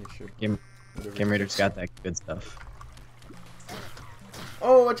 yeah, sure. Game Raiders got that good stuff.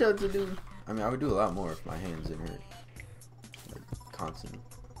 Oh, what you have to do? I mean, I would do a lot more if my hands didn't hurt. Like, constant.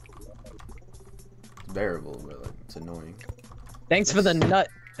 It's bearable, but like, it's annoying. Thanks for the nut,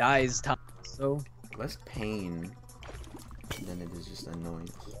 dies Tom. So. Less pain than it is just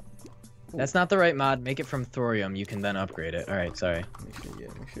annoyance. That's not the right mod. Make it from thorium. You can then upgrade it. All right, sorry. Make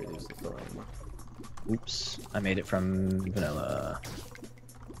sure it is the thorium. Oops, I made it from vanilla.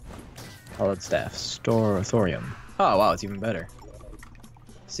 Hollowed staff. Store thorium. Oh wow, it's even better.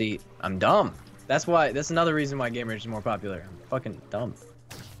 See, I'm dumb. That's why. That's another reason why Game Raiders is more popular. I'm fucking dumb.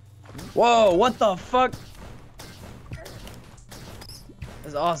 Whoa! What the fuck?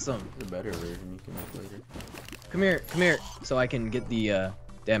 That's awesome. There's a better version you can make later. Come here, so I can get the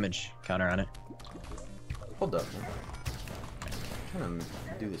damage counter on it. Hold up, man. I'm trying to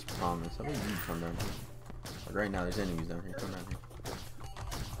do this promise. I think you come down here. Like right now, there's enemies down here. Come down here.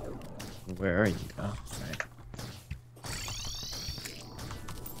 Where are you? Oh, alright.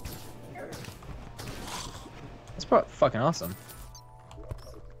 That's fucking awesome.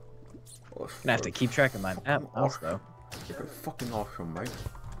 Oh, I'm gonna have to keep track of my map also. You're fucking awesome, mate.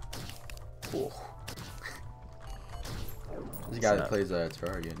 Oh. This guy that plays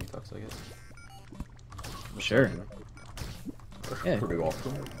Terraria and he talks like it. Sure. Yeah. Pretty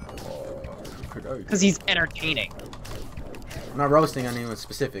awesome. Because he's entertaining. I'm not roasting on anyone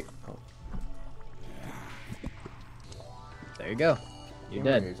specific. Oh. There you go. You're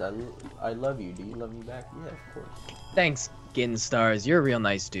dead. I love you. Do you love me back? Yeah, of course. Thanks, Stars. You're a real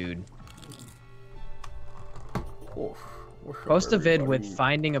nice dude. Oh. Post a vid with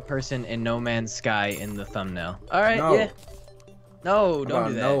finding a person in No Man's Sky in the thumbnail. Alright, no. yeah. No, don't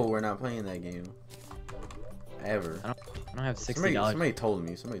do that. No, we're not playing that game. Ever. I don't have $60. Somebody told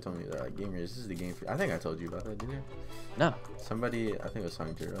me that like, Game Raiders, this is the game for I think I told you about that, didn't I? No. Somebody, I think it was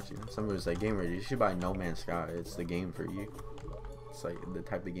talking to Rusty. Somebody was like, Game Raiders, you should buy No Man's Sky. It's the game for you. It's like the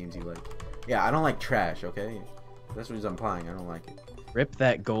type of games you like. Yeah, I don't like trash, okay? That's the reason I'm playing. I don't like it. Rip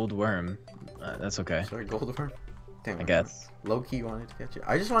that gold worm. That's okay. Sorry, gold worm? Damn, I guess. Low key wanted to catch it.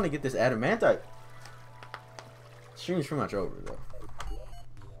 I just want to get this adamantite. Stream's pretty much over though.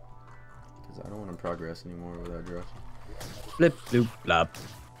 Because I don't want to progress anymore without dropping. Flip, bloop, blop.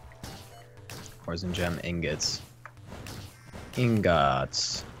 Poison gem ingots.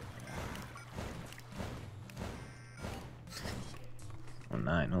 Ingots. Oh,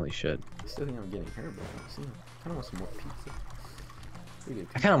 9. Holy shit. I still think I'm getting hurt, but I kind of want some more pizza.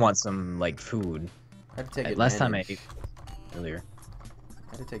 I kind of want some, like, food. I had to take Last time I ate earlier.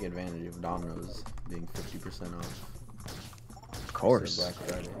 I had to take advantage of Domino's being 50% off. Of course. Black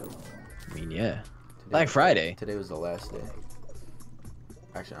Friday. I mean, yeah. Black Friday? Today was the last day.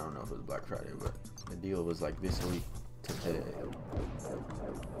 Actually, I don't know if it was Black Friday, but the deal was like this week to today.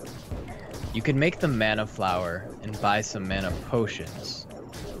 You could make the mana flower and buy some mana potions.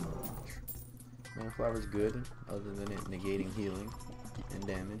 Mana flower is good, other than it negating healing and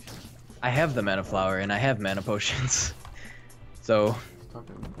damage. I have the mana flower and I have mana potions. So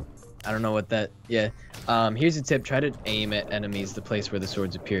I don't know what that. Yeah. Here's a tip: try to aim at enemies the place where the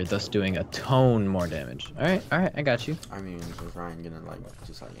swords appear, thus doing a tone more damage. All right, I got you. I mean, was Ryan gonna like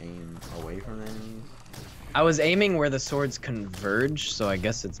just like aim away from the enemies? I was aiming where the swords converge, so I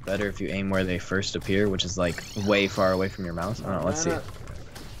guess it's better if you aim where they first appear, which is like way far away from your mouse. I don't know. Let's see.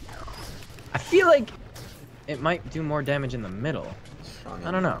 I feel like it might do more damage in the middle.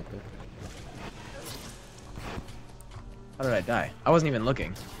 I don't know. How did I die? I wasn't even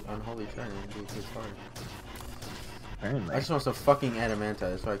looking. Unholy trident, dude, it's hard. Apparently. I just want some fucking adamanta.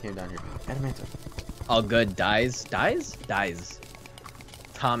 That's why I came down here. Adamanta. All good. Dies.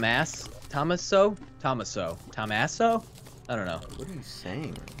 Tomaso? I don't know. What are you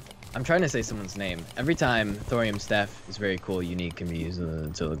saying? I'm trying to say someone's name. Every time thorium staff is very cool, unique, can be used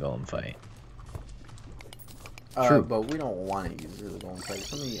until the golem fight. True. But we don't want to use the golem fight.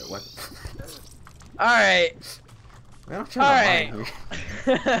 Somebody get weapon. Alright. Man, I'm trying to mine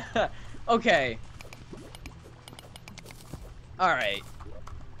here. Okay. Alright.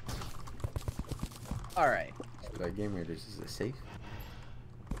 Alright. Like Game Raiders, is it safe?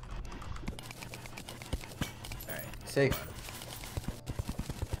 Alright. Safe.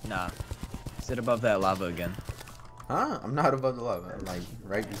 Nah. Sit above that lava again. Huh? I'm not above the lava. I'm like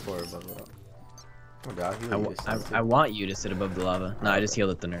right before above the lava. Oh god, I want you to sit above the lava. No, I just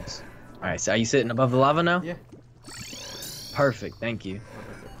healed at the nurse. Alright, so are you sitting above the lava now? Yeah. Perfect, thank you.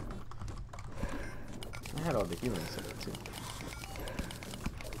 I had all the healing stuff too.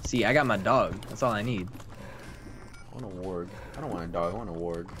 See, I got my dog. That's all I need. I want a ward. I don't want a dog. I want a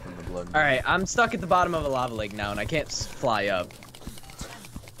ward from the blood. Alright, I'm stuck at the bottom of a lava lake now, and I can't fly up.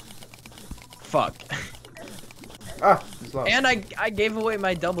 Fuck. Ah! There's lava. And I gave away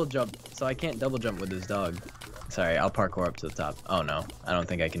my double jump, so I can't double jump with this dog. Sorry, I'll parkour up to the top. Oh no, I don't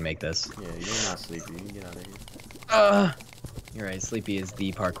think I can make this. Yeah, you're not sleepy. You can get out of here. You're right, Sleepy is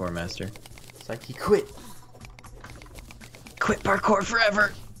the parkour master. It's like he quit. Quit parkour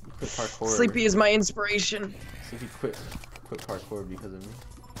forever! He quit parkour. Sleepy is my inspiration. Sleepy quit parkour because of me.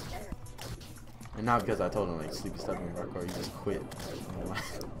 And not because I told him like Sleepy stuck in parkour, he just quit.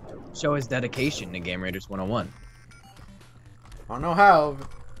 Show his dedication to Game Raiders 101. I don't know how.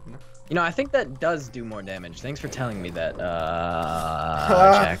 You know, I think that does do more damage. Thanks for telling me that,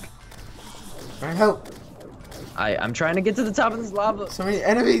 Jack. Trying to help. I'm trying to get to the top of this lava. So many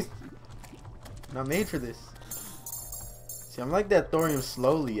enemies. I'm not made for this. See, I'm like that thorium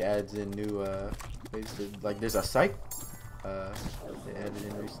slowly adds in new ways to, like there's a scythe they added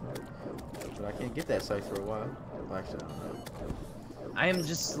in recently, but I can't get that scythe for a while. Well, actually, I don't know. I am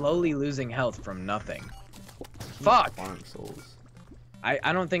just slowly losing health from nothing. Fuck! Farm souls.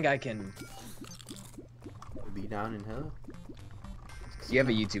 I don't think I can. Be down in hell. You have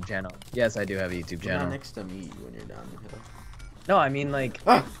a YouTube channel. Yes, I do have a YouTube You're not channel. next to me when you're down in hell. No, I mean like.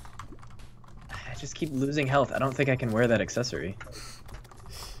 Ah! I just keep losing health. I don't think I can wear that accessory.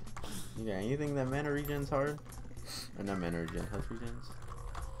 You got anything that mana regen's hard? Or not mana regen, health regens?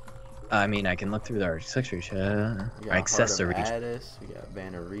 I mean, I can look through our accessory. We got Accessory. Heart of Addis, we got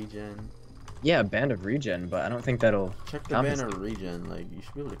Band of Regen. Yeah, Band of Regen, but I don't think that'll. Check the Band of Regen, like you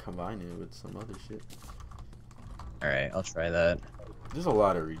should be able to combine it with some other shit. Alright, I'll try that. There's a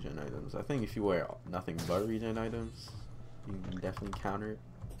lot of regen items. I think if you wear nothing but regen items, you can definitely counter it.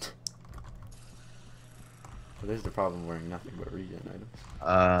 But there's the problem wearing nothing but regen items.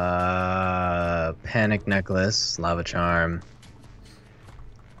 Panic Necklace, Lava Charm.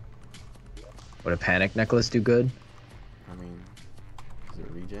 Would a Panic Necklace do good? I mean, is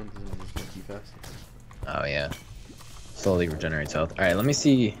it regen? Doesn't it just make you faster? Oh yeah. Slowly regenerates health. Alright, let me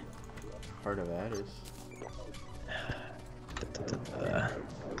see. Heart of Addis.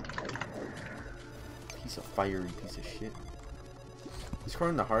 Piece of fiery piece of shit. He's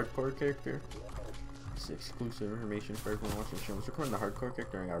recording the hardcore character. It's exclusive information for everyone watching the show. I was recording the hardcore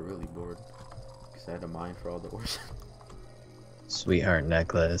character and I got really bored. Because I had to mine for all the ores. Sweetheart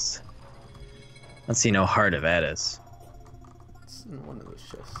Necklace. Let's see, no Heart of Addis. It's in one of those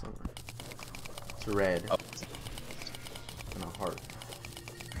chests somewhere. It's red. Oh. And a heart.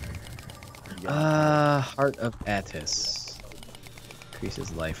 Heart of Attis.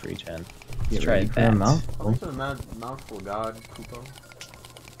 Increases life regen. Let's Get try ready for a that. mouthful. What's the mouthful god, Kupo?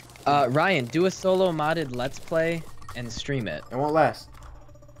 Ryan, do a solo modded Let's Play and stream it. It won't last.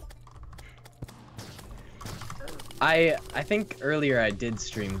 I think earlier I did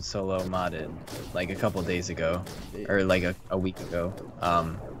stream solo modded, like a couple days ago, or like a week ago.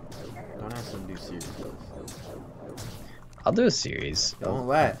 Don't ask them to do series. I'll do a series. It won't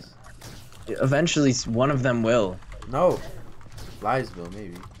last. Eventually, one of them will. No. Liesville,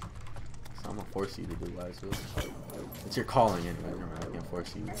 maybe. So I'm gonna force you to do Liesville. It's your calling anyway. Never mind, I can't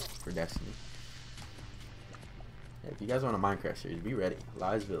force you for Destiny. Yeah, if you guys want a Minecraft series, be ready.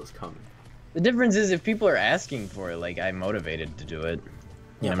 Liesville is coming. The difference is if people are asking for it, like I'm motivated to do it.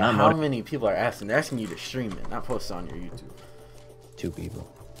 Yeah, but how many people are asking? They're asking you to stream it, not post it on your YouTube. 2 people.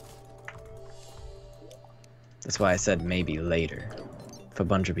 That's why I said maybe later. If a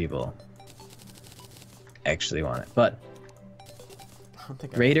bunch of people actually want it. But I don't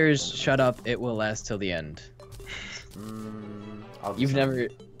think Raiders, shut up. It will last till the end. You've never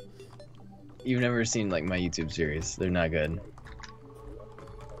seen like my YouTube series. They're not good.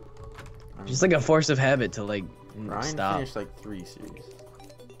 Just like a force of habit to like Ryan stop. finished like 3 series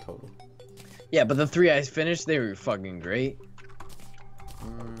total. Yeah, but the 3 I finished, they were fucking great.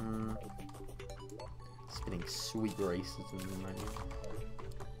 Spitting sweet racism in my ear.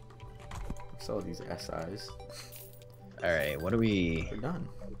 So these SIs. Alright, what are we... We're done.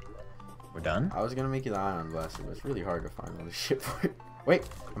 We're done? I was gonna make you the ion blaster, but it's really hard to find all this shit for it. Wait,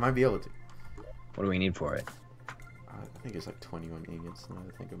 I might be able to. What do we need for it? I think it's like 21 ingots now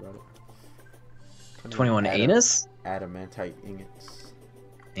to think about it. 21 anus? Adamantite ingots.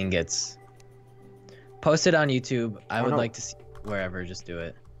 Ingots. Post it on YouTube. I would like to see wherever, just do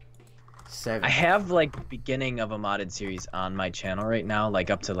it. 7. I have like beginning of a modded series on my channel right now,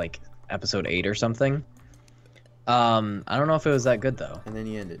 like up to like episode 8 or something. I don't know if it was that good though. And then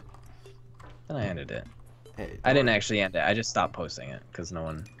you ended. Then I ended it. Hey, I didn't actually end it. I just stopped posting it because no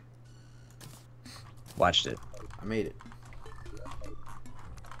one watched it. I made it.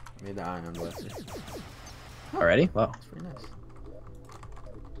 Made the ion blaster. Already? Wow. That's pretty nice.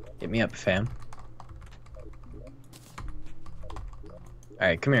 Get me up, fam.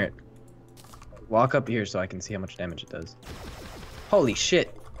 Alright, come here. Walk up here so I can see how much damage it does. Holy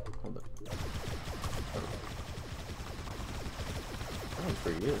shit. Hold up. That one's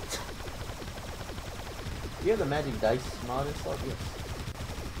pretty good. You have the magic dice mod installed? Yes.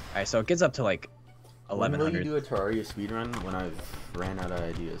 Alright, so it gets up to like When 1100. will you do a Terraria speedrun? When I've ran out of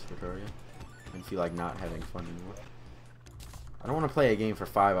ideas for Terraria and feel like not having fun anymore. I don't want to play a game for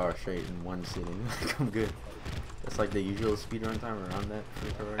 5 hours straight in one sitting. Like, I'm good. That's like the usual speedrun time around that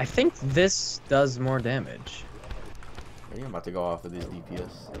for Terraria. I think this does more damage. I'm about to go off of this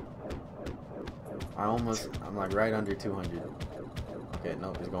DPS. I'm like right under 200. Okay,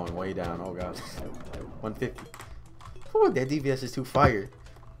 no, it's going way down. Oh god. 150. Oh, that DPS is too fire.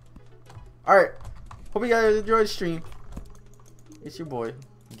 Alright. Hope you guys enjoyed the stream. It's your boy,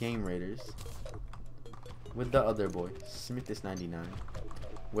 Game Raiders. With the other boy, Smithis99.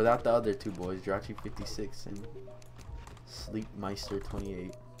 Without the other 2 boys, Drachi56 and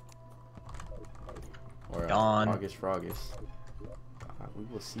Sleepmeister28. Or Dawn. August Frogus. We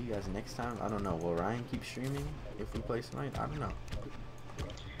will see you guys next time. I don't know. Will Ryan keep streaming if we play tonight? I don't know.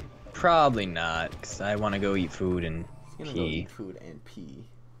 Probably not, because I want to go eat food and He's gonna pee. go eat food and pee.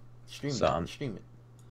 Stream So, it. Stream it.